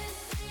it. This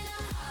ain't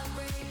a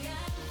heartbreak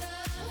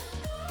anthem.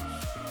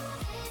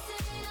 This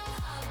ain't a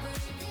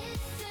heartbreak.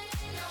 This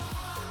ain't a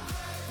heartbreak.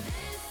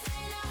 This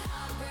ain't a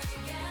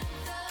heartbreak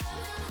anthem.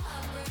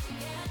 Heartbreak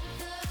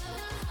anthem.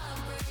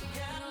 Heartbreak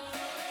anthem.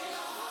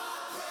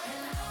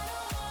 And I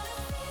don't wanna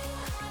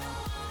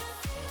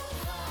feel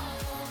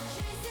hollow.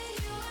 Chasing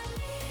you and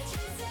me,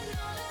 chasing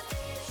all of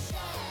these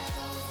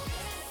shadows.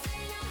 This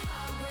ain't a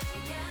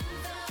heartbreak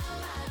anthem.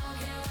 I don't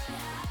care what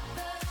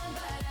happened,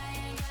 but I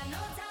ain't got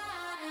no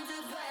time to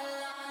dwell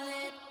on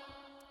it.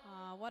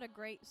 What a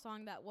great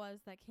song that was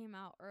that came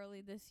out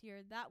early this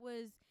year. That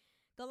was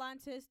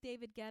Galantis,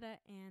 David Guetta,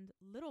 and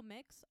Little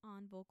Mix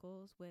on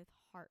vocals with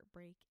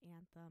Heartbreak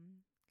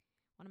Anthem.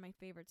 One of my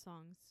favorite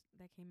songs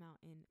that came out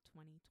in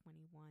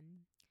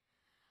 2021.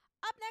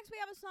 Up next, we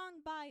have a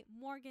song by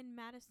Morgan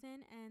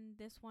Madison, and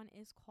this one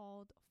is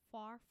called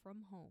Far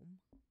From Home.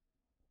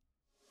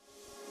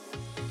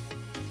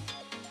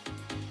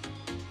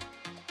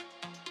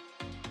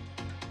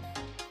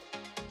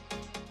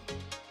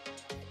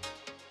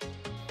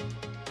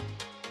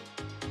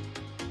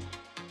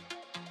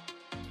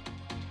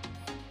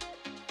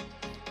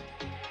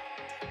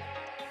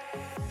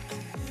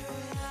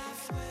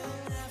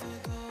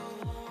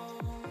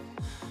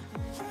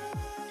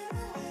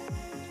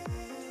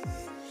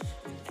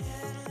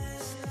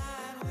 Endless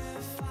night,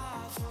 we're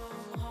far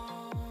from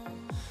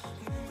home.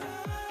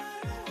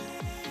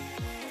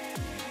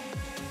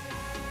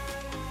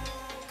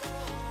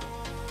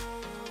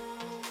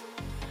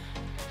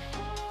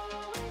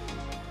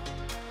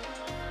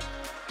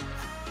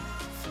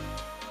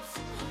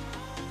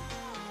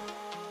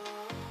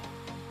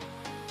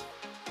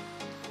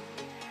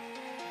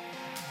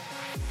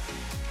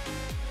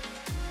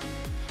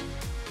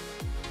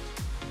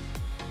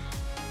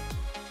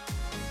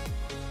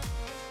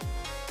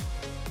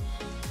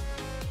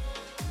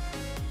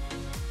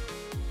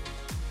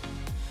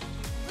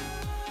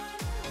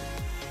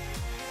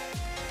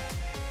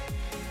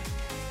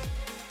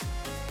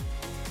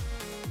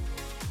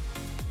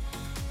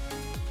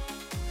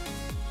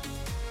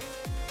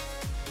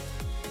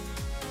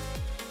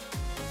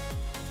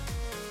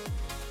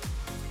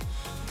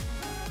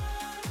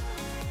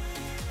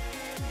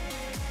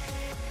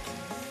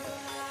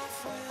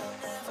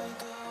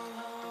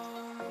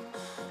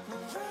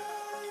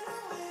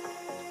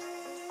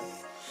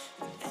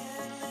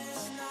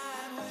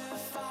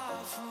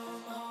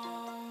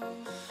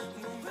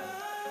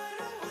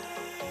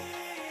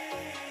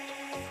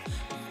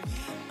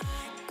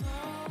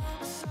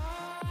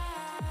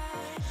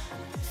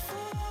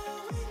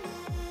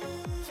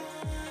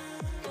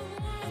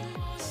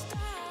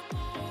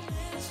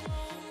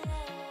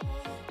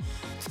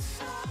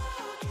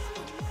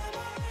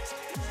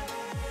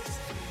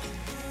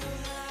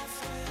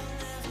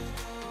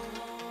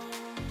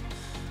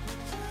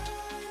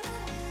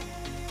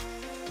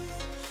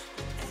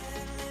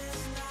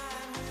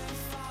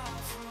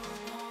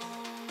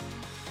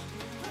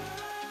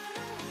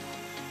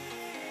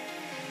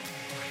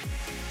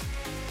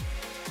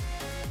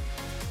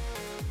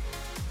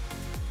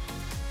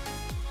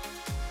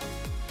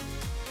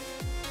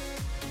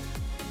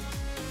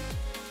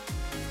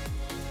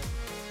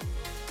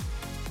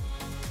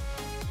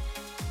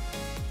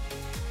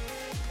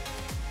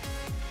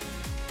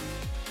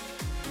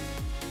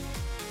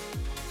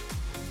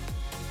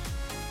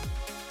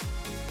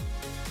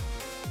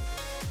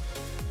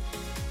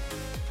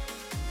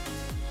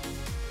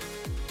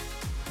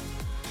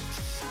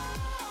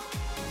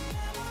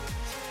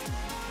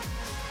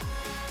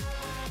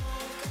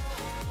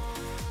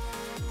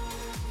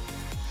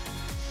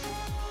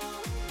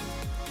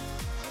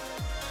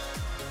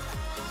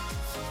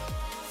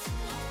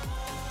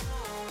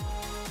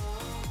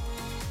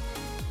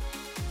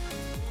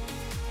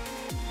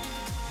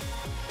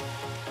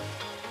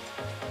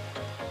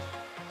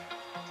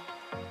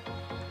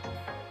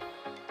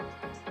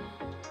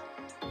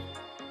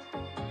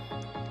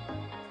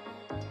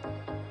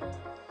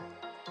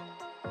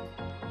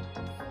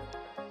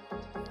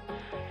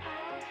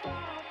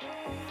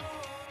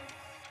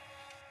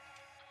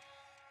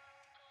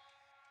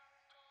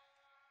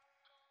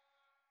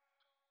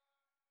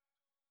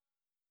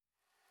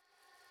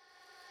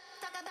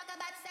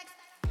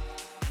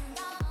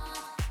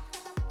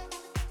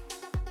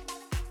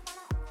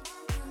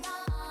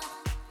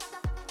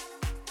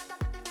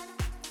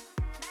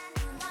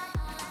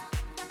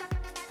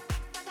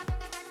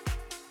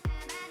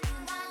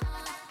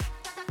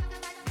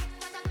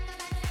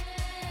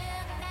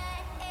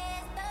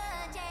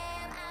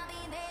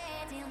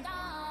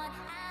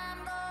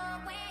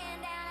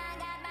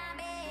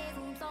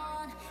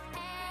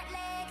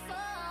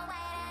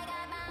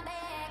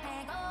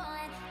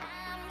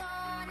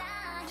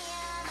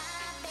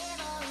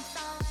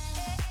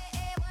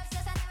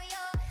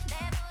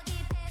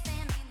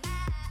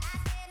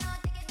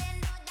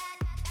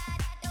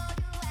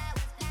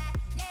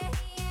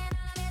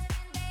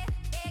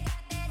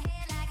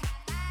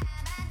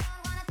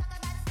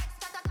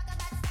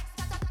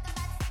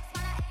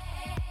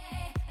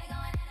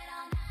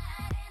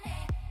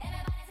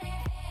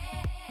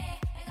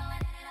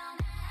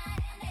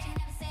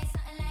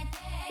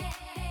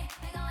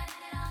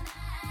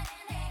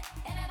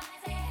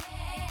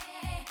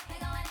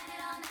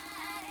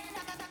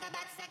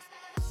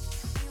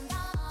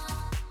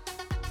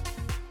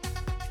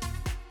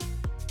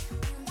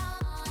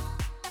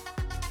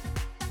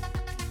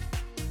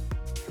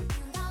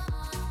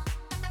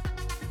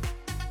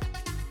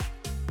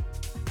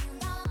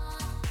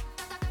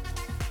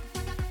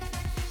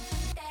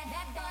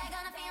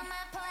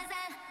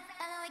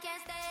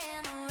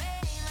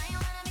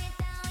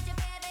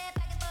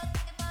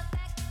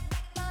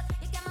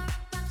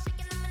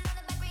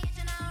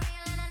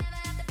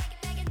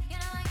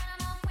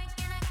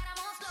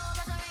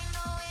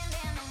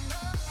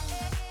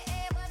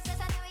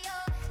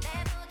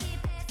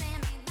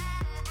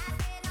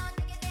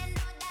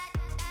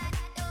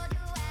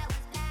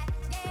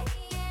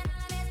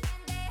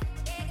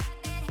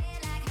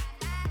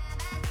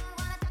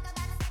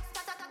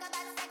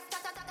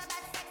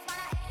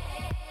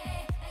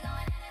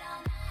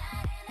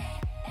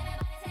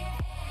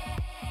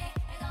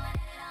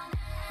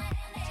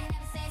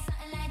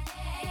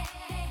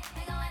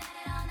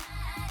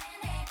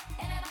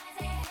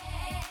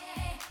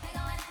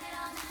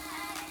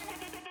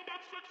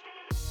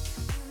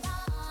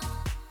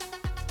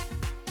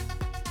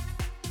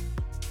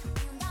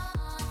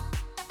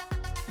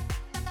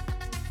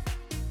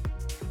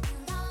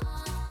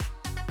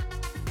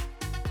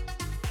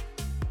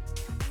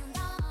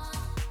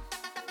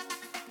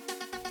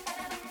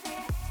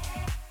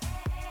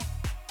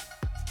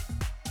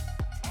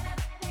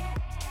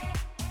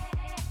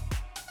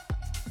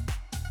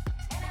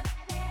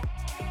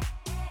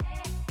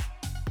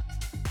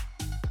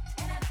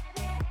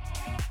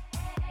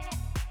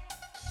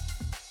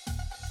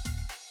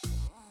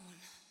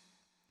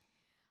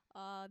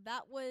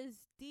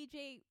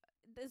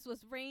 This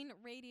was Rain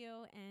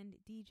Radio and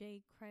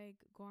DJ Craig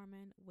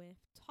Gorman with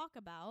Talk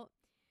About,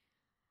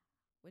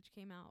 which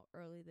came out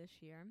early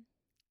this year.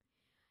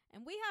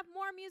 And we have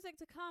more music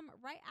to come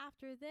right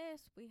after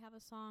this. We have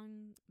a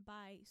song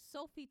by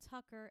Sophie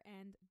Tucker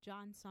and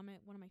John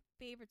Summit, one of my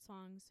favorite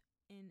songs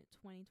in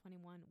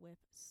 2021 with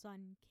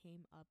Sun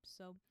Came Up.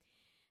 So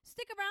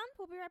stick around.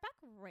 We'll be right back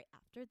right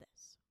after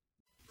this.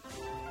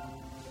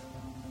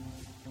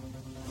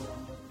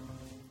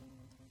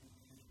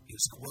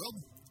 Music world,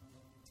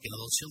 it's getting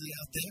a little chilly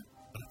out there,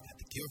 but I've got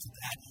the cure for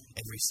that.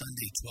 Every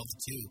Sunday, 12 to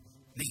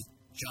 2, me,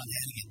 John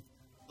Hannigan.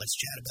 Let's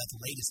chat about the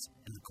latest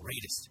and the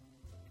greatest.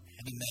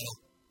 Heavy metal,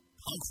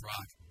 punk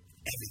rock,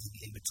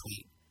 everything in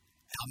between.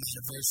 Album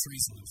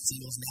anniversaries and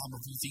singles and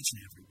album reviews each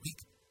and every week.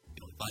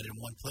 You'll only find it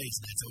in one place,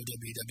 and that's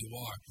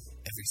OWWR,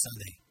 every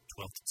Sunday,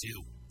 12 to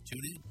 2.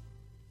 Tune in.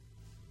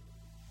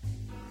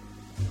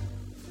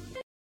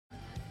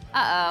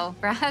 Uh-oh,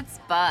 Brad's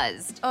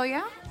buzzed. Oh,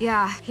 yeah?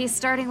 Yeah, he's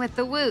starting with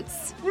the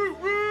woots.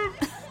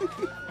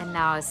 And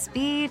now a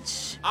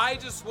speech. I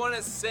just want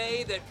to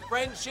say that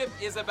friendship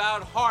is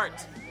about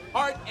heart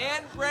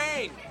and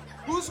brain.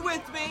 Who's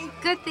with me?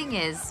 Good thing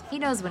is, he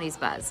knows when he's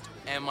buzzed.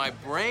 And my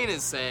brain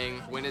is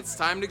saying, when it's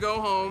time to go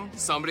home,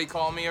 somebody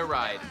call me a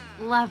ride.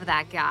 Love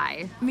that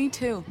guy. Me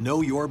too.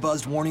 Know your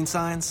buzzed warning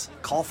signs?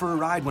 Call for a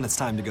ride when it's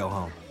time to go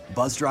home.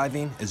 Buzz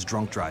driving is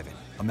drunk driving.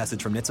 A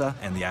message from NHTSA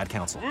and the Ad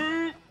Council.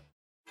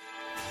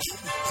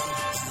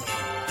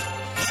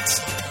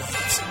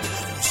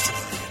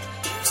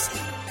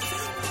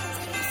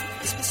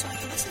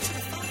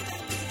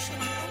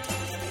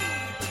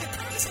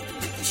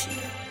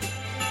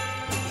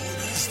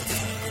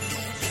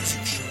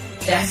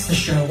 That's the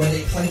show where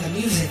they play the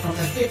music from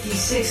the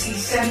 50s,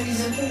 60s,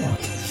 70s, and more.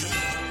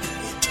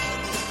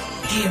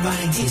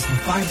 Giovanni D's from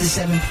 5 to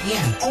 7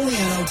 p.m. only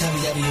on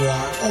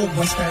OWWR, Old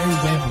Westbury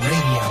Web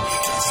Radio.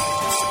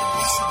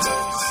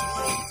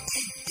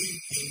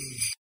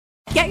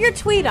 Get your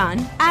tweet on,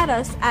 add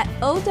us at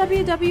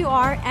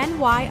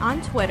OWWRNY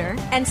on Twitter,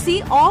 and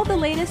see all the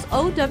latest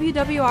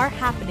OWWR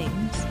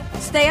happenings.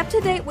 Stay up to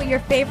date with your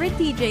favorite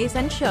DJs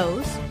and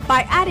shows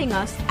by adding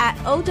us at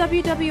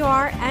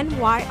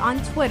OWWRNY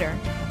on Twitter.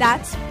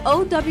 That's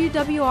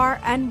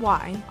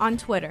OWWRNY on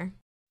Twitter.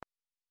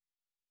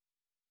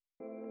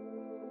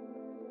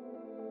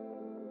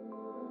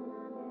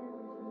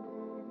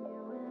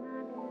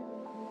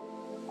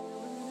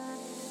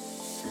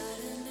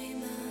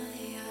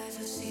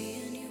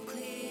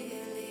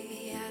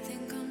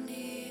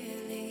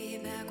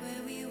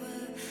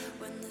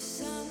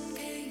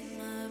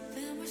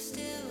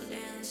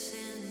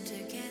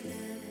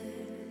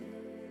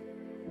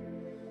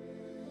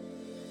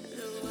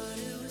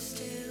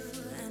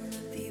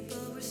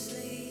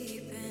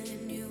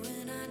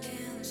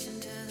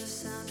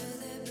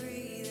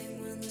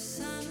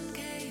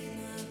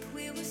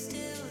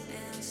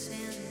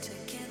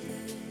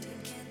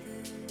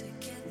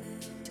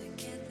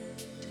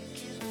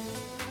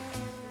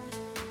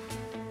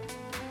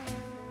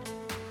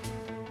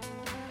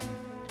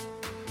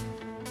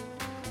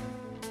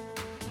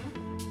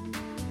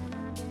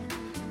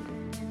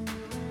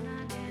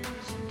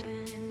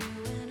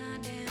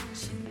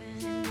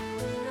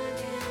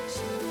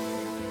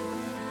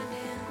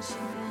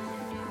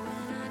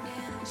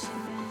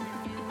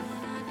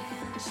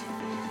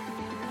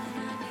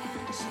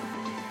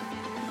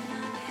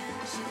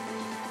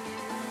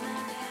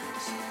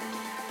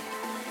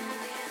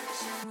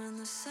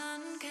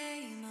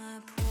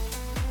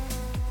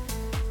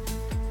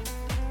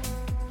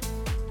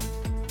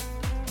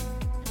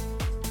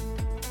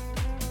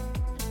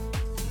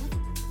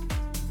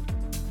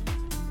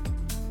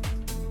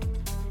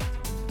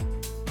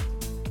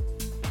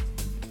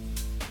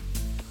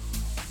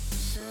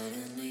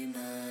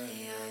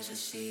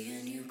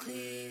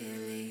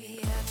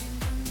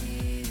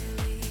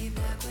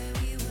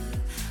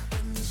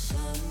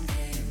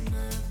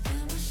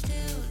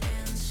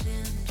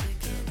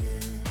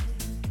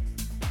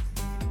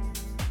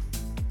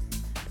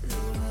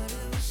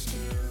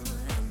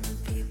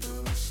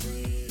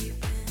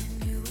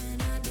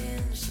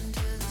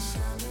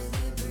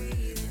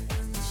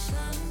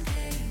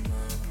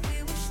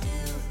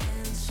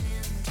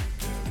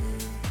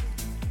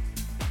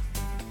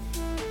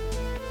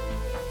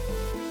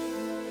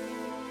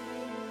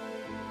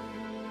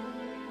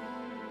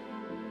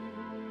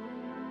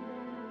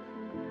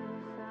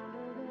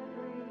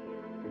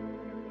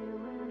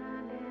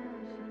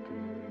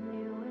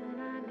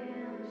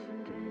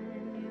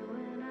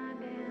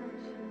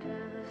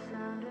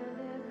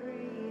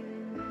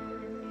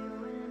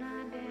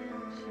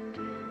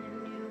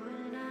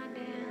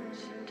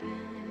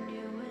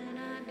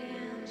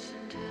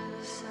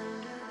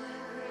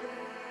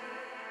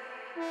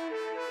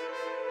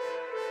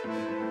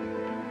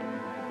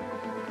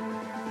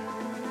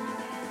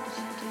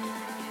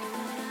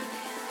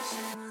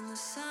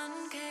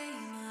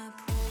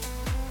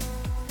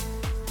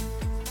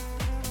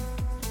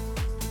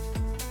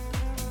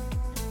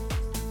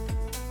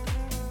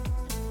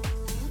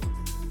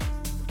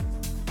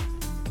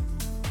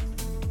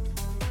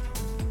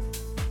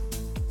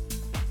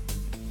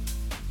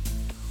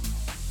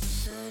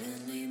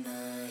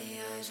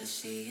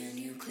 seeing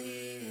you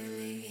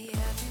clearly.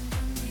 I've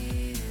been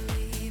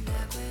nearly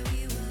back where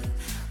we were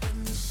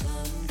when the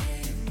sun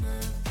came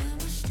up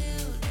and we're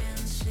still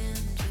dancing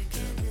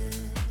together.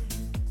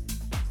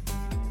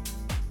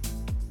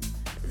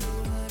 The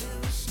water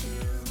was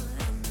still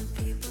and the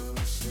people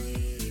were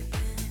sleeping.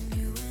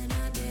 You and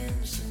I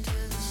danced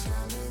until the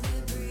sound of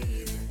their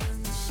breathing.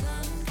 When the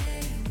sun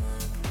came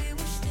up, we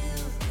were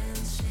still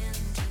dancing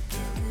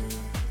together.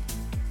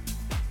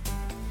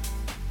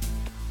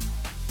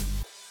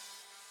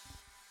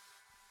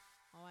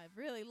 Oh, I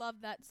really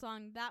love that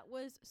song. That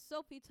was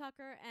Sophie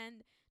Tucker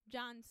and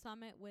John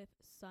Summit with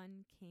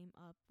Sun Came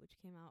Up, which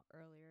came out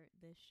earlier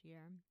this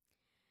year.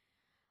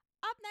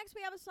 Up next,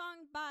 we have a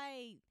song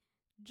by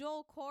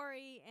Joel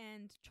Corey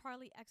and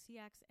Charlie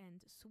XCX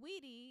and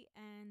Sweetie,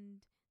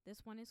 and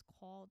this one is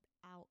called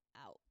Out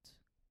Out.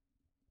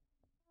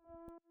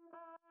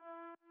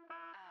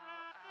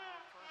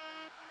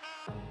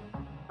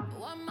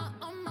 On my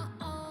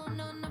own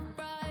on a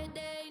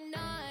Friday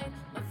night.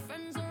 My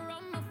friends are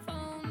on my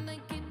phone, they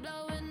keep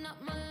blowing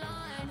up my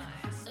line.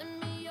 Send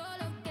me your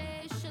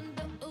location,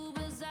 the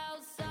Uber's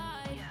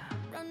outside.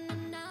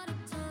 Running out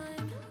of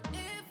time.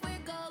 If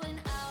we're going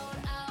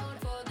out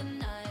for the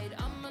night,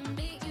 I'ma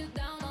meet you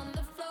down on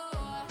the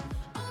floor.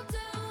 Oh,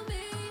 tell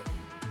me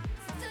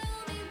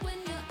when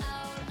you're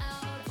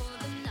out for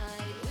the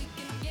night. We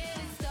can get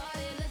it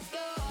started, let's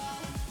go.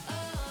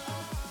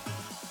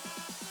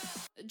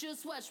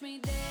 Just watch me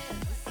dance.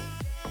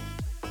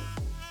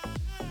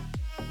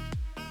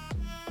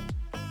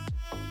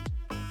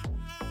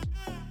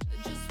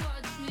 Just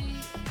watch me.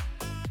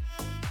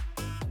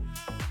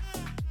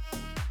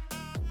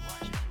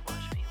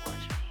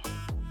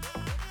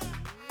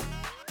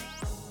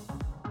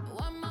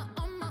 On my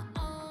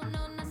own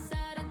on a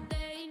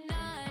Saturday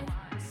night.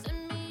 Send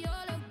me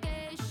your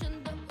location,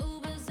 the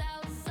Uber's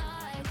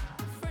outside.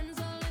 Friends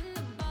all in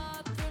the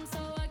bathroom, so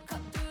I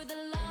cut through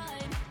the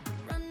line.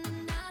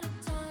 Running out of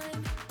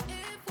time.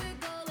 If we're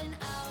going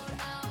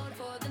out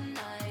for the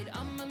night,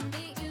 I'ma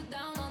meet you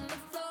down on the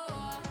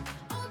floor.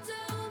 Oh,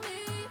 tell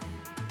me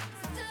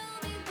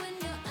when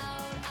you're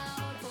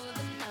out for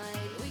the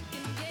night. We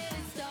can get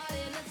it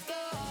started, let's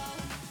go.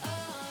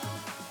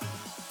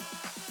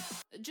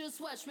 Just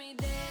watch me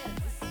dance.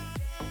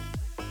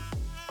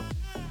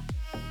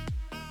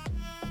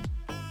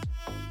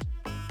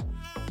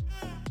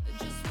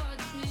 Just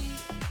watch me.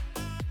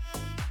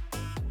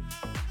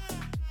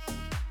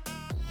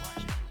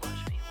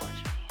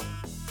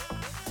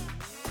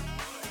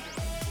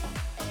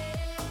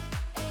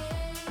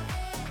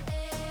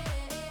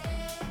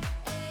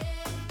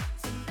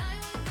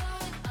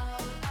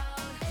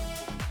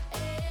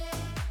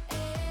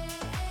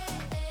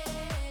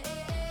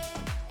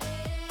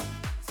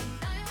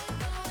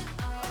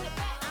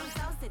 I'm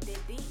so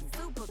addicted,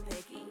 super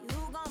picky.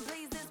 Who gon'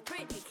 please this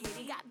pretty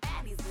kitty? Got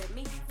baddies with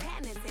me,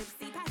 tan and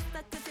tipsy. Pass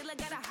the concealer,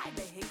 got a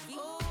hyper hickey.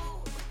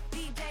 Ooh,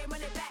 DJ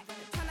run it back.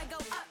 Tryna go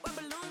up where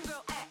balloon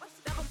girl at.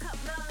 Double cup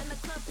love in the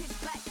club, pitch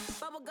black.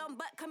 Bubblegum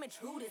butt coming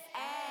true this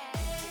ass.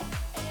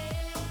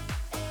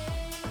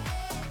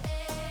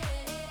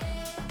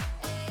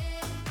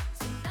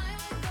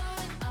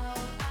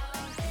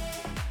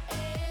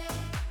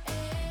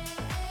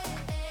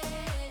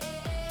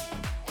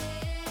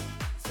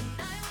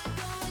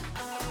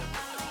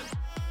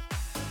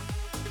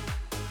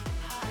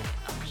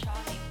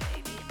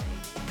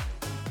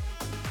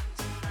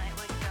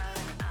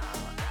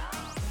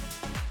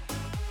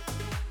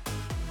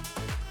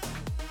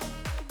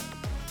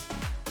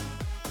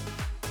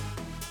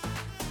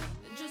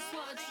 Just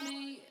watch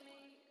me.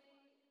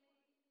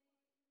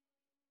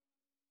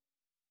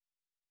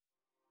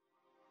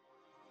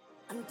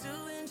 I'm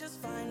doing just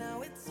fine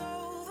now, it's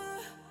over.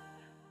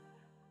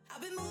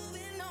 I've been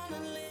moving on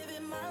and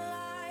living my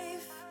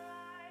life,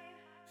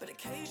 but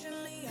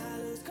occasionally I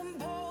lose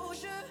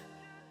composure,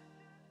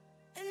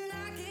 and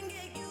I can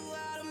get you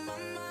out of my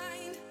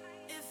mind.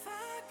 If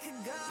I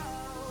could go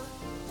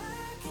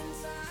back in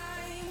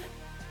time,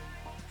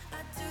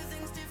 I'd do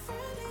things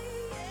differently,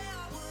 yeah,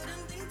 I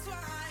wouldn't think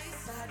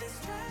twice. I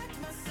distract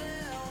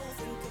myself,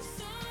 think of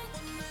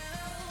someone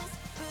else,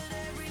 but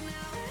every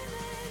now and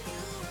then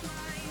you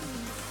remind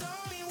me.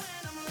 Stop me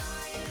when I'm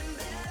lying in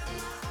bed on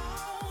my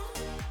own,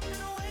 and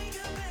I wake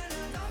up and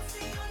I don't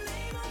see your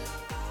name on my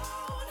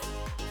phone.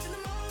 In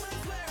the moment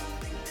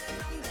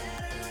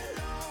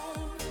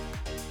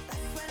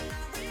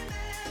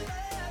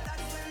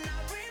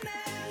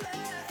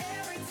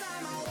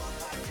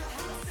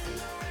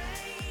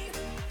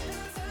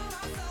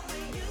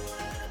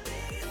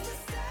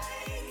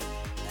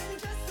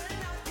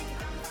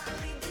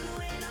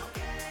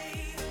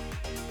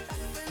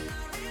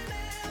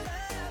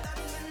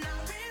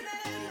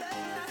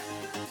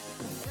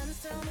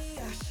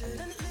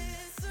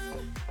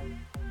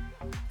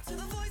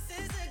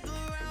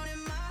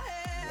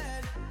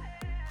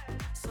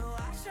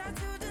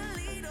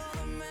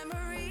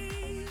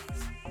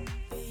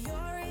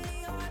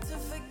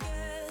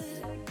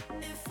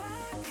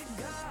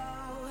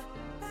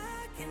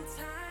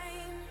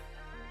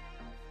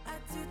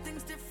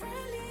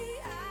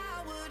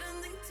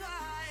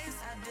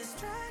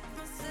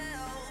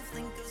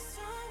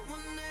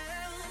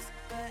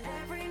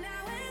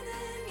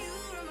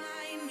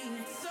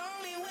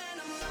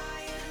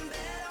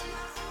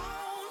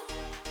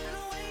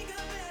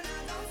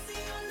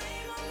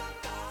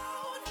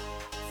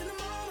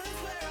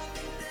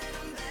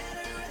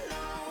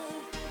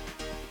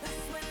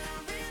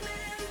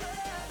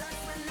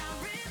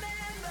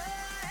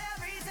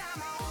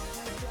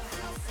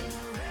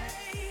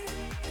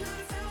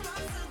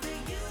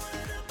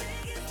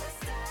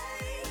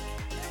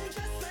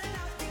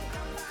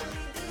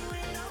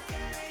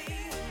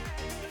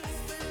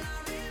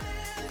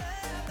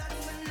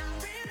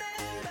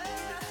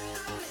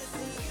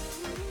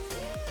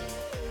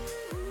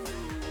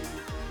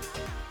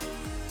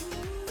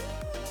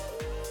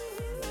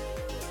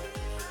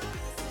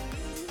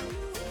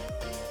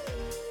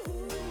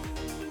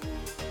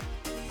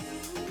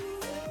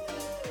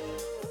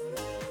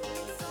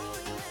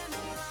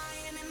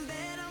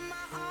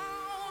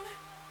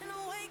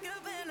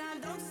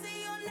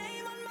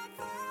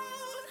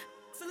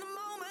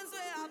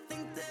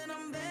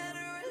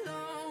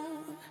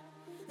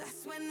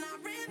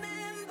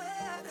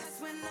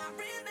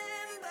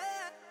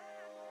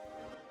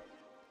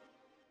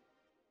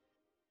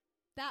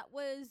That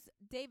was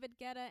David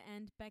Guetta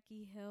and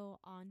Becky Hill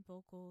on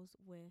vocals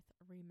with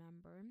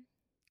Remember.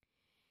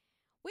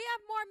 We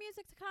have more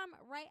music to come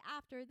right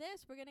after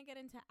this. We're going to get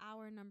into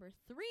hour number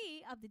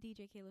 3 of the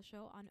DJ Keila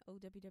Show on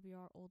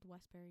OWWR Old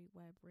Westbury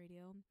Web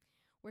Radio.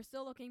 We're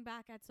still looking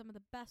back at some of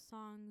the best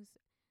songs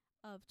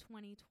of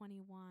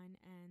 2021,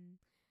 and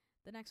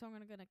the next song we're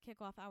going to kick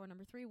off hour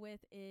number 3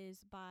 with is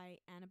by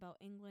Annabelle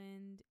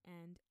England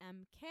and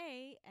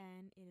MK,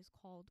 and it is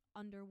called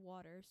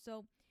Underwater.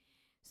 So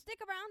stick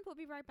around. We'll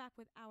be right back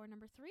with hour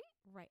number 3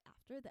 right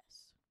after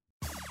this.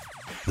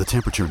 The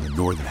temperature in the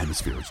northern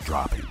hemisphere is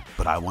dropping,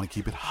 but I want to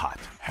keep it hot.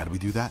 How do we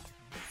do that?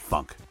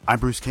 Funk. I'm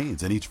Bruce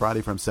Caines, and each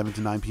Friday from 7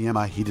 to 9 p.m.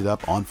 I heat it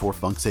up on For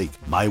Funk's Sake,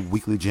 my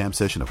weekly jam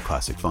session of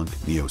classic funk,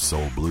 neo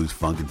soul, blues,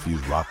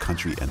 funk-infused rock,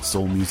 country, and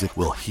soul music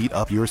will heat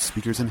up your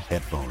speakers and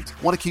headphones.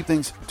 Want to keep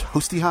things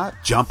toasty hot?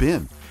 Jump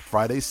in.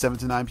 Fridays 7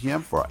 to 9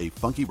 p.m. for a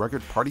funky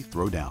record party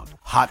throwdown.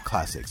 Hot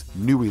classics,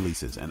 new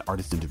releases, and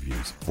artist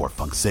interviews. For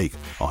Funk's Sake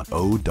on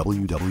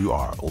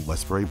OWWR Old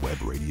Westbury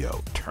Web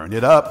Radio. Turn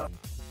it up.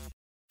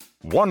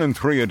 1 in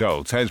 3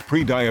 adults has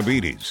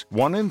prediabetes.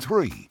 1 in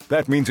 3.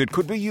 That means it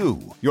could be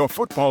you, your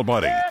football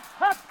buddy,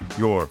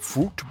 your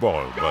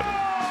football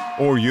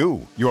buddy, or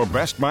you, your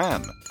best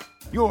man,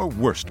 your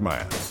worst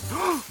man,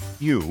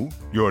 you,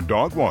 your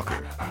dog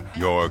walker,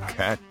 your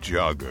cat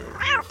jogger.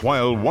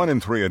 While 1 in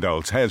 3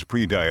 adults has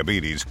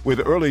prediabetes,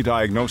 with early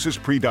diagnosis,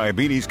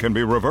 prediabetes can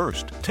be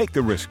reversed. Take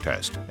the risk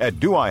test at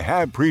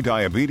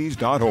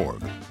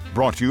doihaveprediabetes.org.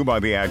 Brought to you by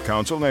the Ad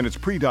Council and its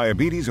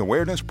prediabetes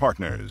awareness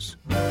partners.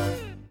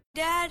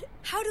 Dad,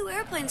 how do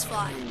airplanes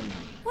fly?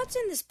 What's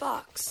in this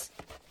box?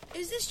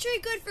 Is this tree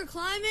good for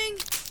climbing?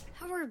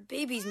 How are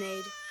babies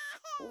made?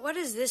 What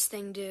does this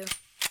thing do?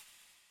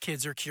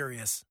 Kids are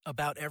curious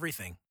about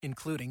everything,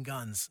 including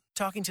guns.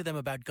 Talking to them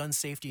about gun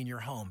safety in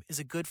your home is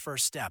a good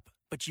first step,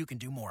 but you can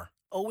do more.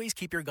 Always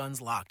keep your guns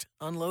locked,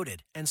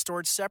 unloaded, and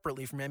stored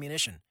separately from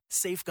ammunition.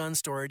 Safe gun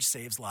storage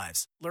saves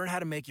lives. Learn how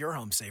to make your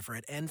home safer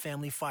at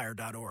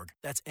endfamilyfire.org.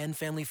 That's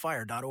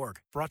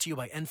endfamilyfire.org. Brought to you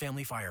by End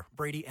Family Fire,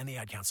 Brady, and the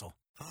Ad Council.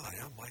 Hi,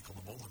 I'm Michael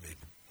the Molar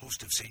Maven,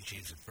 host of St.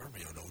 James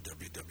Infirmary on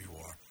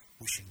OWWR,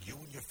 wishing you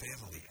and your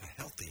family a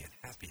healthy and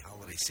happy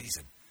holiday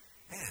season.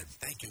 And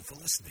thank you for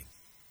listening.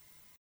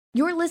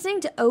 You're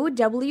listening to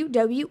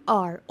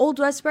OWWR, Old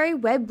Westbury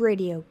Web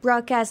Radio,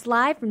 broadcast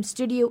live from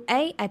Studio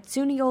A at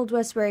SUNY Old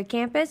Westbury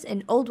campus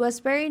in Old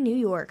Westbury, New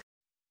York.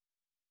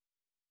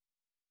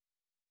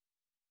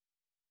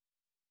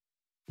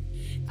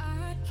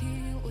 I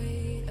can't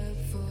wait up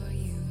for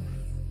you.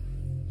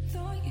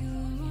 Thought you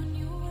were on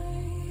your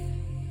way.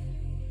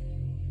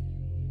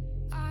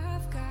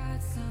 I've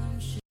got some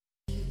shit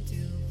to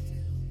do.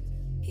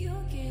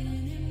 You're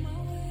getting in my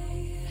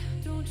way.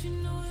 Don't you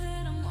know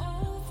that I'm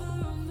over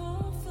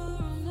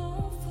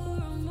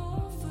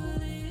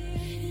this?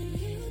 And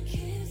you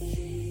can't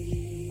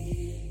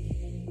see.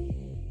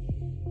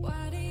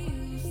 Why do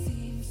you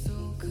seem so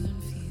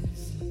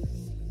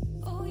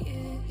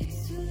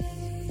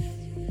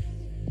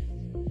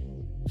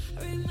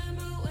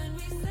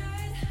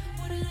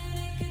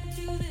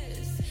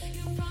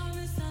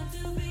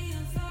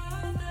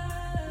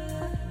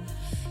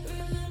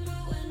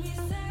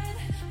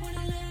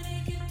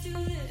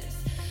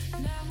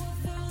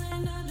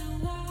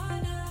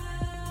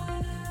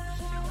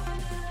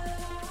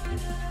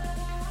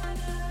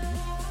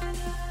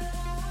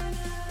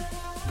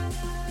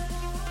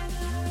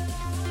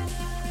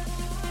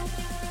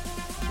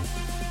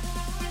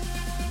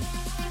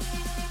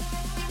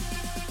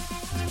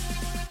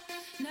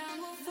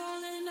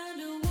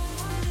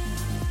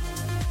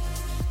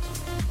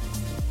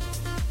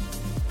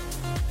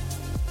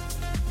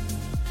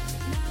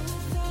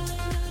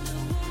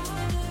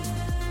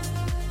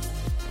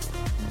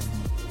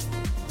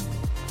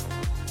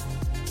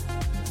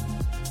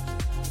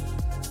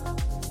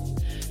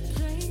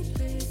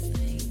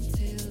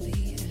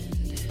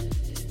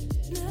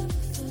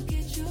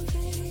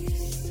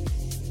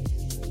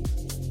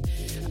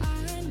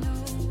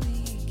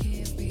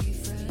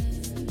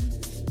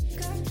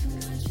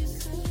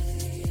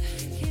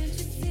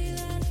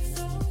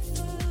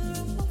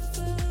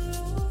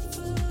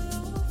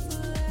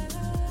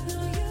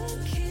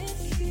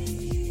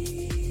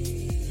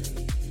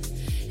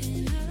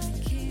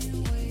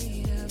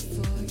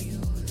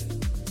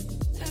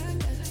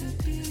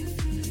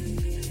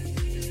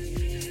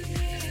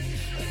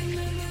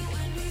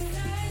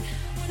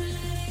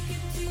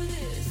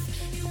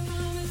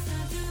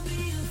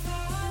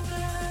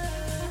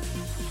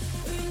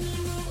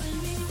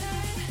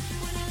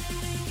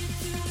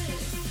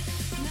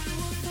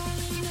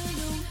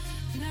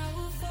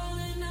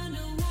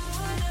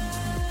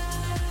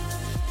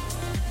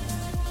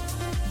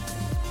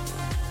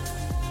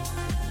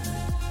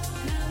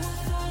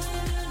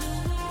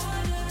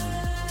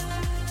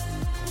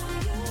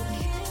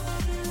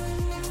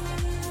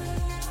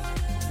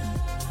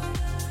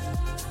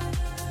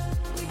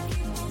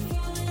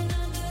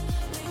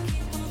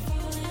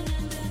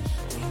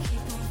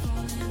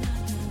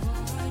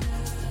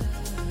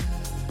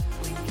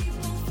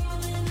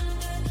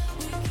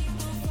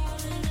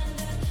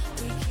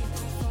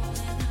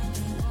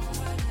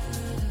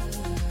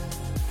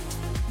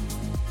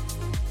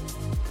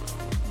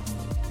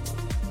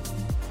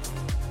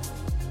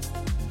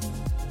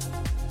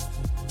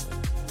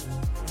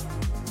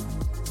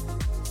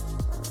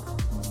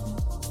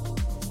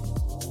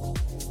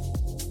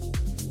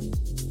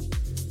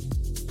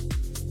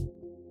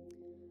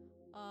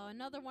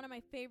my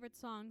favorite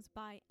songs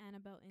by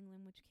Annabelle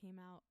England, which came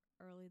out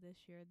early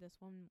this year. This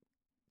one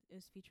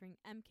is featuring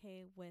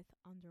MK with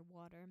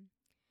Underwater.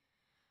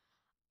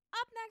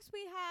 Up next, we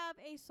have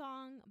a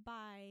song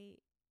by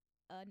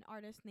an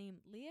artist named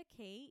Leah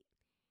Kate.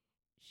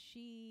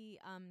 She,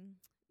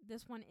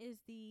 this one is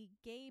the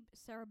Gabe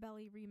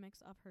Sarabelli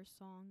remix of her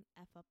song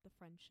F Up the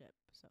Friendship.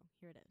 So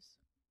here it is.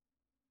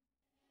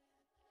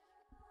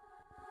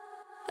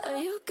 Are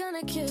you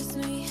gonna kiss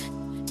me?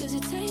 'Cause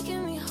you're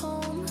taking me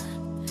home.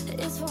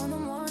 It's 4 in the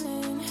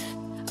morning.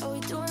 Are we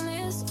doing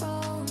this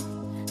wrong?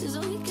 This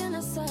weekend I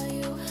saw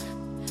you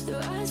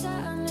through eyes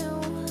that I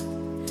knew.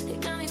 It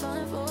got me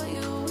falling for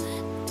you,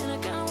 and I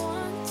kinda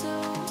want to.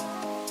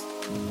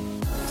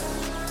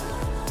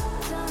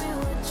 Tell me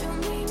what you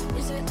mean.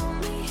 Is it on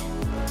me?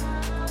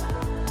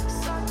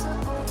 Start to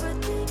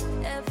overthink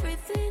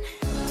everything.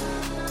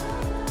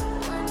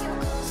 When you're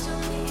close to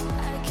me,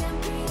 I can't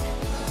breathe.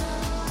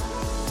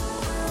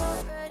 We're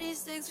already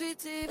 6 feet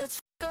deep. Let's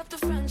fuck up the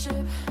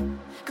friendship.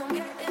 Come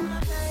get in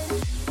my head.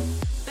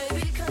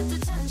 Baby, cut the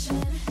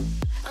tension.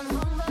 I'm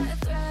hung by a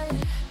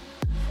thread.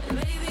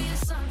 Maybe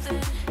it's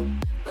something,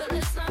 but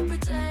let's not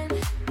pretend.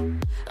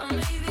 Or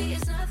maybe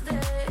it's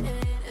nothing.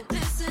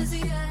 This is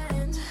the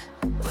end.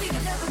 We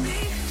can never be.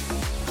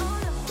 Oh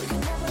no, we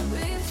can never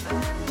be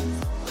friends.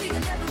 We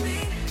can never be.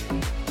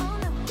 Oh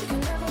no, we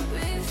can never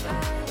be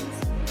friends.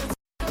 Let's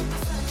fuck up the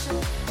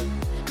friendship.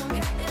 Come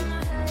get in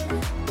my head.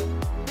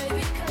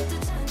 Baby, cut the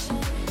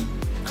tension.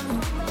 I'm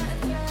hung by a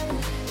thread.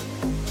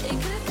 It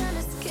could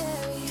kinda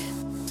scary.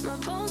 My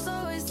bones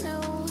always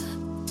knew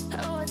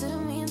how I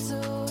didn't mean to.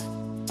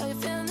 Are you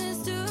feeling this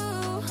too?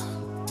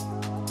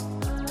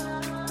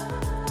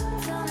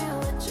 Tell me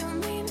what you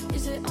mean.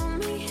 Is it on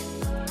me?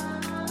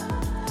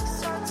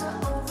 Start to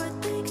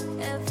overthink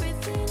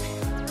everything.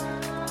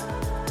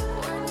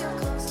 When you're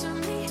close to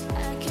me,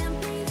 I can't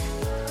breathe.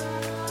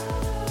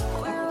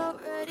 We're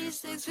already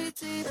 6 feet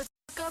deep. Let's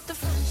fuck up the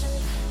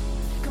friendship.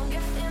 Come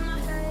get in my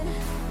head.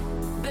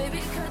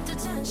 Baby, cut the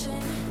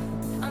tension.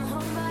 I'm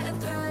hung by a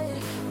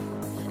thread.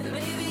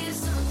 Maybe it's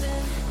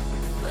something,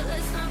 but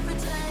let's not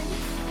pretend.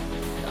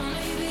 Or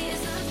maybe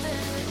it's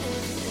nothing.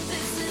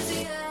 This is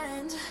the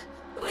end.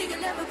 We can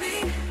never be.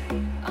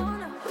 Oh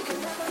no, we can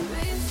never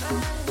be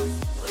friends.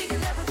 We can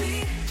never be.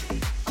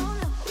 Oh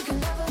no, we can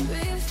never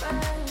be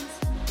friends.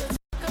 Let's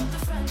fuck up the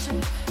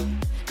friendship.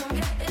 Come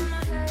get in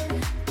my head.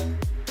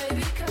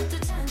 Baby, cut the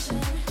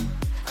tension.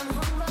 I'm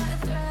hung by a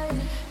thread.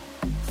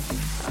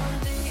 On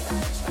the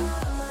edge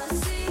of my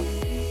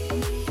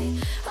seat.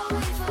 I'll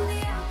wait for the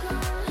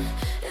outcome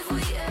if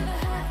we ever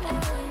had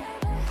one.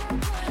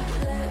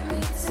 Let me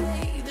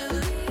take the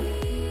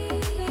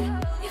lead.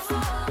 You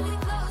follow me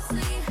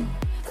closely.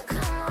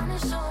 Come on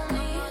and show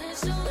me.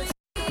 Let's fuck up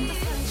the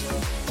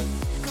friendship.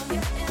 Come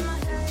get in my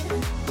head.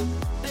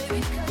 Baby,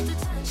 cut the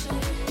tension.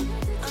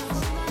 I'm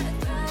hung by a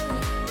thread.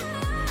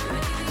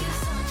 Maybe it's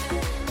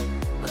something,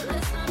 but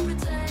let's not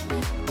pretend.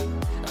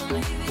 Or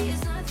maybe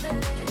it's nothing.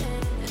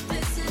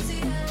 This is the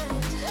end.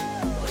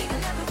 We can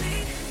never be.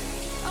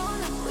 Oh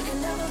no, we can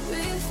never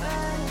be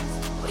friends.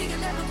 We can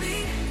never be.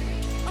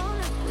 Oh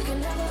no, we can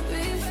never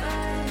be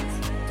friends.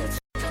 Let's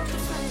fuck up the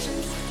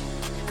friendship.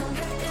 Come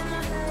get in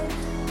my head.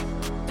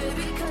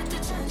 Baby, cut the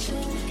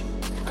tension.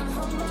 I'm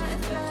hung by a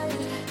thread.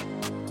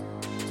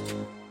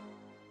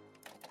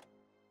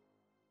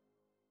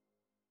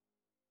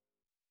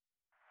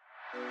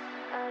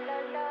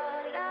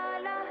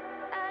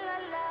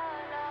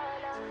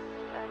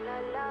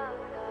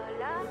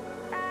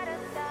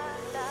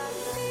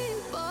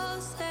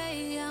 People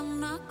say I'm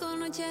not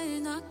gonna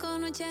change, not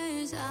gonna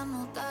change. I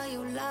know that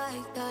you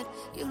like that.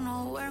 You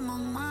know where my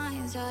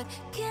mind's at.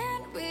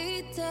 Can't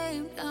be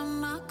tamed. I'm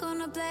not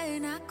gonna play,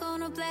 not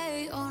gonna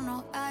play. Oh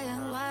no, I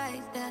ain't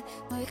like that.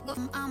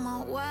 I'm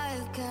a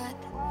wildcat.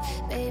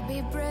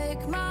 Baby, break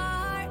my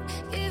heart.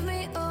 Give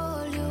me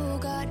all you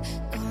got.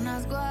 Don't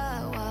ask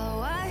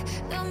why.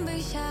 Don't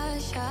be shy,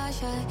 shy,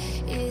 shy.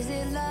 Is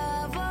it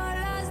love or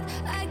lust?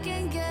 I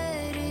can't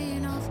get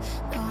enough.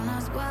 Don't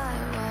ask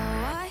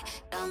why.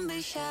 Don't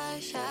be shy,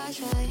 shy,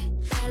 shy.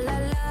 La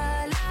la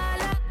la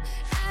la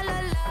la la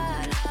la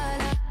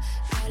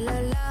la la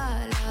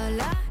la la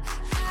la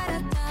da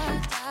da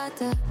da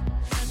da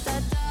da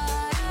da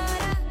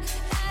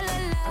la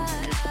la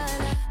la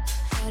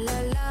la la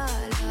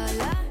la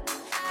la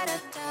da da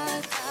da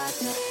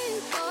da.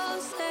 People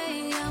say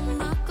I'm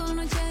not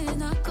gonna change,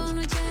 not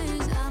gonna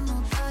change. I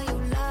know that you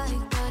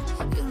like that.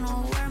 You know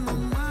where my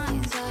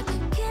mind's at.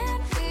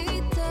 Can't be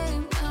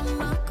tamed. I'm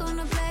not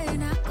gonna play,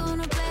 not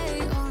gonna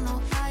play. Oh no,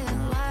 I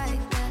ain't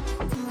like that.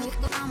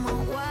 I'm a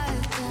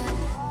wildcat.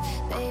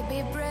 Baby,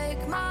 break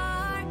my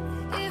heart.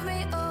 Give me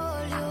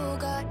all you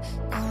got.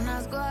 Don't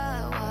ask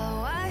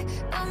why.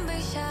 Don't be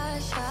shy,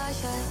 shy,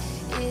 shy.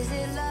 Is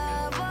it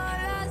love or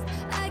lust?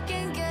 I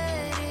can't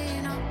get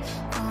enough.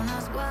 Don't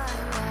ask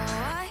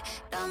why.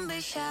 Don't be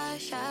shy,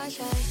 shy,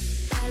 shy.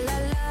 La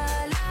la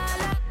la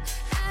la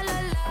la la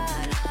la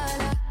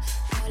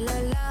la la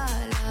la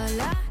la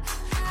la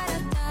da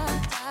da da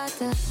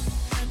da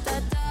da da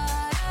da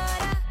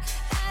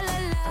la la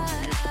la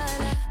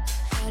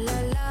la la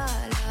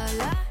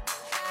la,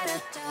 da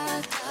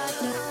da da.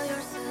 Tell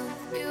yourself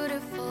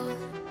beautiful.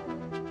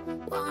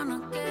 Wanna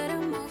get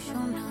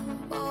emotional.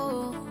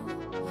 Oh,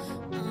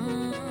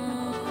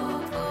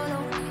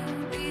 follow me,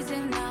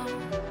 reason now.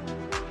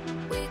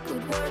 We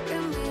could work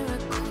a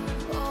miracle.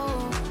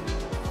 Oh,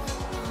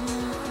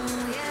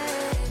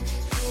 yeah.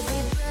 Baby,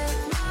 break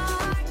my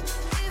heart.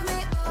 Give me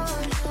all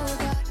you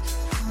got.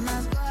 Don't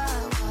ask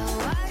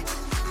why.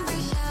 Don't be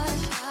shy.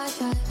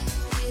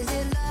 Is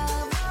it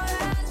love or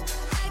us?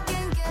 I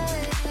can't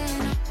get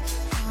enough.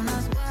 Don't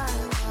ask why.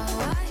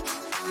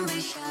 Don't be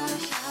shy.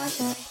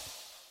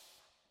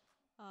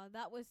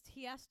 That was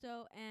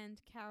Tiesto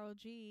and Karol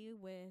G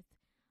with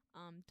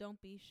Don't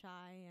Be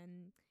Shy.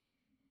 And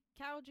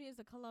Karol G is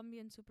a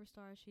Colombian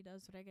superstar. She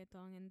does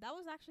reggaeton. And that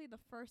was actually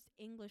the first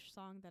English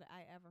song that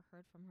I ever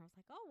heard from her. I was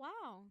like, oh,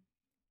 wow.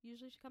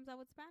 Usually she comes out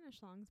with Spanish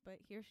songs, but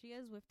here she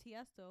is with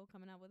Tiesto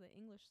coming out with an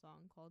English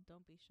song called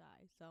Don't Be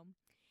Shy. So,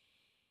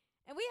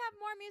 and we have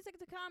more music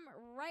to come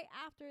right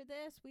after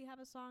this. We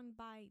have a song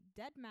by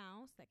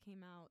Deadmau5 that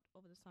came out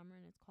over the summer,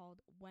 and it's called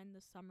When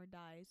the Summer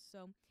Dies.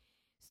 So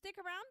stick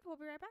around. We'll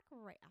be right back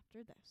right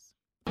after this.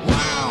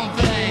 Wild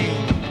thing,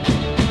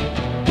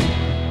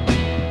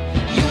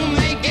 you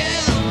make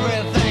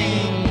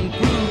everything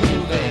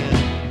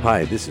groovy.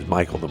 Hi, this is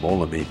Michael the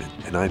Mola Maven,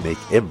 and I make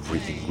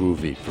everything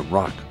groovy from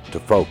rock to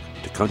folk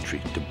to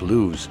country to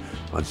blues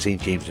on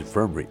St. James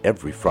Infirmary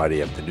every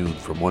Friday afternoon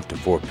from 1 to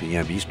 4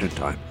 p.m. Eastern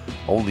Time,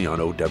 only on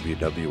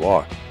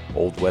OWWR,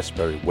 Old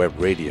Westbury Web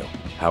Radio.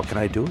 How can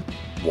I do it?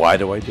 Why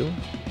do I do it?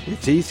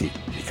 It's easy,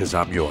 because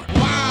I'm your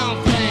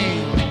Wild thing.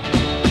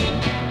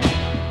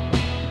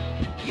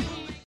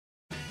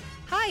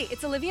 Hi,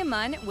 it's Olivia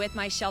Munn with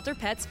my shelter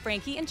pets,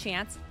 Frankie and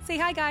Chance. Say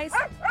hi, guys.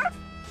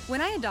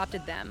 When I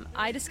adopted them,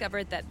 I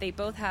discovered that they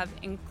both have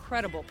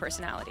incredible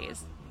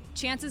personalities.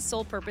 Chance's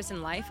sole purpose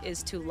in life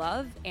is to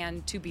love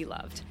and to be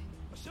loved.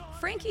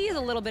 Frankie is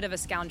a little bit of a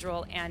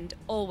scoundrel and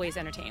always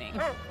entertaining.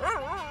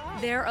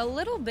 They're a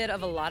little bit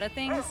of a lot of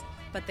things,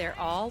 but they're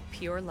all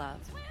pure love.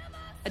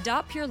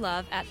 Adopt pure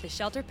love at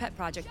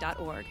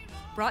theshelterpetproject.org.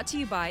 Brought to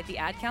you by the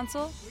Ad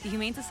Council, the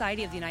Humane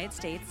Society of the United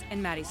States,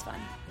 and Maddie's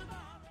Fund.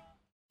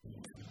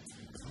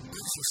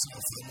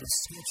 Yourself on your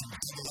switch and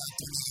double out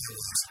those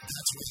heroes.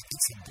 That's right,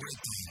 it's a break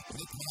game.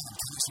 Nick Mann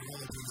comes your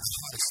way with the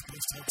hottest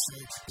sports talk show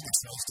in the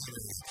tri-state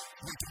area.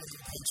 We pull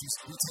your punches,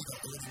 we take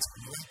our orders,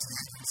 right to the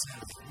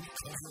adversary. We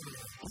cover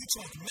it all. We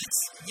talk Mets,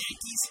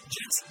 Yankees,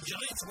 Jets,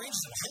 Giants,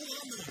 Rangers, and a whole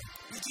lot more.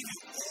 We give you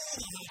all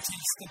the hot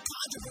takes, the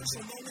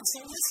controversial moments, so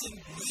listen,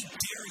 we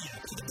dare you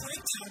to the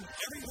breakdown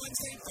every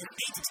Wednesday from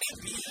 8 to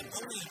 10 p.m.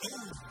 only at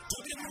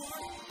OWR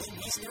and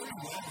Westbury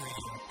Web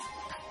Radio.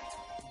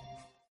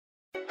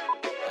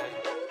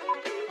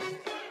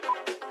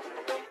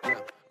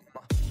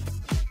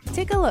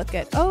 Take a look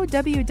at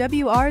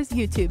OWWR's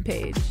YouTube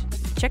page.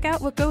 Check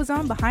out what goes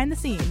on behind the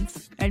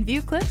scenes and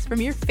view clips from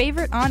your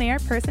favorite on-air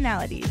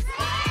personalities.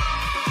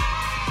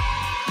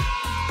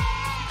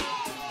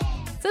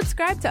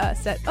 Subscribe to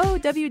us at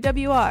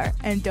OWWR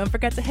and don't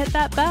forget to hit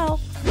that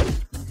bell.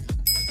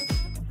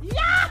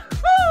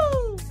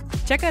 Yahoo!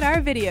 Check out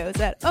our videos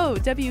at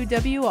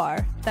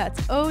OWWR. That's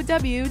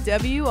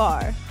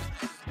OWWR.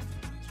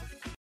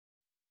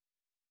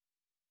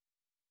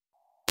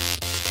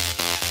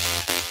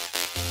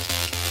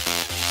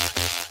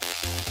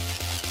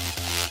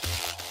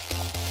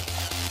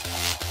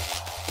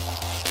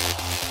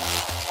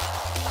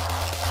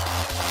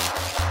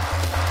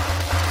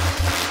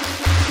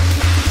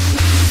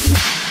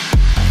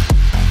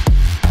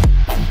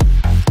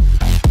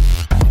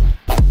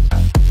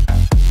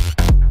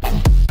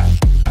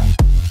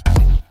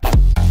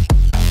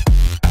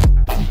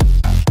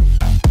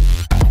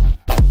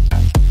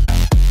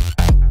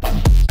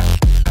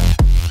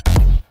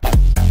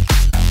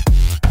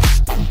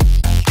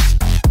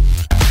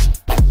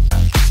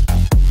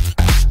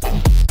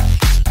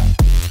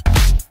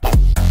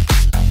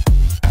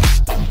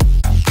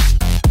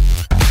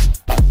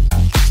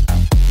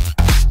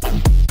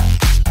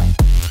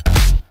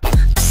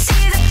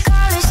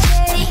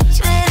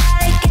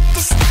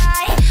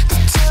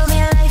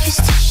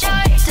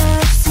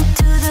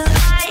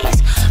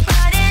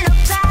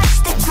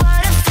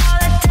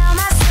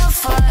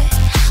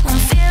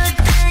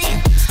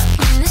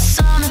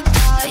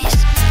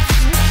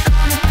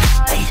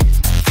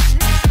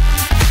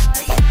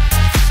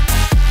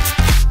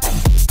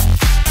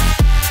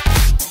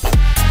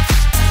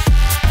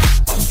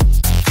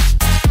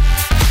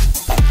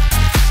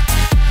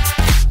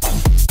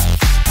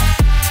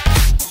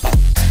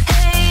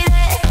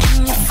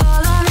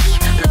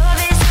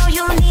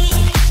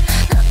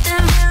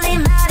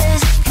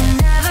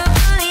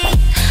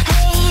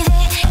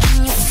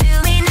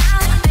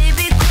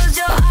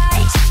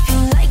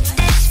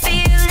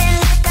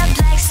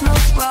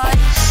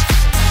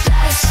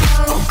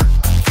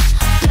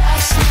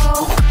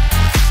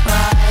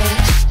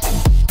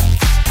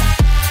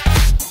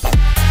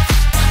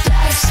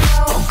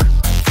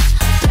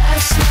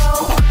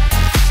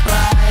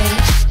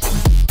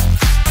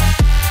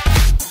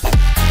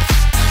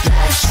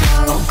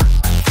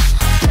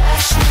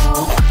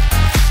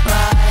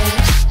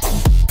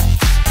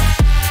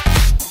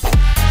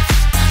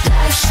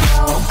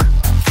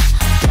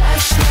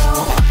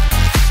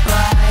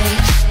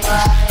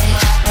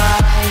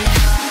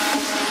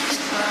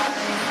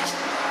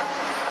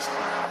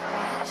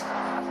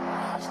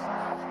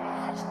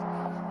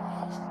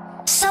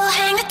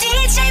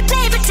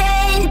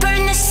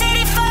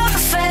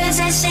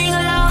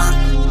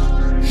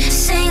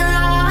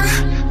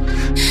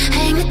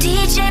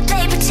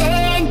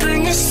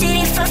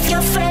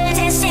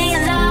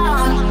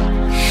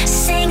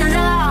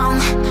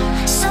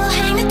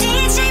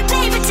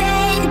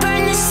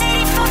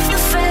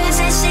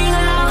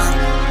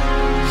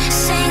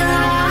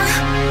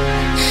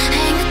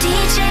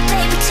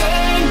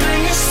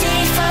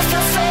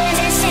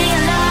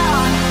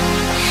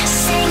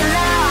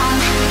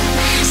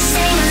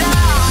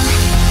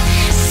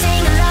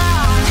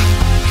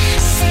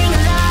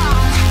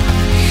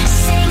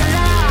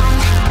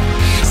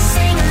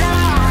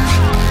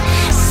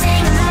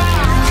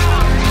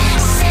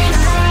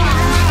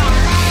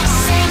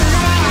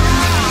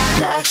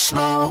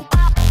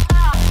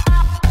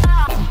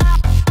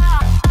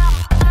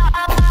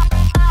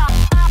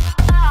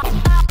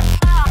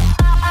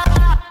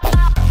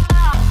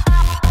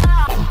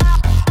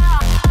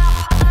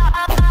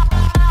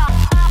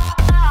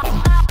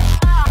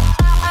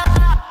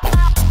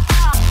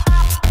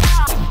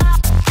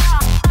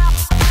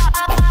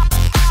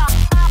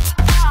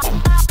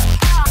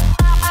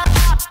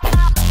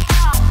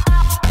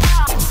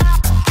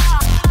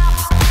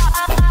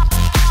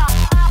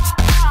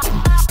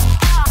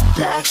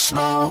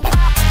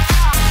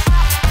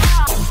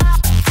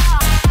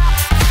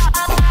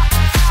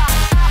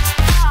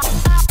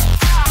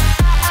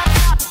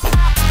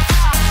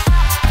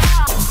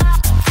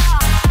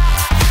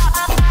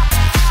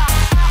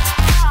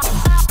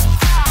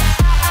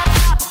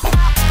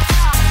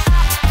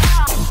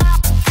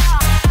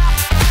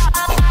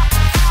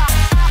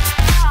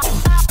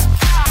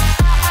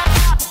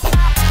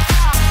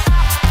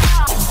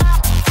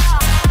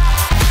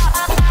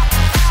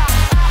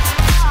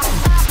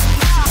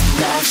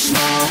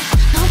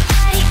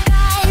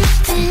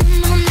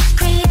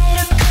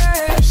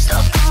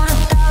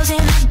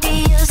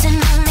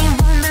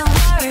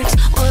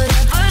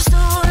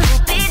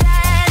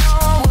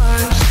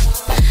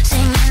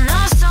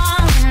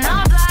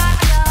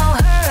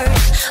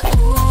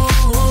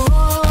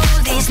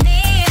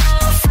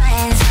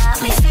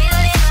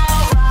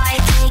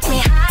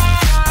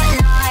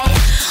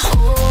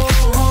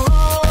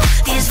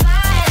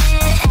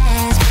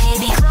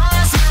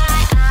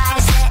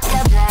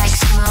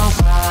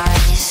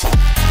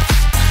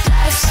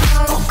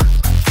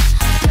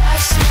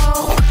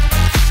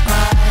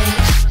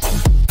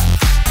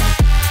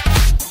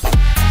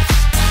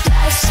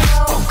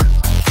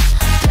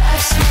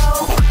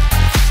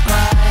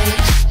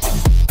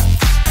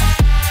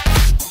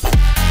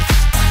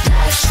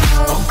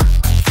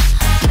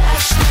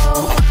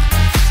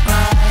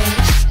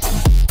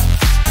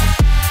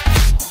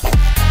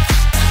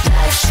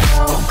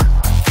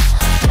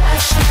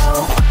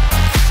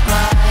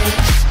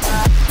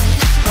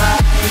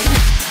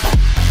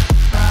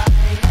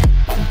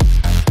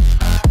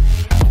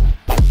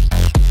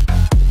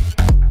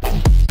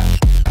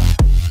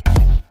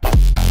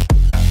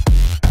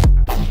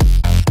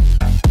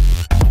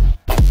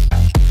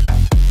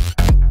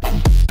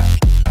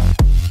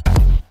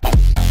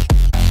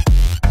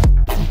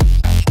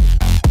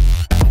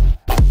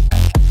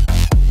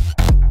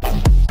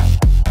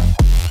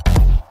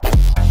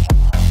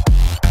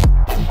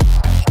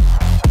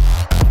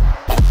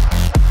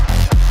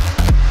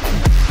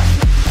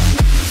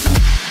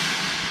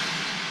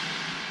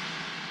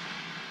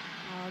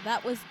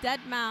 That was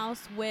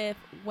Deadmau5 with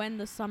When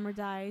the Summer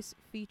Dies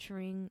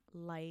featuring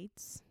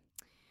Lights.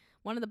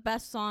 One of the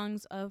best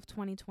songs of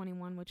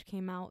 2021, which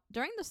came out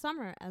during the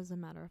summer, as a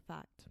matter of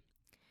fact.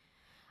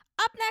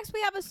 Up next,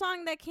 we have a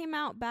song that came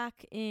out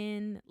back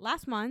in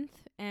last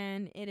month,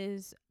 and it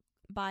is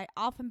by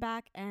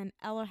Offenbach and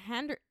Ella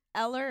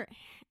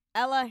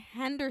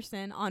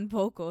Henderson on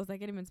vocals. I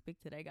can't even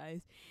speak today,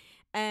 guys.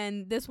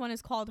 And this one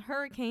is called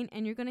Hurricane,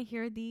 and you're going to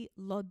hear the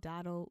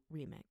Lodato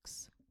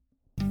remix.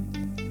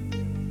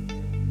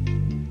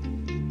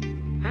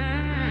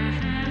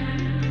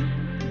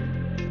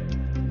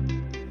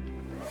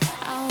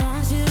 I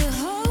want you to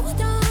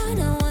hold on,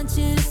 I want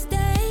you to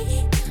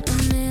stay. A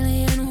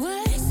million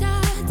words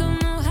I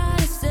don't know how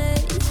to say.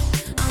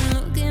 I'm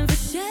looking for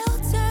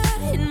shelter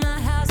in my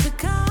house of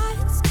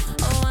cards.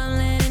 Oh, I'm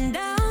letting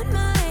down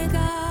my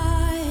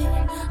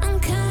guard. I'm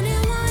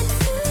counting 1,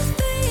 2,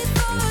 3,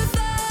 4,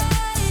 5.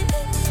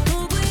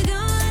 Hope we're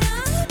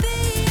gonna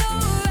be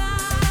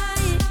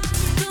alright.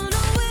 Don't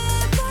know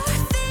where our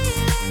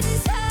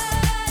feelings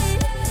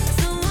hide.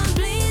 Someone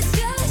please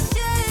just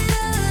shed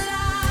a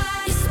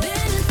light. You're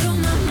spinning through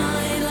my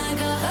mind like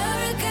a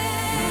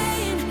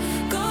hurricane,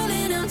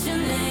 calling out your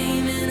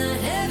name in a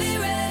heavy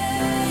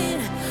rain,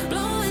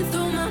 blowing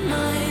through my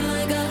mind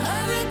like a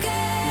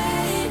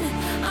hurricane.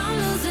 I'm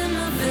losing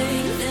my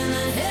faith in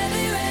the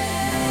heavy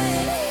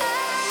rain.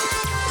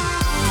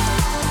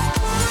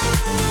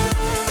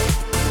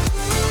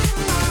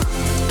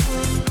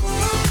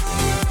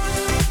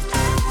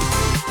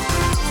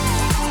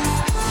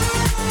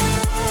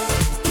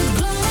 You're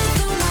blowing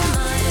through my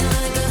mind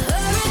like a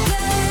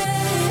hurricane.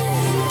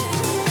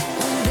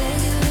 Won't beg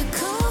you to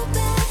call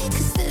back,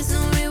 'cause there's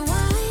no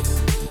rewind.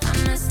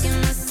 I'm asking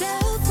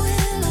myself,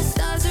 will our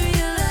stars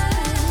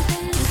realize?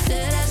 You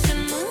said I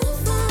should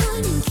move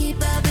on and keep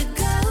out the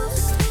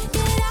ghosts.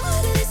 Get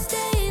out of this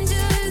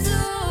danger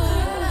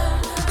zone.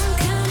 I'm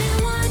counting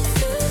 1,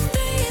 2,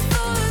 3,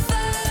 4,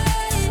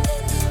 5.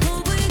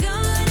 Hope we're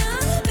gonna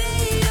be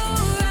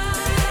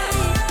alright.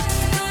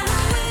 Don't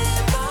know where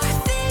our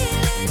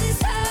feelings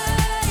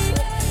hide.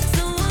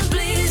 Someone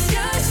please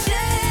just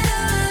shed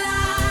a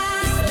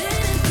light.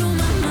 Spinning through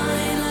my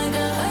mind like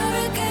a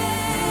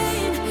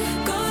hurricane,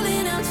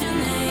 calling out your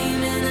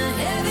name in a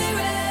heavy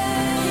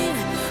rain,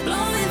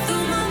 blowing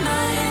through my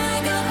mind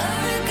like a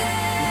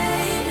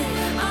hurricane.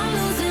 I'm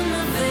losing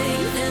my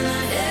faith in the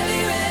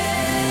heavy rain.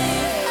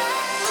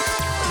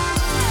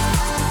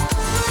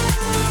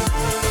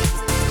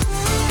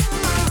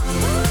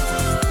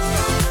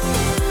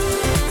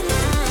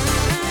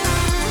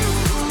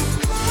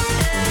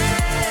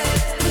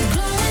 You're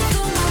blowing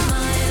through my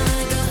mind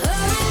like a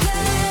hurricane.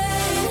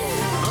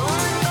 You're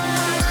blowing through my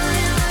mind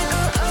like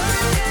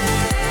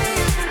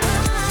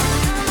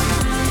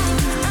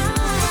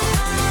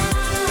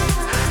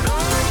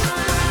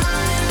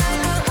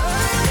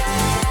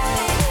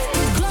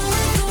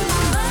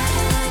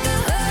a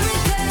hurricane.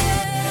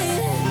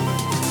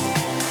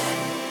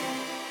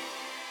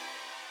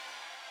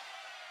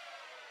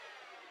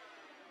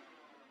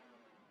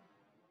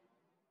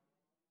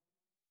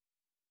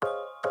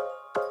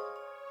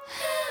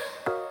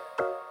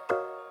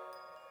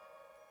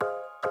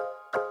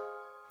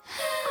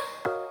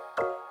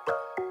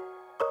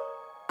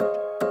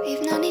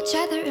 We've known each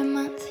other a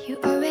month, you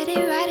already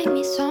writing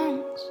me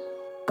songs,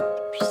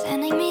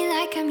 presenting me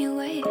like I'm your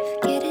wave.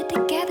 Get it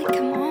together,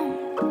 come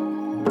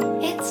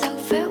on. It's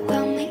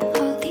overwhelming,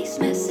 all these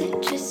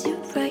messages you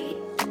write.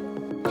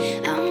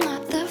 I'm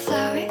not the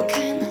flower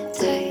kind of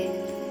type.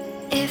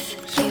 If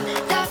you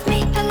love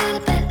me a little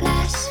bit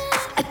less,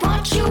 I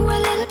want you a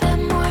little bit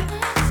more.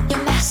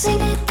 You're messing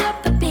it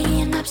up, but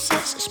being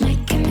obsessed is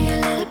making me a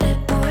little bit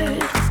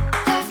bored.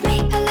 Love me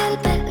a little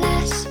bit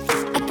less,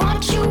 I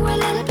want you a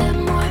little bit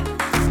more.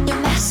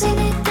 You're messing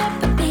it up,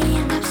 but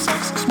being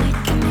obsessed is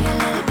making me a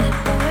little bit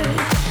bored.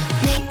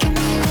 Making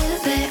me a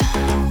little bit,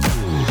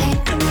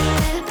 making me a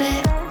little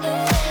bit,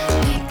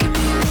 making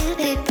me a little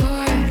bit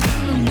bored.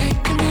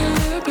 Making me a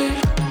little bit,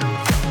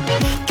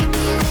 making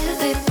me a little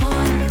bit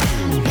bored.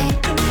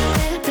 Making me a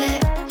little bit,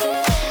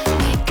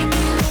 making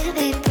me a little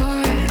bit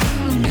bored.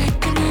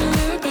 Making me a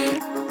little bit.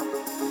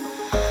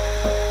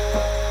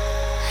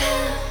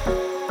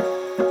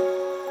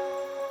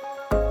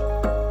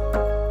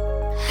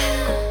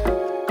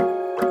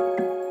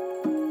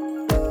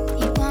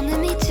 You wanted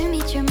me to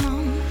meet your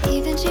mom,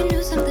 even she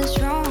knew something's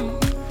wrong.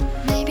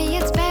 Maybe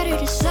it's better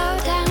to slow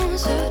down,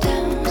 slow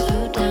down,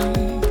 slow down.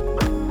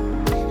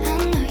 I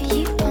know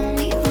you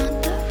only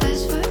want the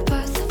best for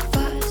both of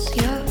us,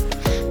 yeah.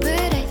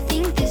 But I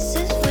think this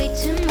is way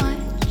too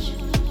much.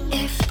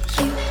 If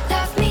you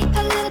love me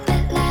a little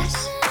bit less,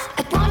 I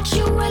want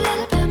you a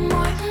little bit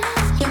more.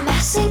 You're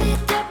messing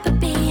it up, but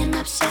being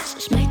obsessed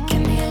is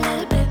making me a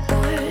little bit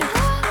bored.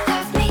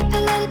 Love me a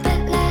little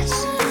bit less,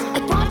 I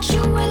want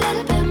you a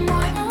little bit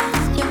more.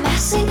 You're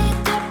messing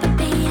it up, but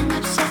being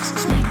obsessed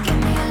is making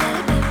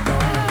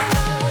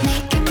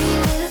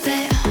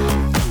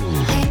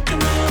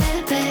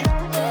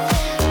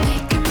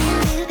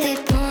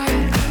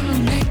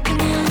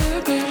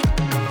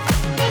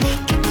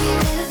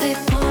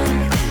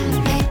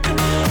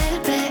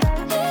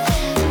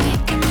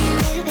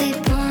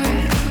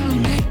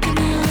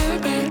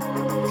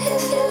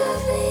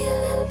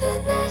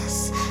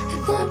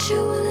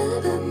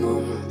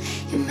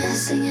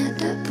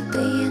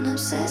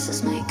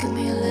making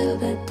me a little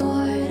bit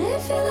bored.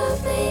 If you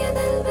love me a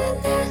little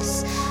bit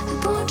less, I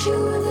want you a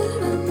little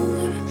bit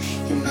more.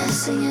 You're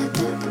messing it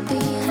up, but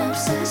being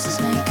obsessed is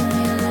making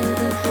me a little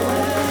bit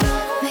bored.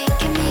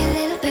 Making me a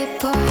little bit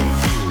bored.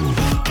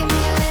 Making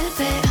me a little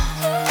bit.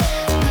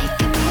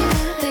 Making me a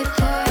little bit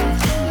bored.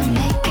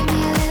 Making me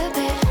a little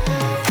bit.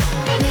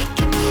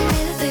 Making me a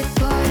little bit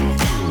bored.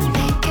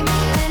 Making me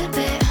a little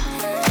bit.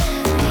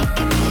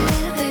 Making me a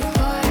little bit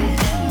bored.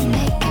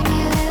 Making me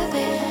a little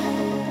bit.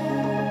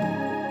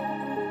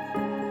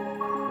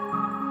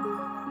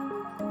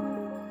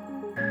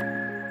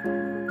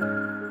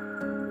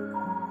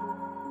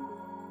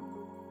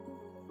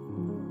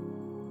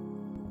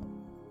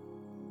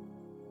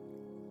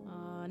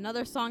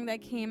 Another song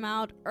that came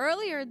out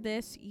earlier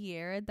this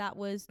year that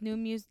was new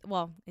music.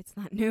 Well, it's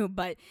not new,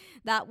 but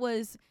that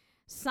was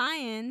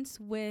Science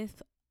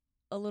with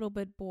A Little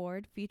Bit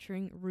Bored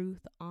featuring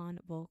Ruth on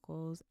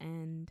vocals.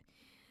 And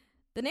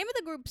the name of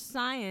the group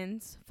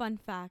Science, fun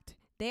fact,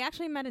 they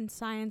actually met in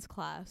science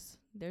class.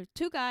 They're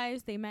two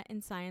guys, they met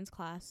in science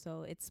class,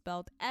 so it's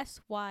spelled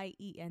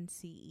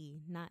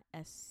S-Y-E-N-C-E, not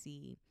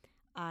S-C-I-E-N-C-E.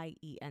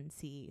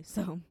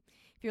 So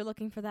if you're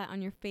looking for that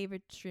on your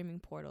favorite streaming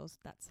portals,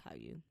 that's how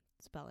you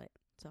spell it.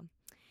 So,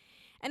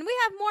 and we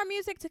have more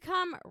music to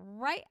come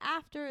right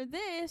after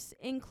this,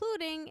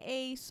 including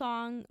a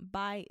song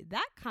by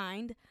That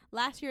Kind.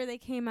 Last year they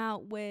came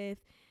out with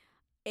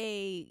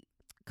a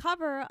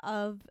cover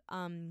of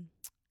oh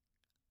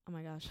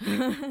my gosh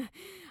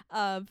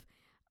of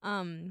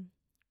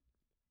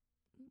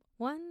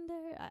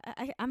Wonder.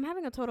 I'm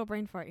having a total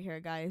brain fart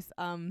here, guys.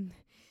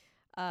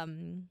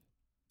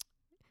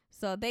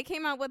 So they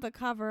came out with a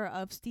cover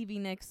of Stevie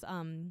Nicks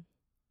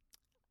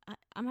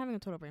I'm having a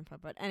total brain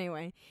fart, but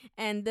anyway.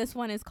 And this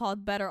one is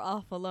called Better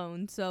Off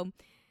Alone. So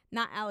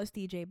not Alice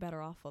DJ,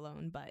 Better Off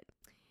Alone, but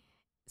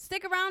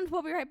stick around.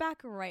 We'll be right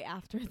back right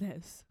after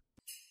this.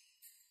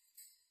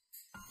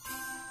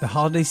 The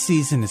holiday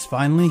season is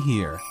finally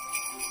here.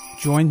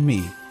 Join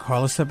me,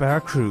 Carlos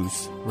Ibarra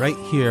Cruz, right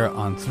here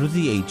on Through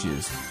the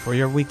Ages for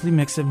your weekly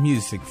mix of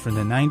music from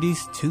the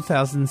 90s,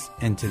 2000s,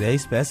 and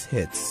today's best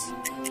hits.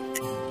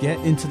 Get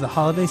into the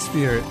holiday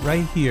spirit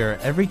right here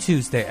every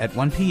Tuesday at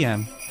 1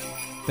 p.m.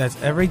 That's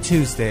every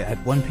Tuesday at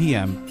 1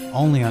 p.m.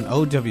 only on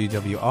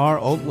OWWR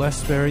Old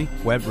Westbury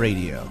Web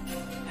Radio.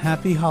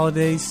 Happy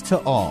holidays to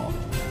all.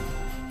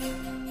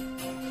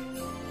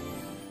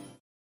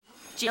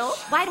 Jill,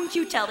 why don't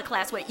you tell the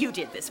class what you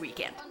did this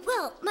weekend?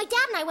 Well, my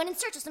dad and I went in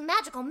search of some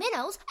magical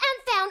minnows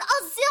and found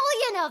a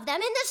zillion of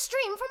them in the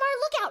stream from our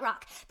lookout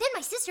rock. Then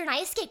my sister and I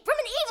escaped from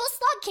an evil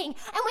slug king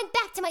and went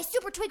back to my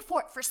super twig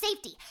fort for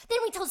safety. Then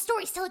we told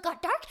stories till it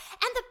got dark,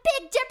 and the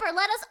Big Dipper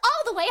led us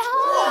all the way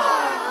home.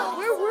 Wow.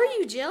 Where were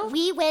you, Jill?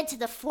 We went to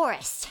the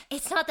forest.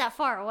 It's not that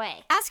far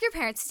away. Ask your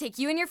parents to take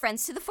you and your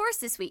friends to the forest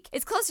this week.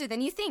 It's closer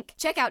than you think.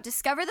 Check out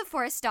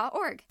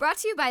discovertheforest.org. Brought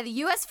to you by the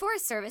U.S.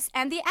 Forest Service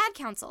and the Ad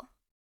Council.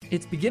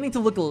 It's beginning to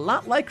look a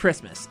lot like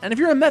Christmas, and if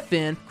you're a Met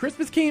fan,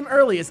 Christmas came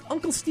early as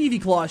Uncle Stevie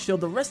Claus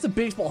showed the rest of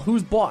baseball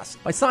who's boss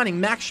by signing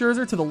Max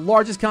Scherzer to the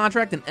largest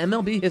contract in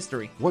MLB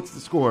history. What's the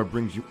Score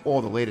brings you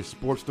all the latest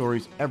sports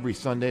stories every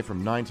Sunday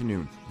from 9 to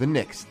noon. The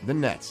Knicks, the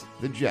Nets,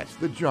 the Jets,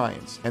 the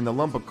Giants, and the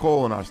lump of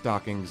coal in our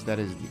stockings that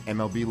is the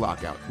MLB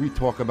lockout. We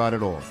talk about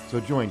it all.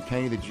 So join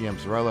Kenny the GM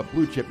Sorella,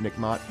 Blue Chip Nick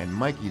Mott, and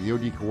Mikey the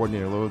OD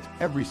Coordinator Loads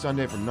every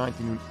Sunday from 9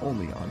 to noon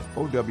only on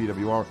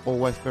OWWR Old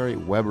Westbury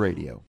Web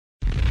Radio.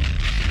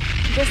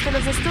 Desde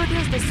los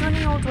estudios de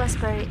SUNY Old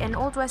Westbury en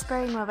Old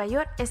Westbury, Nueva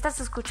York,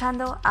 estás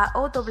escuchando a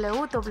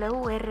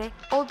OWWR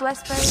Old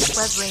Westbury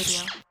Web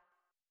Radio.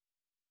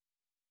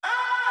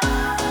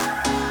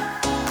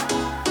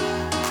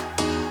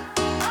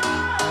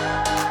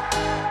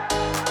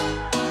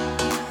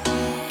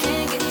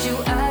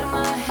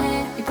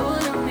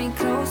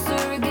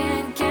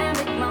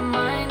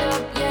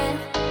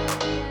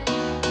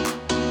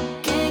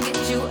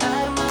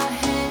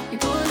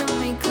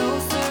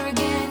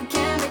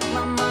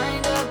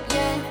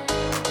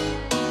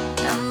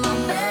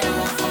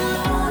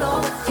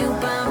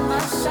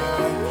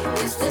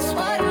 Is this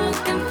what I'm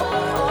looking for,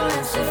 or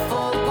is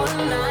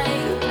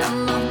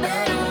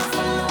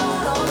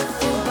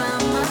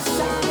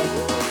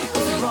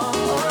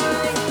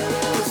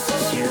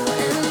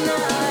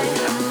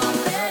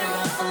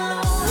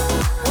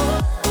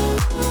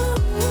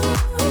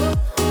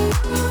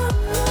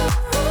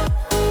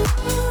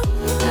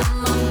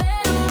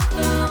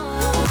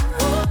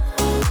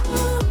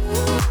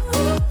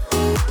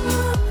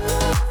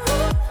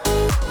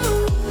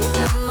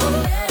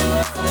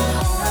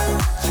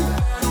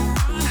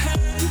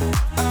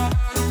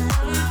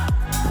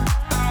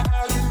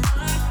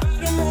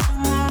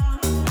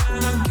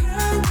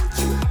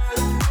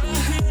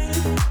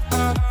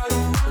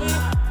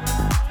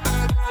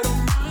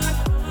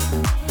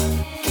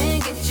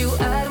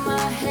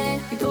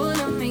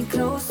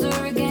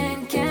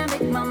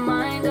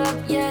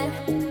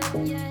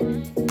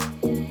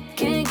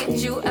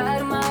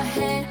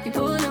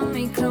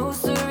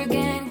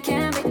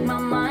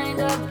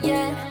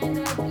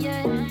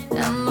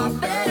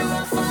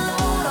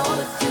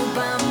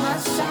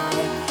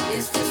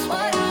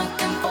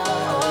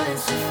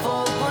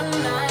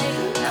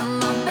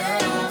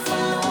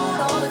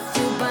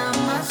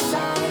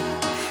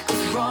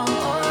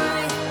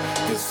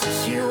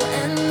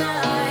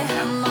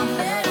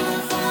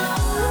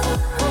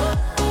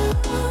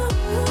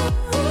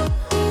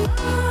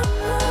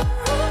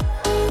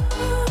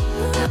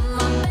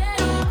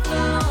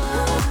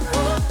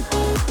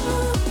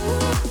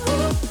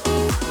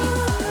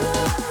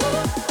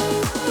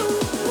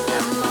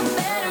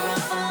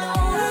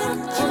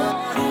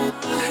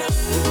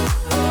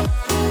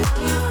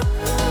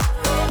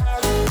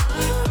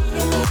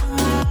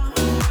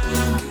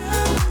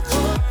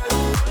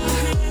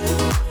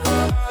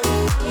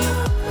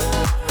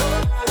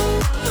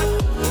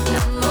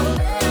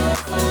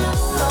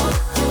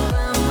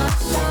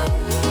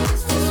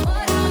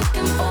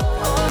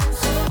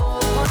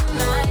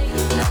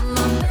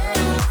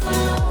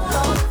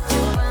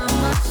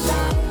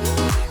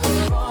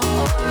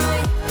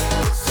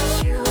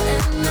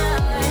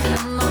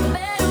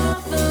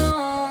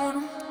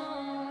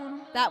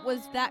That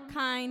was That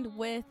Kind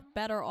with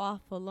Better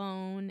Off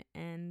Alone,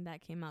 and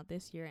that came out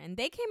this year. And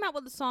they came out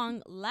with a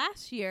song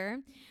last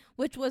year,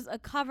 which was a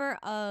cover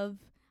of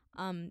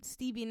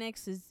Stevie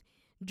Nicks'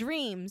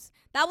 Dreams.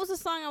 That was a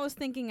song I was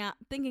thinking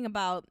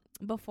about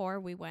before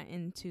we went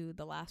into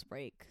the last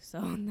break. So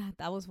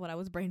that was what I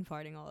was brain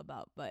farting all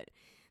about. But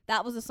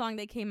that was a song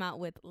they came out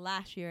with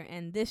last year,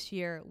 and this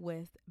year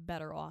with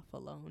Better Off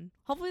Alone.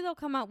 Hopefully they'll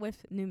come out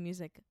with new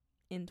music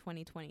in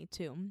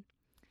 2022.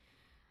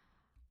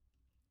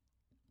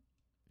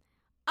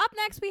 Up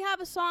next, we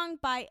have a song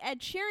by Ed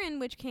Sheeran,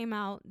 which came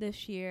out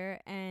this year,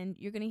 and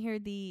you're going to hear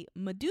the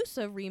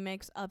Medusa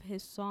remix of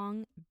his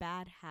song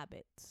Bad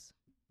Habits.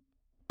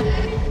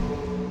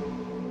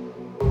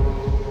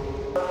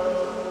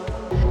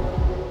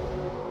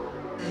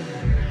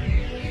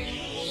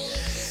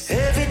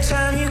 Every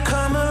time you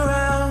come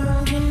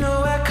around, you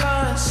know I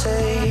can't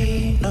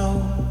say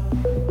no.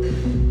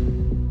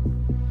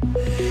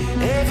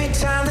 Every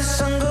time the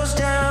sun goes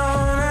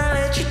down, I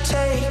let you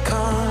take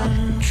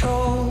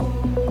control.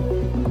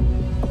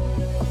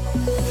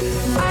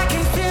 I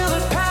can feel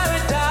the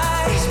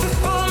paradise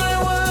before my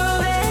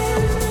world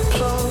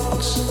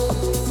implodes.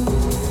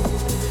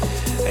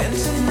 And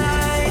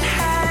tonight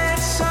had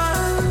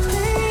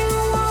something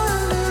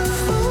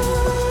wonderful.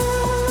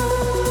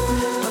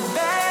 My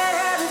bad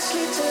habits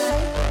lead to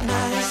late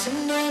nights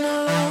and then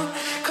alone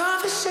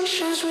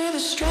conversations with a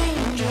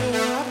stranger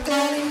I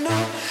barely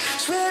know.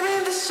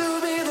 Swearing this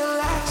will be the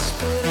last,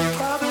 but it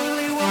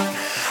probably won't.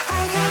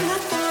 I got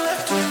nothing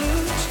left to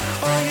lose.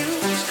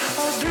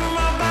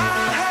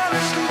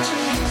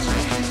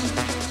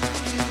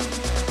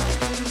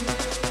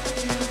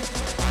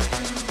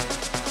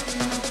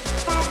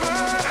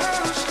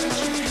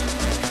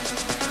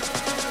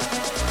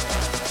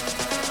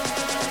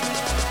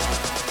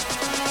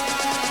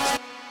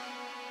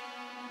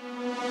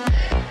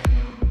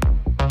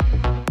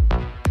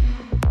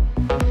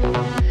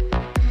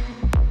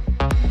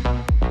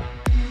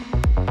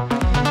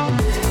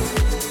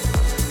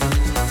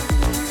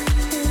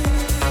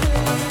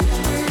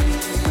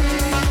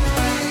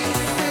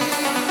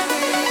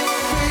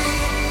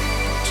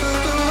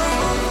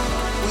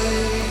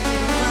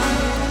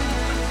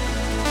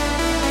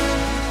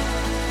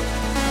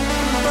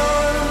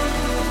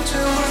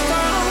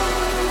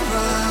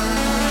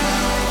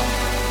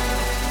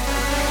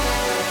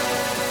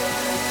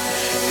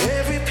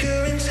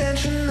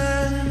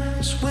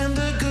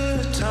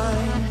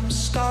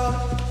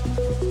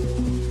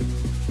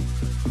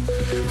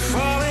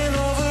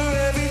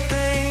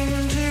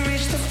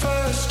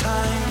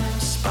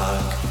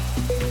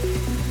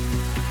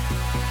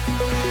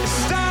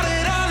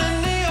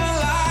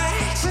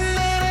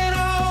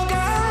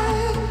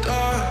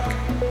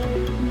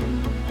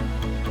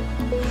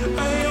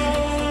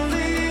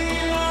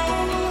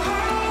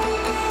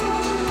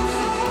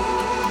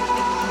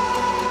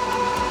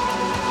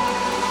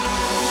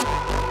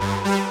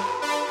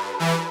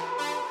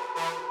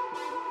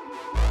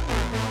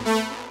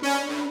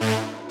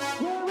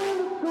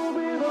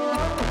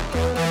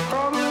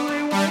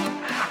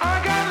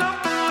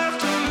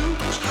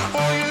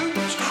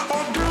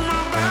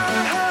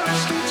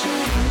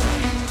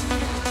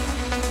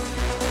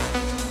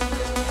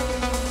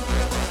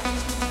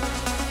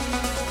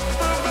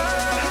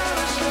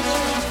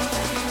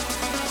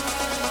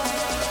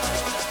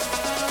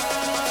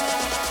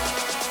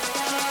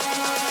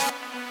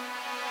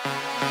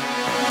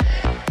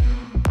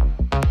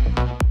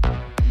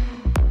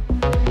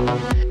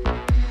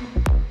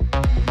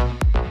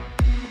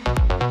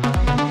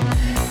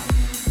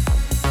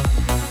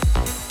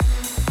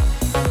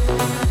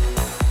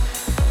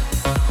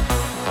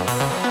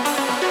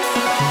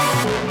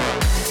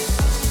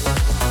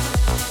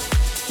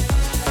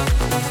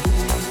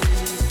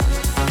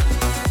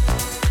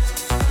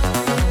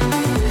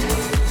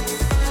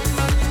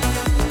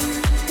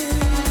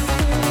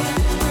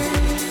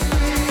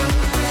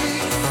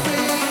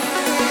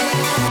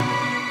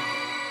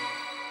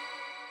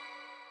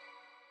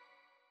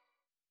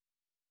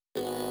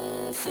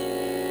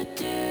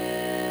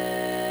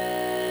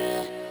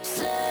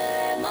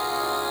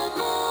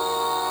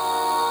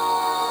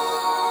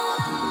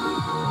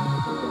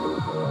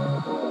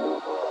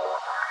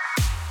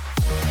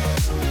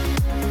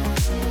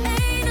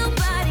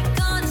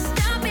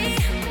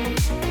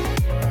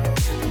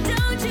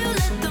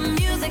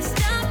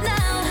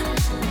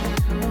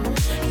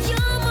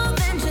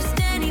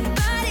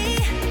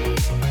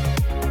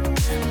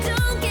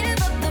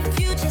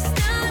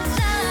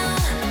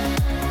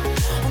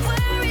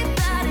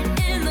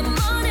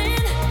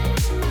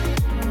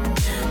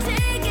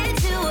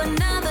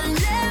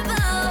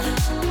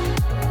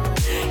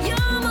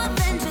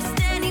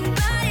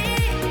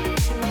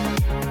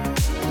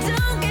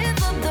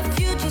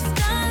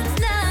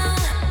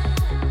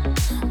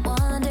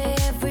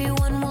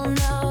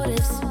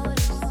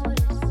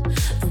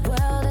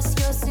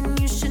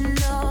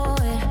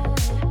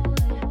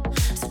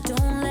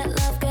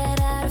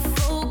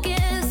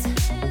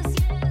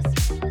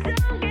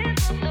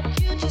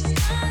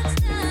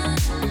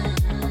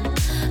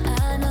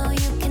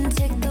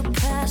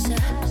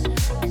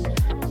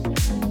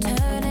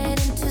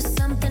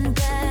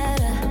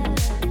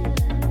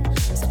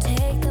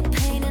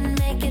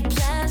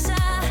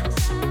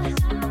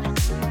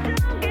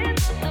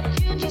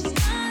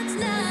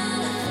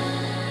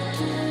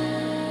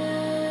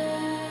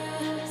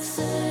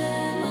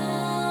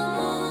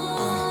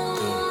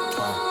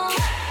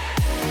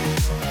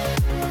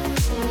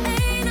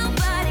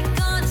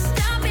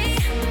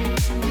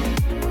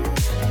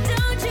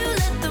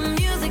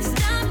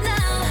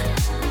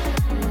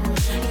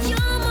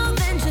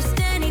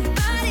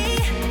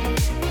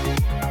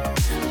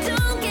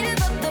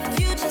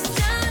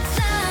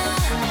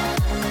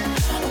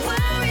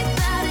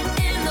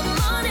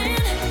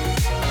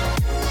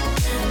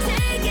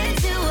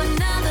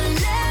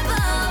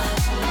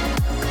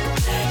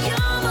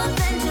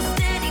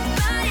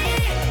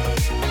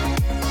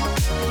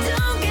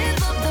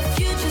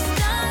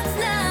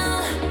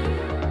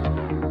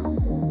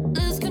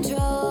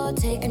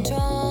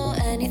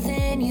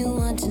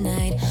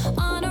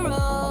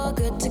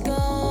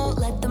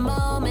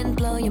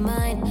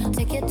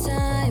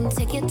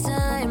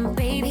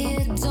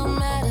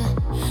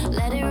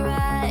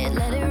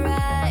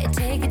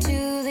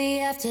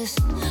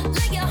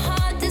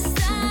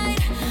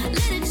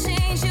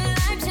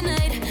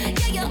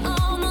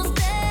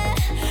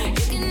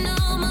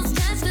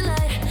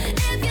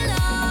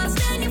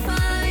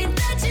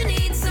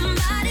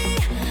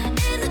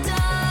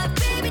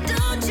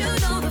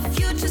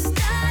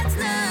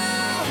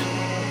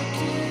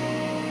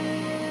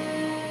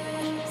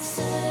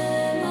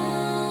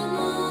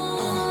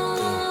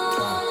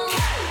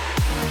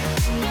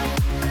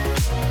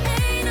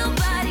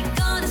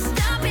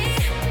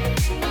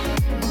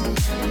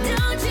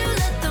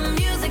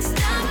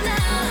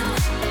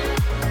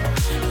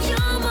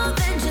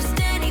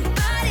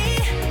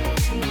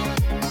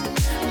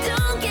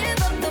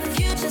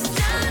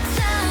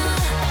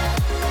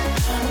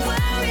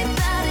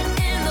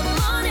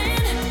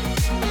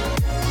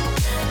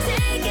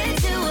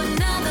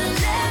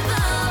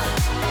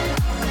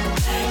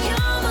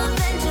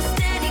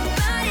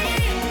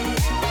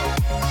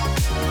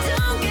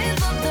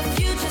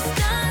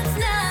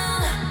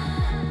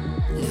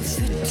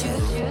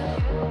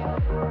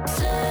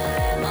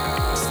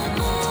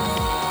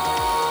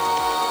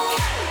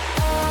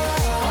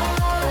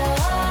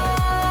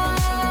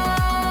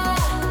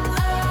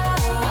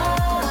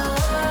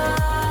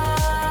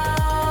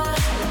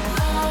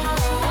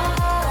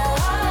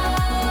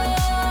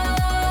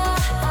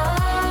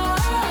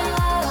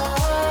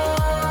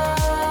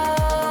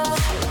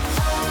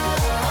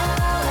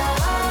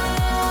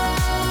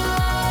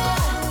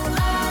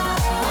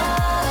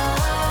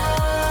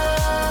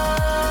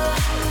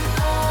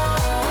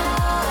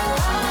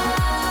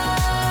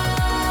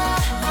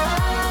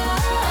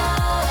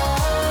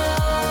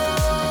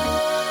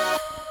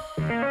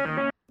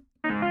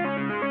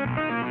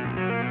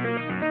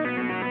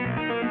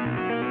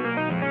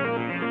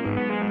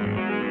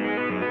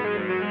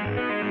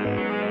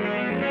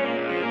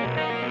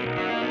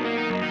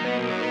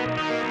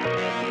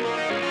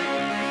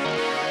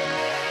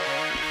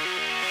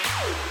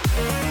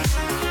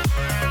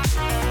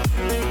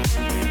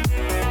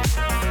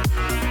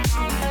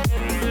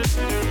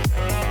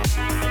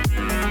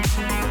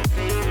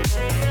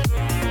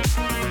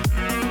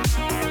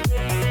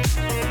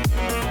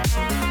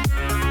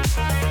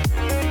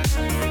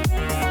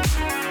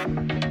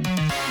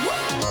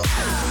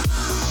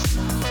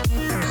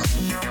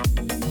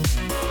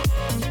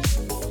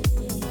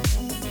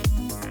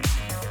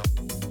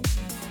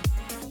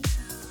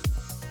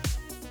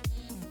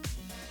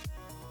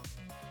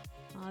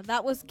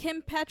 That was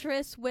Kim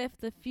Petras with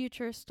The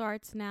Future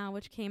Starts Now,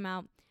 which came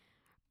out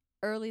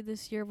early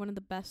this year. One of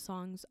the best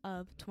songs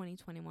of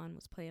 2021,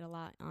 was played a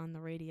lot on the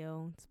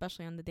radio,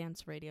 especially on the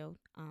dance radio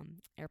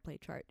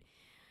airplay chart.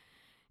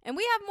 And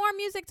we have more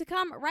music to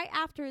come right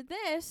after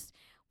this.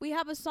 We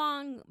have a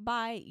song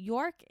by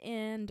York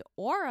and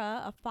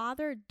Aura, a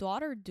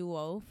father-daughter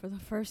duo for the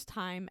first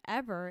time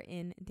ever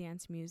in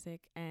dance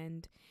music.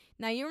 And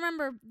now you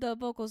remember the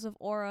vocals of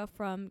Aura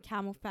from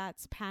Camel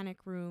Fat's Panic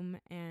Room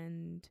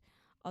and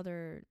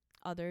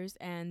others,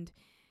 and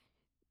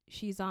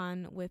she's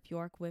on with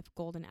York with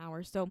Golden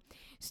Hour. So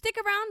stick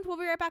around. We'll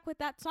be right back with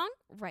that song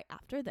right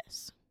after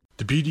this.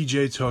 The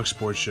BDJ Talk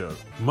Sports Show,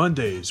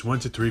 Mondays 1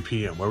 to 3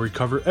 p.m., where we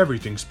cover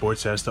everything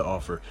sports has to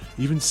offer.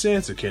 Even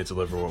Santa can't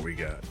deliver what we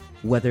got.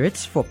 Whether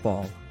it's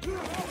football,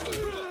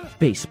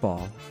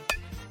 baseball,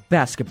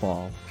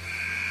 basketball,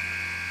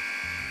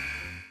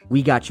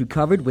 we got you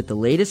covered with the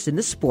latest in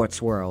the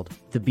sports world.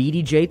 The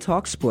BDJ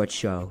Talk Sports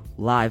Show,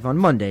 live on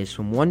Mondays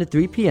from 1 to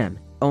 3 p.m.,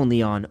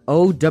 only on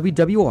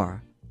OWWR,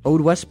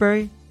 Old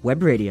Westbury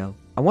Web Radio.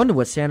 I wonder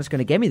what Santa's going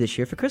to get me this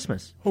year for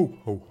Christmas. Ho,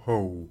 ho,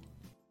 ho.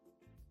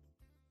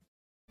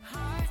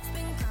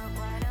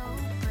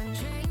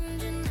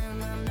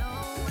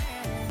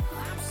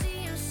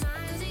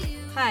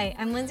 Hi,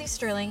 I'm Lindsay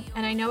Sterling,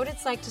 and I know what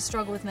it's like to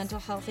struggle with mental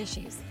health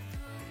issues.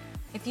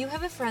 If you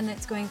have a friend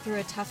that's going through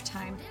a tough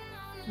time,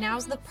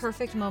 now's the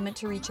perfect moment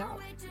to reach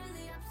out.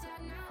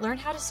 Learn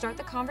how to start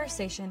the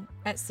conversation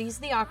at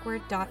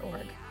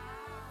seizetheawkward.org.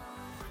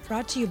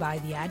 Brought to you by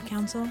the Ad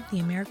Council, the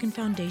American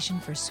Foundation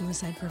for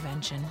Suicide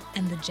Prevention,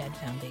 and the JED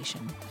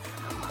Foundation.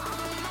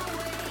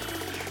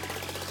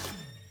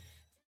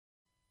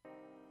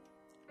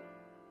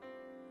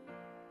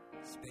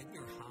 Spend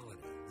your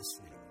holiday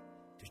listening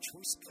to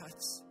Choice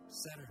Cuts,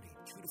 Saturday,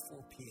 2 to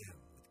 4 p.m.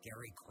 with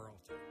Gary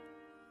Carlton.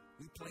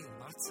 We play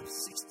lots of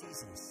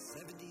 60s and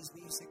 70s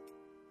music,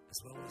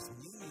 as well as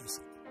new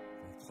music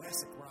from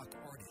classic rock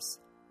artists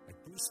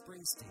like Bruce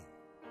Springsteen,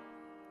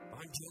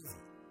 Bon Jovi,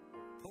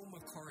 Paul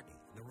McCartney,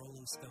 and the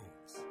Rolling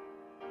Stones.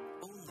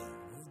 Only on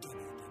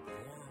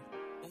OWWR,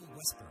 Old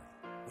Westbury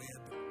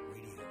Web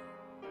Radio.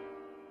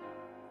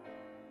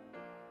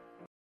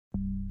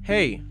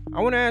 Hey, I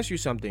want to ask you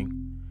something.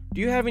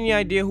 Do you have any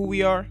idea who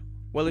we are?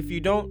 Well, if you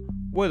don't,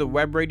 we're the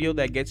web radio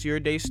that gets your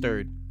day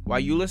stirred while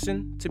you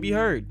listen to be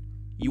heard.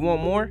 You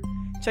want more?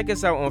 Check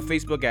us out on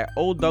Facebook at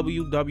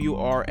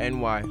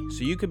OWWRNY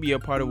so you could be a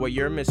part of what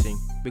you're missing,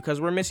 because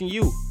we're missing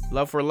you.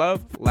 Love for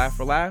love, laugh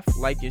for laugh,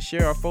 like and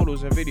share our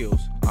photos and videos.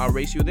 I'll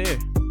race you there.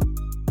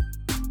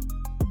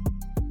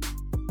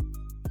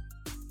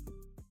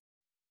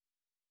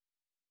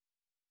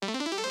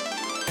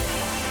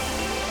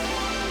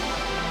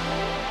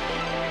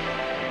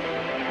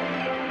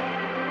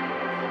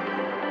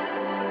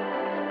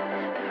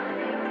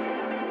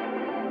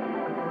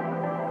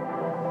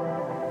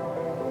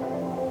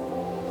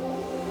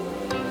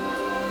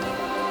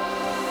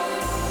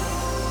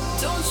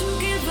 Don't you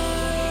give up.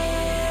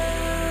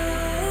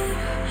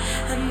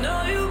 I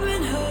know you've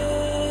been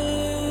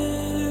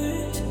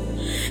hurt.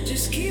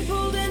 Just keep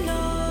holding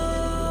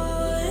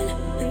on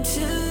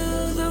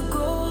until the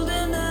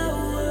golden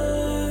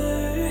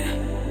hour.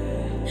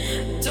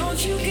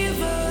 Don't you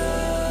give up.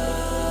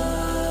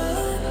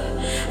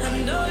 I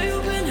know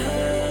you've been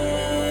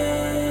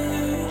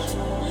hurt.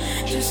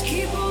 Just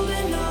keep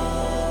holding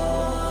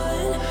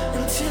on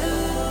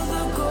until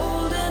the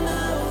golden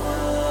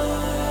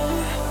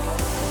hour.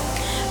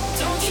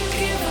 Don't you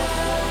give up.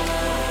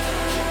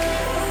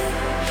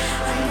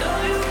 I know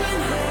you've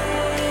been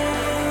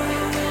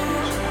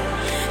hurt.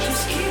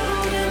 Just keep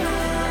holding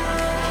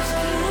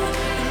on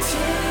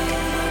until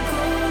the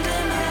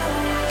golden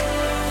hour.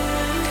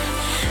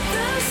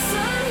 The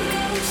sun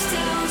goes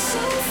down,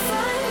 so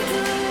find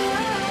the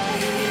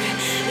light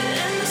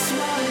in the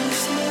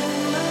smallest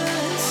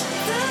moments.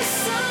 The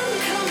sun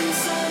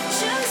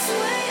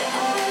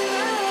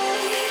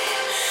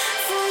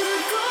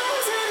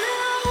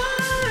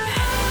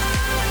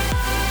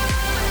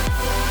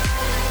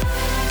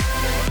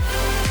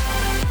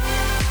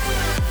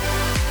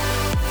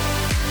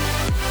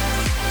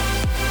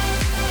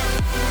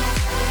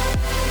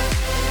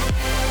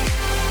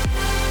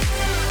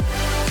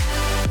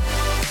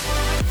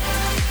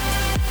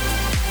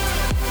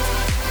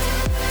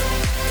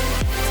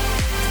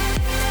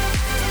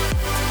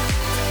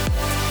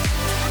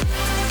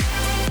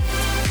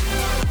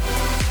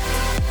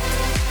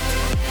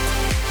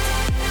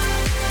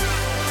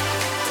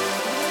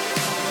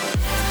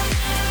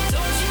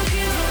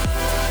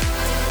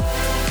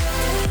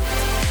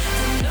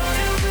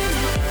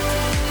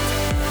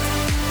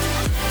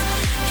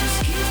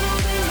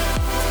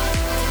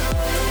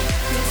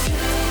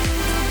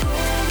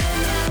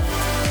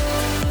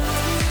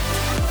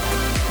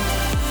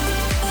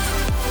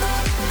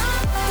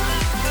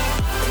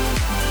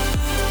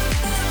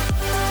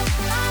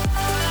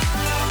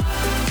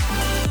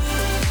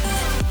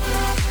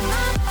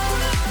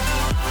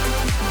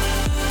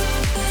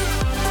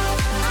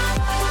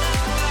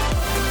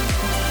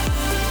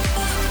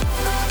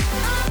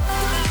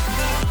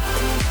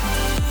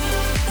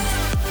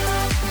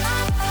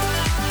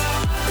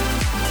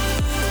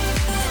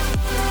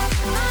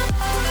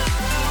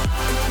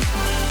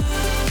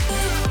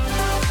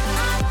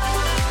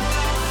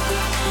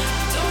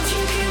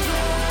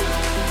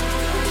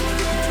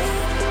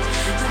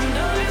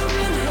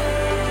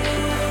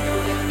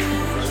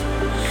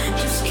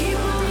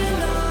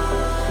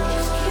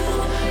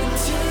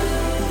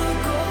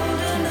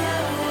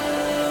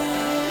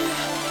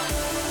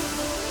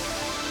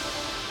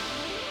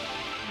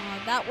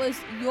That was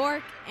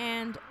York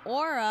and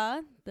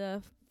Aura,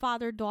 the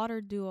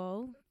father-daughter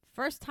duo.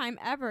 First time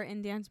ever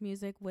in dance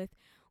music with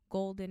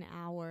Golden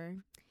Hour.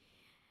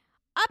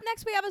 Up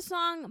next, we have a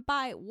song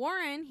by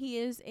Warren. He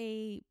is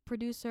a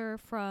producer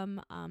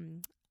from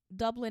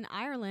Dublin,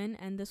 Ireland,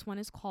 and this one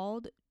is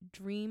called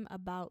Dream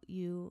About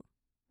You.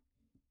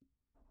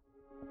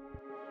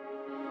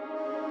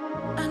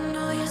 I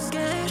know you're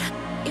scared,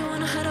 you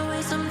wanna hide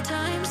away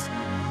sometimes.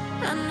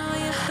 I know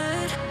you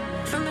hurt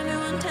from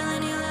everyone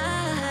telling you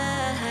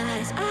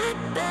lies. I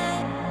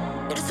bet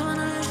you just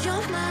wanna lose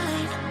your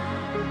mind.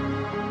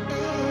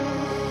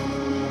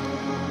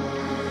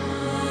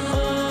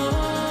 Oh,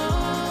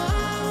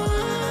 I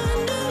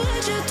wonder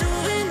what you're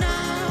doing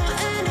now,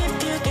 and if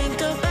you think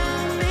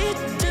about me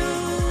too.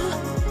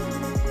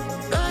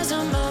 'Cause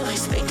I'm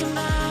always thinking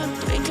about, I'm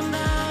thinking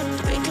about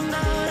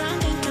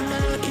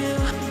you.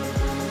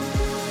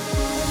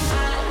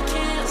 I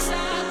can't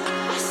stop,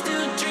 I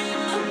still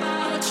dream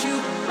about you.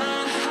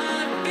 My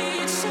heart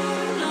beats so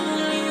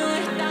lonely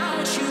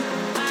without you.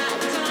 I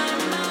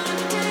climb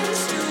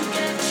mountains to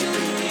get you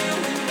here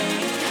with me.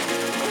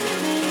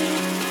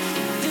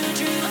 To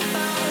dream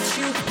about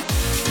you.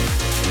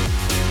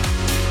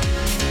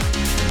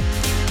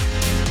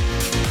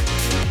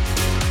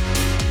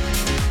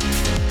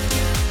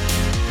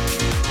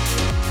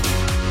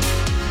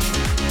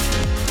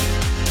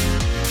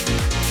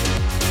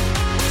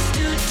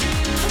 Still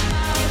dream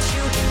about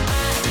you.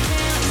 I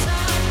can't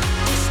stop.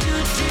 I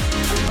still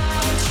dream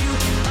about you.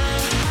 My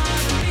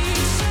heart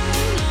beats so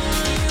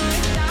lonely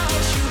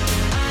without you.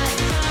 I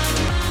climb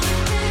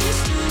mountains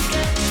to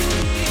get you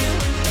here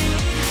with me.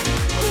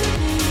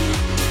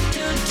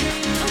 Still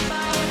dream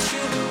about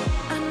you.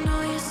 I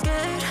know you're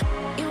scared.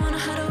 You wanna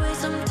hide away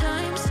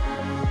sometimes.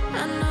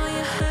 I know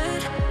you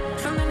hurt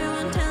from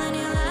everyone telling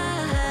you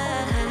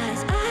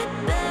lies. I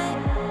bet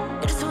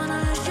you just wanna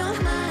lose your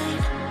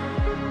mind.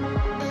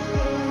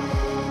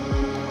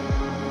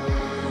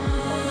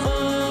 Oh,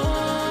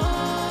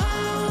 I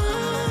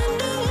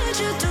wonder what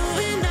you're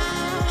doing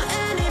now,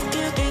 and if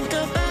you think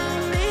about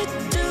me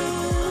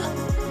too.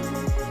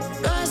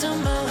 'Cause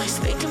I'm always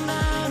thinking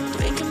about, I'm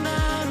thinking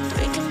about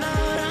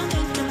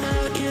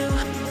you.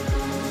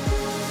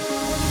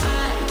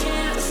 I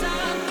can't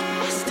stop,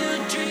 I still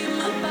dream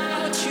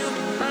about you.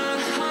 My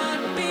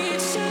heart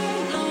beats so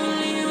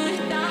lonely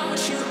without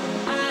you.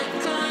 I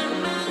climb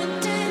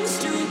mountains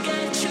to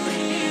get you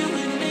here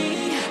with me.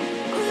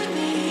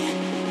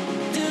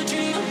 To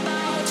dream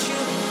about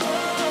you.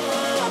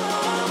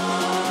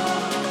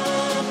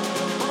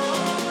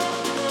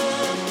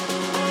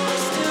 I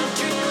still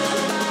dream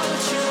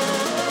about you.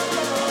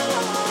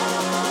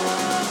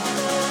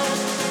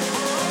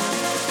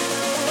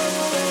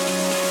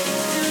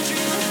 To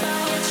dream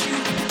about you.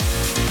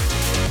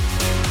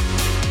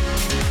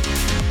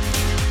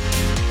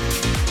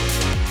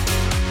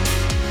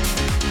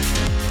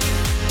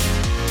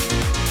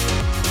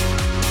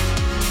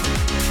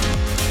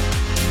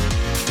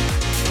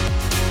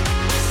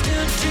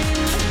 Still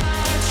dream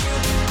about you.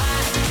 I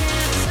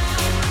can't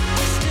stop.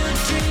 I still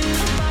dream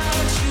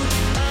about you.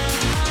 My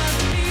heart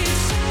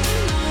beats so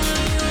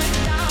lonely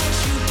without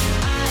you.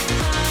 I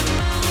climb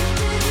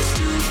mountains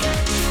to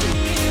get you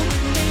here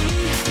with me.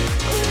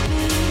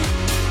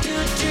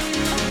 Still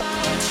dream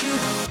about you.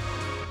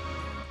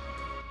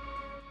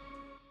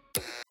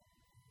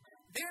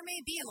 There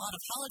may be a lot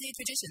of holiday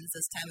traditions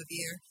this time of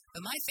year, but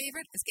my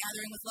favorite is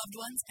gathering with loved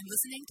ones and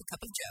listening to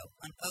Cup of Joe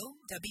on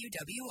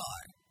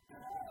OWWR.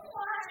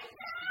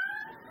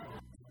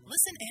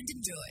 Listen and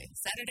enjoy,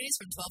 Saturdays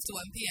from 12 to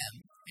 1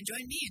 p.m. And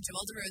join me and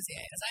Joel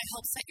DeRosier as I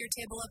help set your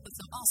table up with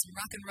some awesome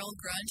rock and roll,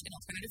 grunge, and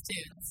alternative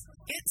tunes.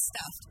 Get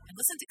stuffed and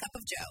listen to Cup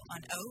of Joe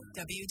on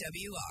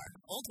OWWR,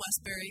 Old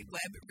Westbury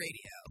Web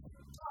Radio.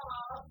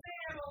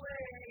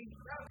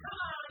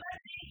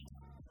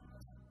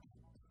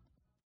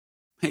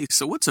 Hey,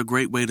 so what's a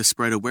great way to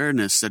spread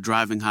awareness that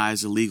driving high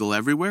is illegal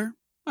everywhere?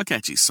 A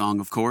catchy song,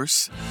 of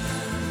course.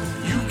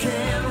 You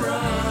can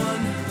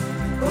run,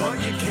 but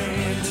you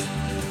can't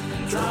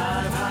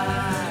drive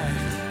high.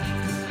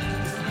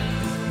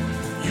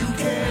 You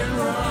can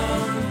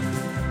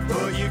run,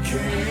 but you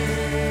can't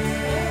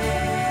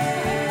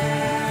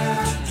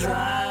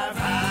drive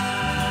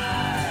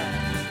high.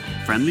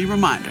 Friendly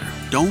reminder,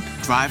 don't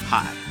drive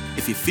high.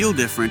 If you feel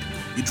different,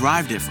 you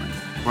drive different.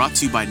 Brought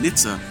to you by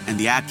NHTSA and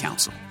the Ad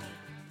Council.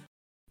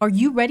 Are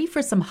you ready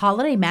for some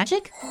holiday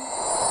magic?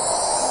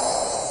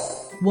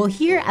 Well,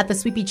 here at the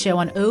Sweet Beat Show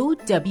on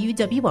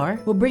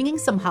OWWR, we're bringing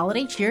some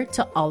holiday cheer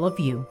to all of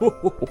you.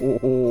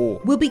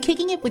 We'll be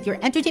kicking it with your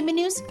entertainment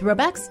news,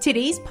 throwbacks,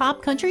 today's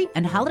pop, country,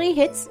 and holiday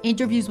hits,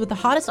 interviews with the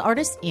hottest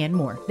artists, and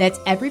more. That's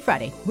every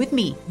Friday with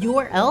me,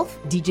 your elf,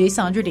 DJ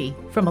Sandra D,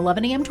 from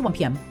 11 a.m. to 1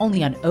 p.m.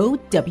 only on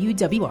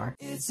OWWR.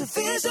 It's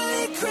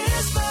officially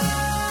Christmas,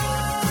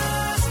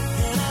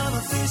 and I'm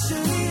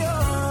officially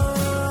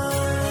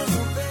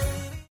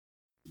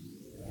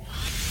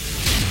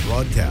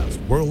Broadcast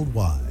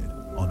worldwide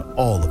on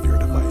all of your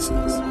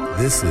devices.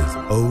 This is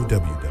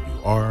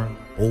OWWR,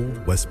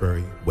 Old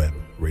Westbury Web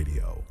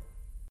Radio.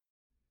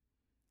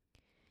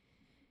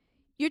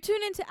 You're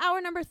tuned into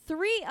hour number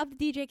 3 of the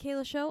DJ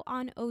Keila Show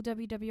on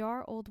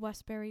OWWR, Old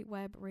Westbury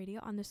Web Radio,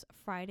 on this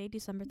Friday,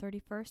 December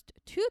 31st,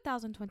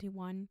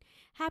 2021.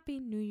 Happy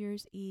New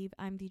Year's Eve.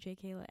 I'm DJ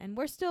Keila, and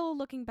we're still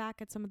looking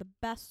back at some of the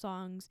best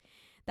songs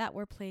that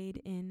were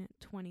played in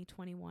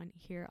 2021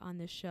 here on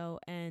this show.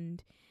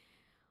 And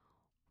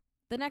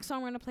the next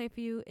song we're going to play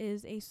for you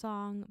is a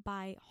song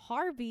by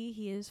Harvey.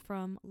 He is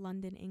from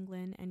London,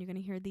 England, and you're going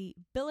to hear the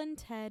Bill and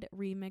Ted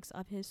remix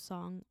of his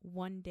song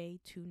One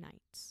Day, Two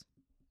Nights.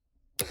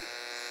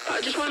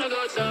 I just wanna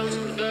go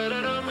dum da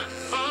da dum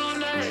all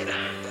night.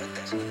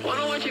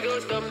 Wanna watch you go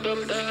dum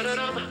dum da da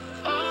dum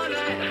all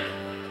night.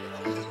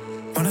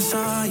 When I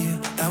saw you,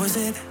 that was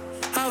it.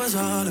 I was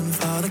all in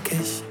for the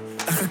kiss,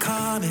 like a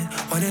comet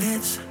when it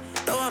hits.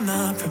 Though I'm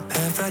not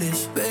prepared for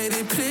this,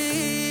 baby,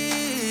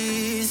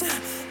 please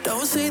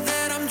don't say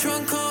that I'm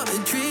drunk on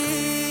a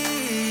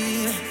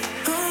dream.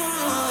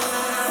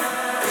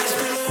 It's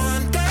been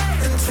one day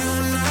and 2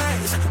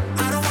 nights.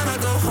 I don't wanna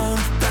go home.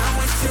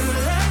 Now it's too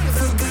late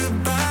for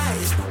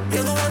goodbyes.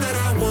 You're the one that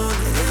I want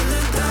in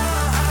the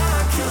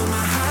dark. You're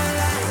my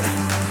highlight.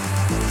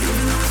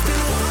 Even though it's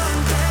been one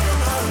day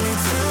and only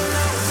 2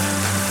 nights.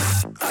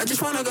 I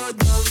just wanna go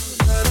dum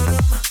da da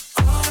dum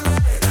all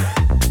night.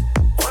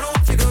 Wanna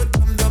watch you go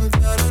dum dum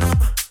da da dum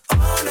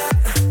all night.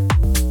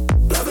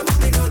 Love it when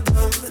we go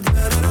dum da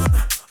da dum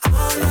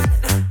all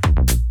night.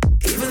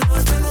 Even though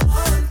it's been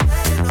one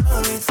day and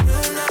only 2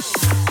 nights.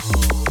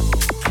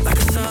 Like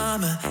a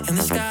summer in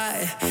the sky.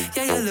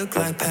 Yeah, you look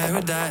like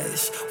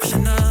paradise. What's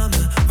your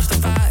number? What's the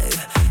vibe?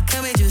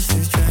 Can we just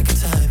lose track of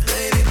time?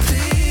 Baby,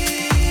 please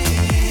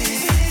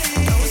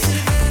don't say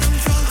that I'm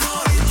drunk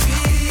on a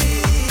dream.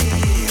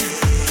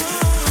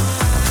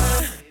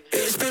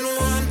 It's been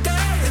one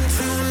day and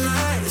 2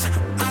 nights.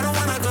 I don't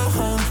wanna go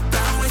home.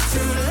 Now it's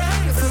too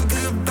late for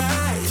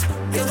goodbyes.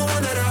 You're the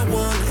one that I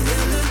want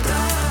in the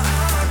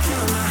dark.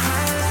 You're my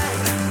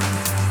highlight.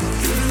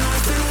 Even though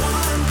it's been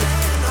one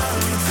day and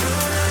only 2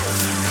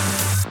 nights.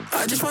 I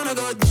just wanna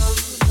go dum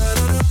da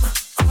da dum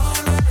all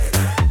night.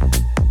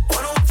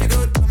 Wanna watch you go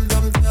dum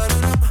dum da da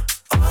dum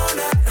all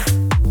night.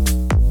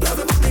 Love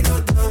it when we go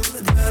dum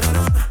da da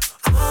dum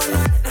all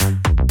night.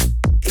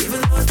 Even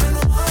though it's been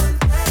one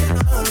day and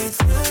only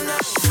 2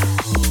 nights.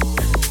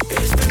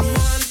 It's been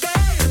one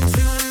day and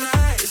 2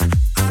 nights.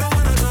 I don't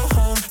wanna go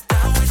home.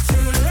 Now it's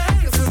too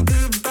late for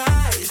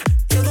goodbyes.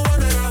 You're the one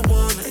that I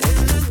want in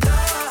the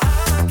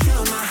dark.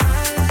 You're my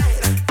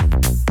highlight.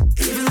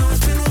 Even though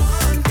it's been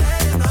one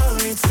day and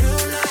only 2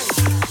 nights.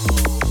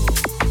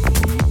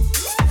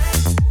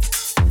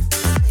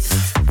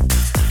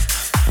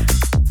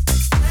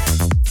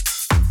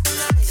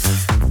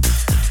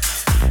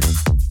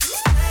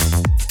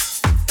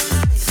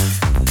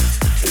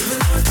 Even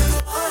though it's been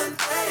one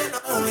day and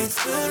only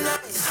 2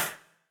 nights.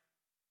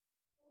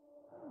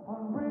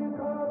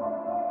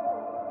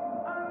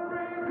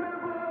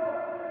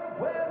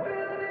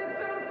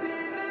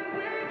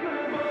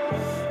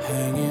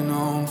 Hanging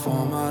on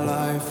for my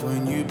life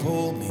when you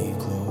pulled me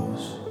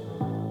close.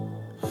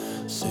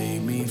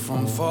 Save me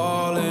from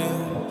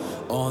falling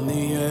on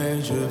the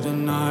edge of the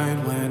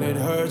night when it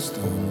hurts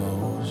the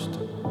most.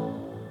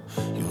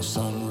 Your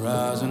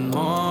sunrise and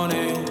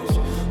mornings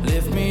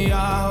lift me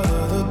out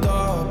of the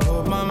dark,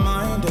 put my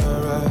mind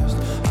at rest.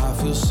 I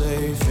feel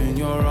safe in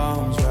your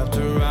arms wrapped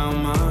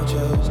around my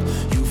chest.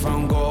 You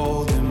found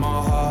gold in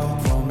my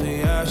heart from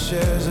the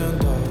ashes and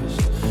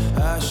dust,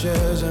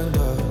 ashes and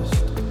dust.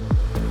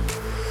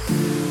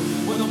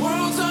 When the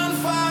world's on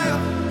fire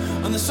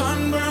and the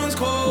sun burns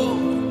cold,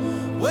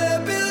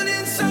 we're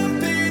building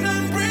something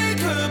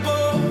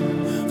unbreakable.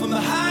 From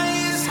the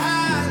highest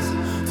highs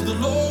to the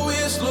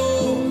lowest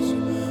lows,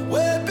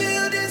 we're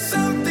building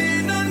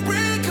something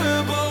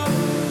unbreakable.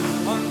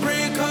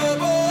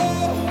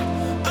 Unbreakable,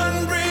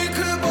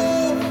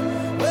 unbreakable.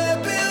 We're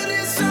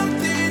building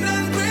something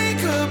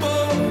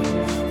unbreakable.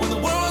 When the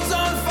world's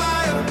on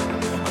fire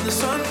and the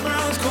sun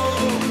burns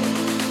cold,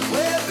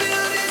 we're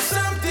building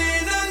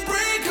something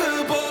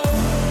unbreakable.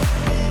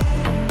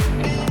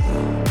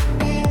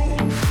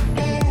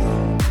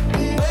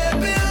 We're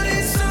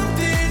building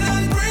something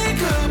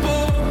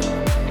unbreakable.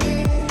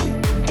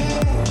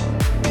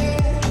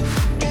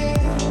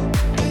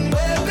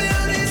 We're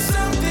building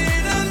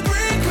something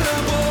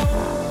unbreakable.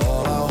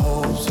 All our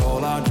hopes,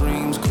 all our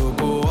dreams could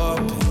go up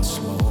in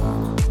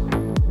smoke,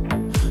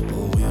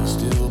 but we'll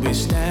still be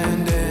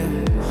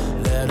standing.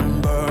 Let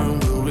them burn,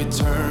 we'll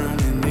return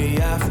in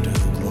the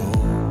afterglow.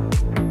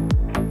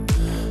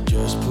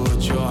 Just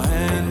put your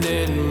hand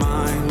in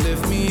mine,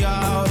 lift me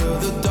out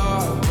of the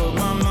dark, put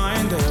my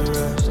mind at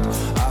rest.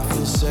 I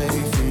feel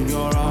safe in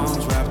your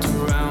arms wrapped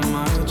around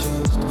my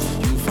chest.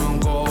 You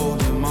found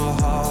gold in my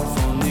heart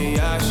from the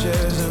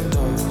ashes and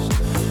dust,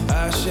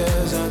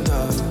 ashes and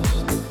dust.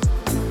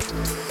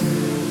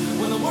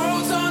 When the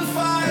world's on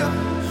fire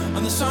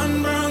and the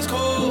sun burns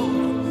cold,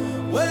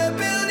 we're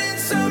building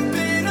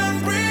something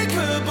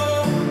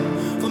unbreakable.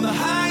 From the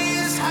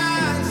highest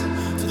highs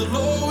to the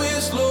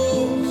lowest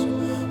lows,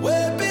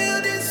 we're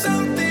building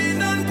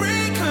something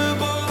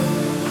unbreakable.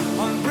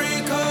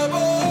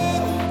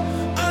 Unbreakable,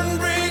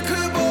 unbreakable.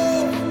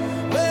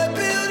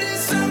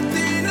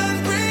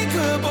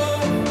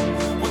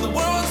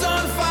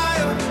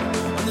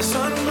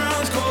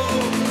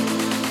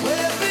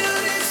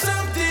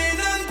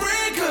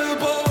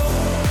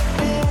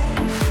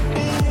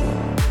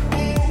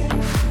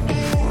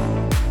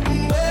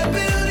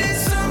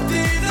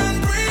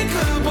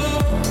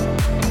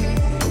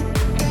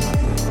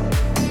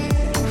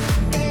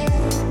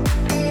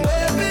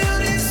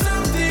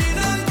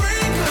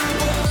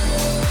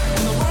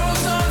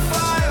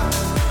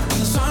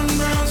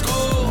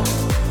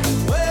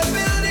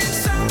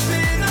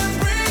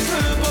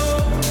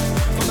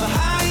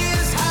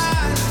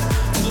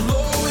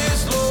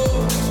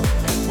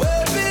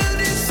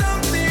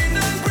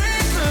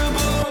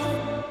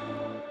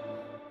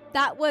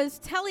 That was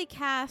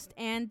Telecast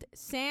and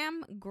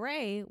Sam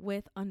Gray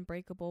with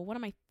Unbreakable, one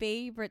of my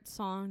favorite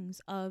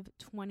songs of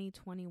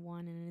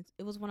 2021, and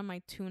it was one of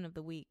my tune of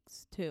the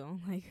weeks too.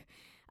 Like,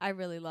 I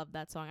really love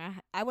that song.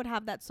 I would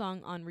have that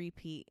song on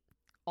repeat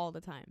all the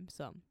time.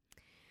 So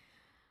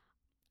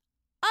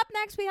up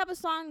next, we have a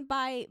song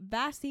by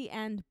Vasi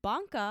and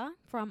Banka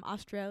from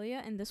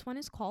Australia, and this one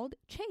is called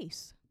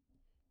Chase.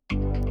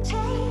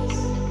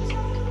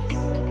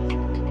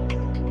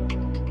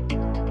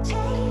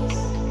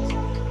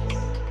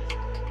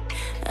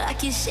 I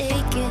can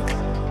shake it.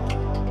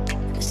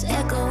 This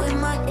echo in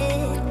my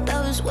head,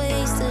 love is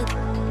wasted.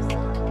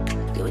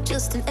 You were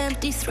just an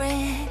empty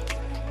thread.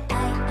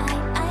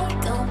 I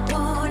don't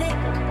want it.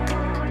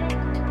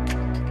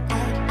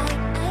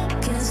 I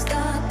can't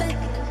stop it.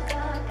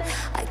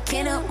 I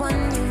cannot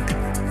run you.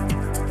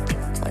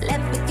 Don't let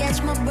me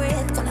catch my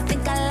breath when I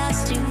think I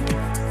lost you.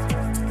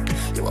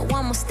 You were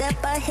one more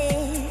step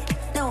ahead.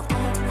 No, I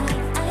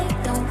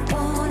don't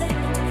want it.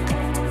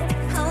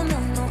 Oh no,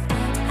 no,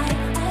 I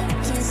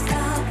can't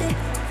stop it.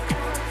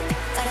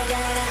 But I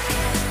gotta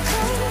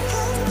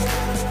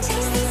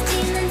taste these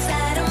demons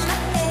out of my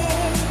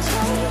head.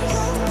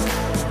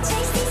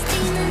 Taste these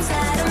demons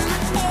out of my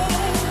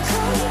head.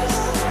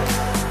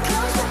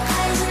 Close my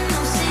eyes and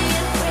I'll see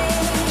it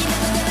red. You're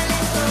never gonna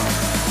let go.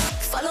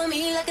 Follow me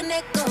like an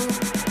echo.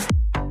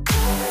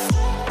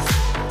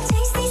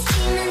 Taste these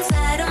demons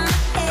out of my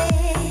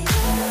head.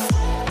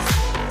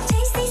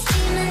 Taste these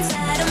demons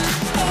out of my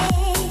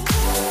head.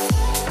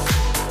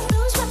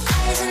 Close my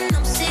eyes and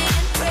I'm seeing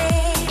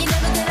red. You're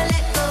never gonna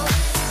let go.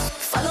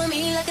 Follow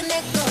me like an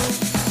echo.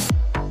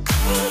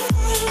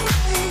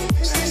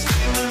 Taste these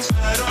demons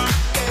out of my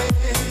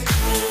head.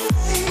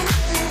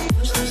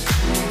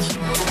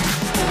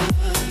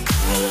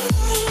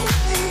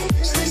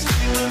 Taste these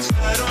demons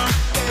out of my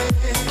head.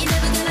 You're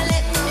never gonna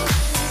let go.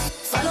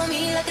 Follow me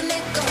like an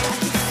echo. I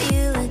can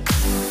feel it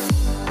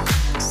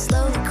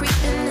slowly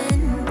creeping in.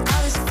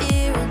 All this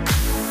fear it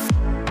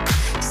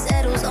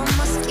settles on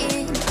my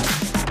skin.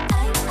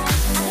 I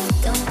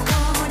don't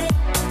want it.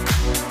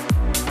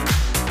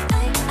 I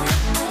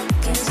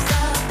can't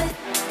stop it.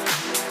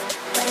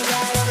 But I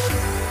gotta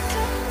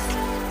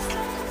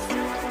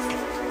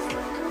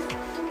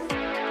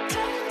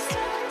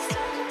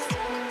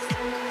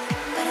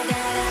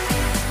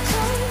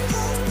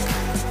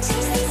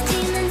taste these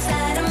demons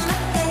out of my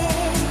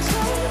head.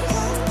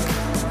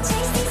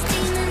 Taste these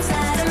demons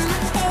out of my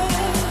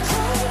head.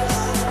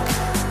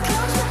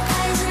 Close my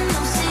eyes and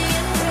I'll see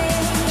it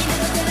red. You're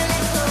never gonna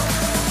let go.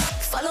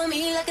 Follow me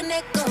like an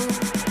echo.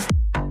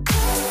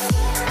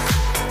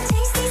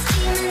 Taste these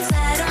demons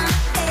out of my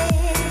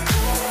head.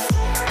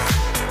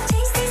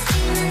 Taste these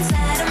demons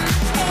out of my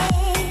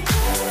head.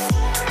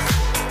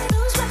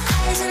 Close my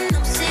eyes and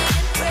I'll see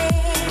it red.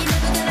 You're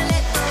never gonna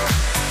let go.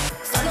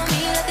 Follow me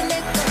like an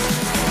echo.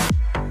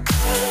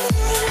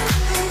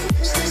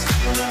 Taste these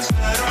demons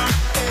out of my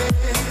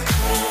head.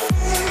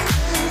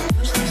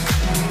 Taste these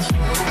demons out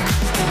of my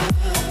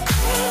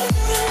head.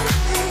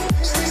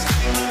 Taste these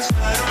demons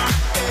out of my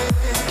head.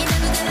 You're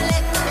never gonna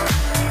let go.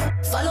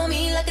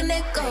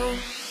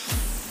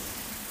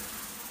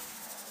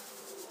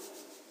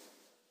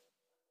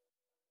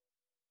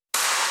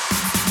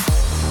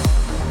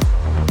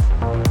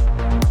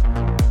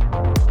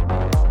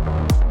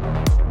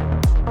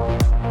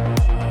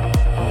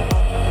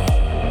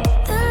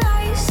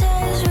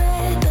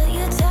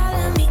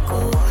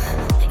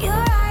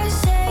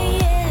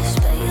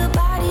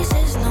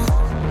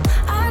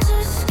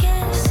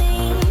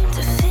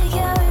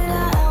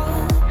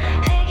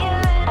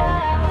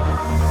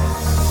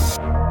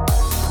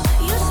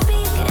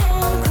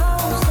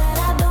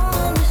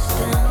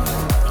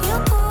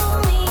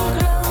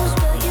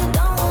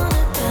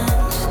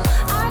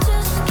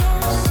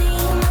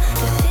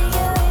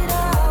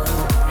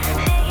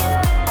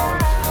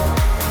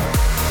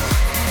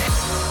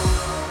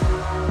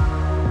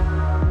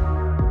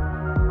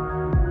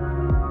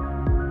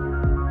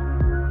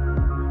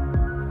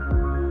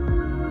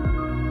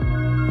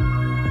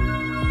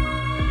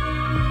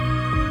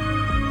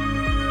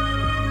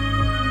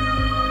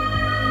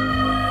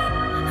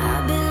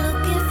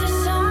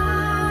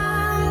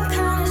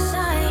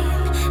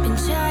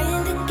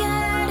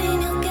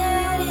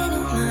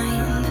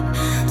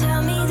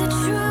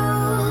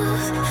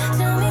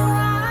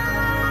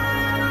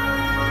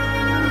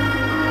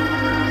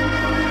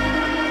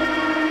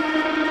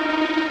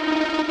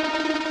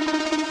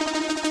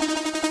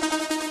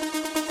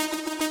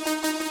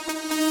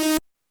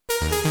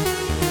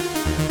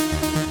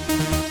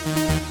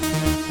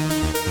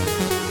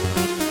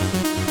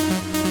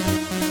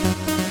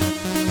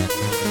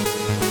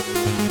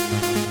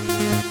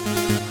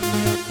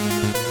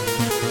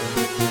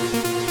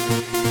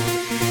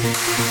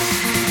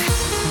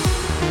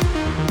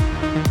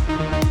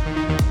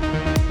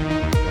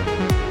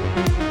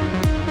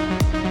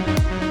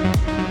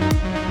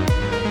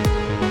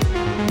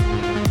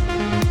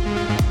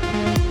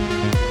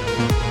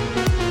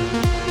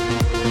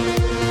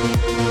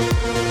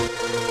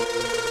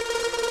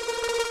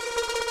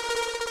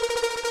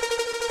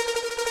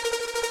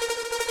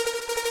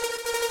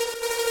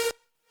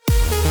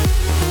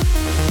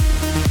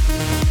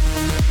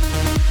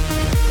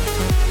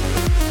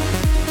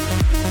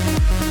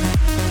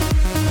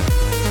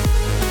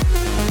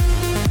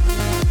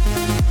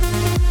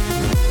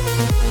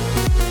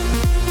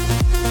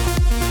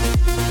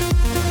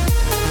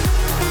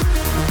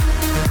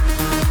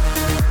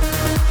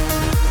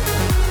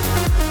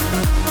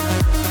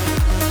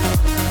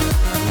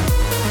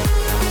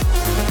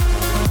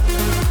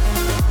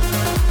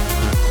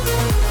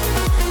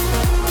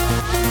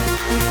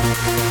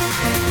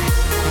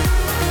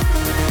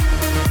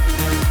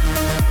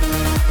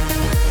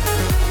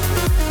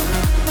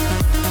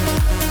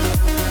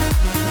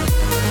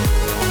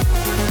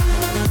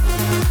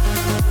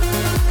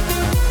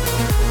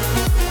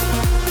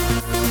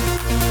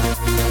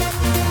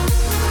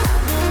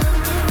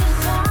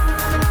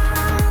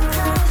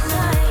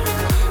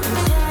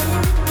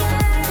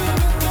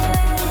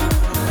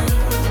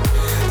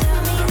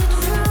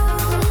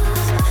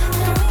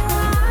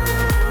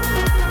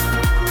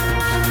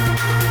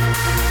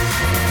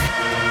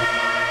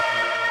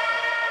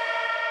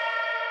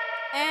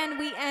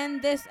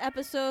 this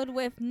episode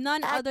with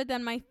none other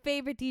than my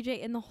favorite DJ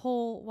in the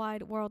whole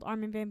wide world,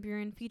 Armin van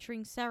Buuren,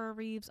 featuring Sarah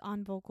Reeves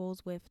on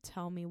vocals with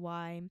Tell Me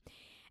Why.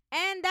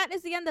 And that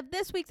is the end of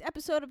this week's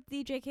episode of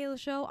DJ Keila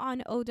Show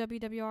on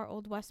OWWR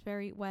Old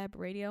Westbury Web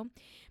Radio.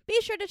 Be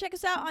sure to check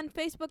us out on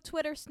Facebook,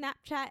 Twitter,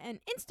 Snapchat, and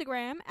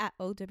Instagram at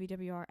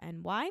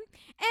OWWRNY.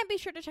 And be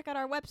sure to check out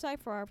our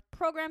website for our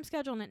program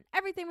schedule and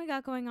everything we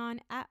got going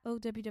on at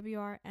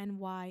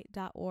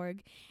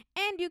OWWRNY.org.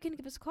 And you can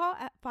give us a call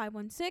at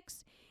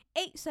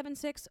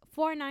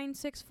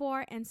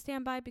 516-876-4964 and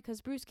stand by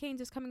because Bruce Caines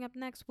is coming up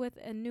next with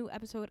a new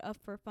episode of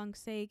For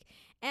Funk's Sake.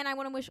 And I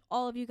want to wish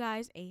all of you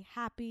guys a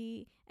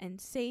happy and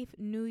safe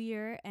new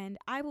year, and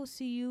I will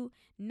see you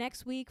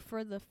next week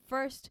for the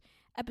first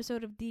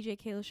episode of DJ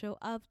Keila Show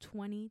of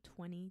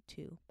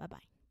 2022. Bye-bye.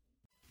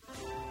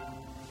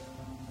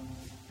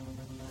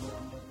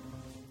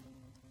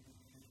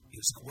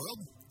 Music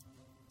world,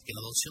 it's getting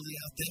a little chilly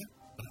out there,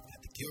 but I've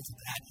got the cure for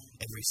that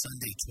every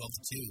Sunday, 12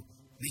 to 2.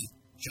 Me,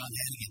 John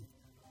Hannigan.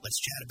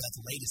 Let's chat about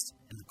the latest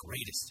and the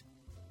greatest.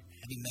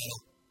 Heavy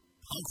metal,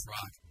 punk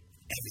rock,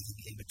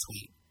 everything in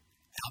between.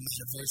 Album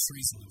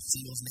anniversaries and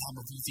singles and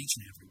album reviews each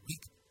and every week.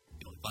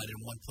 You'll find it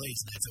in one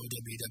place, and that's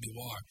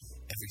OWWR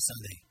every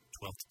Sunday,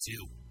 12 to 2.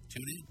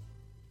 Tune in.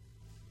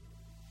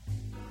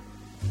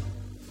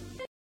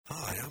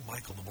 Hi, I'm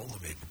Michael the Molar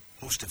Maiden,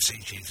 host of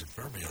St. James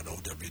Infirmary on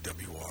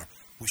OWWR,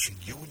 wishing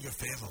you and your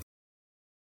family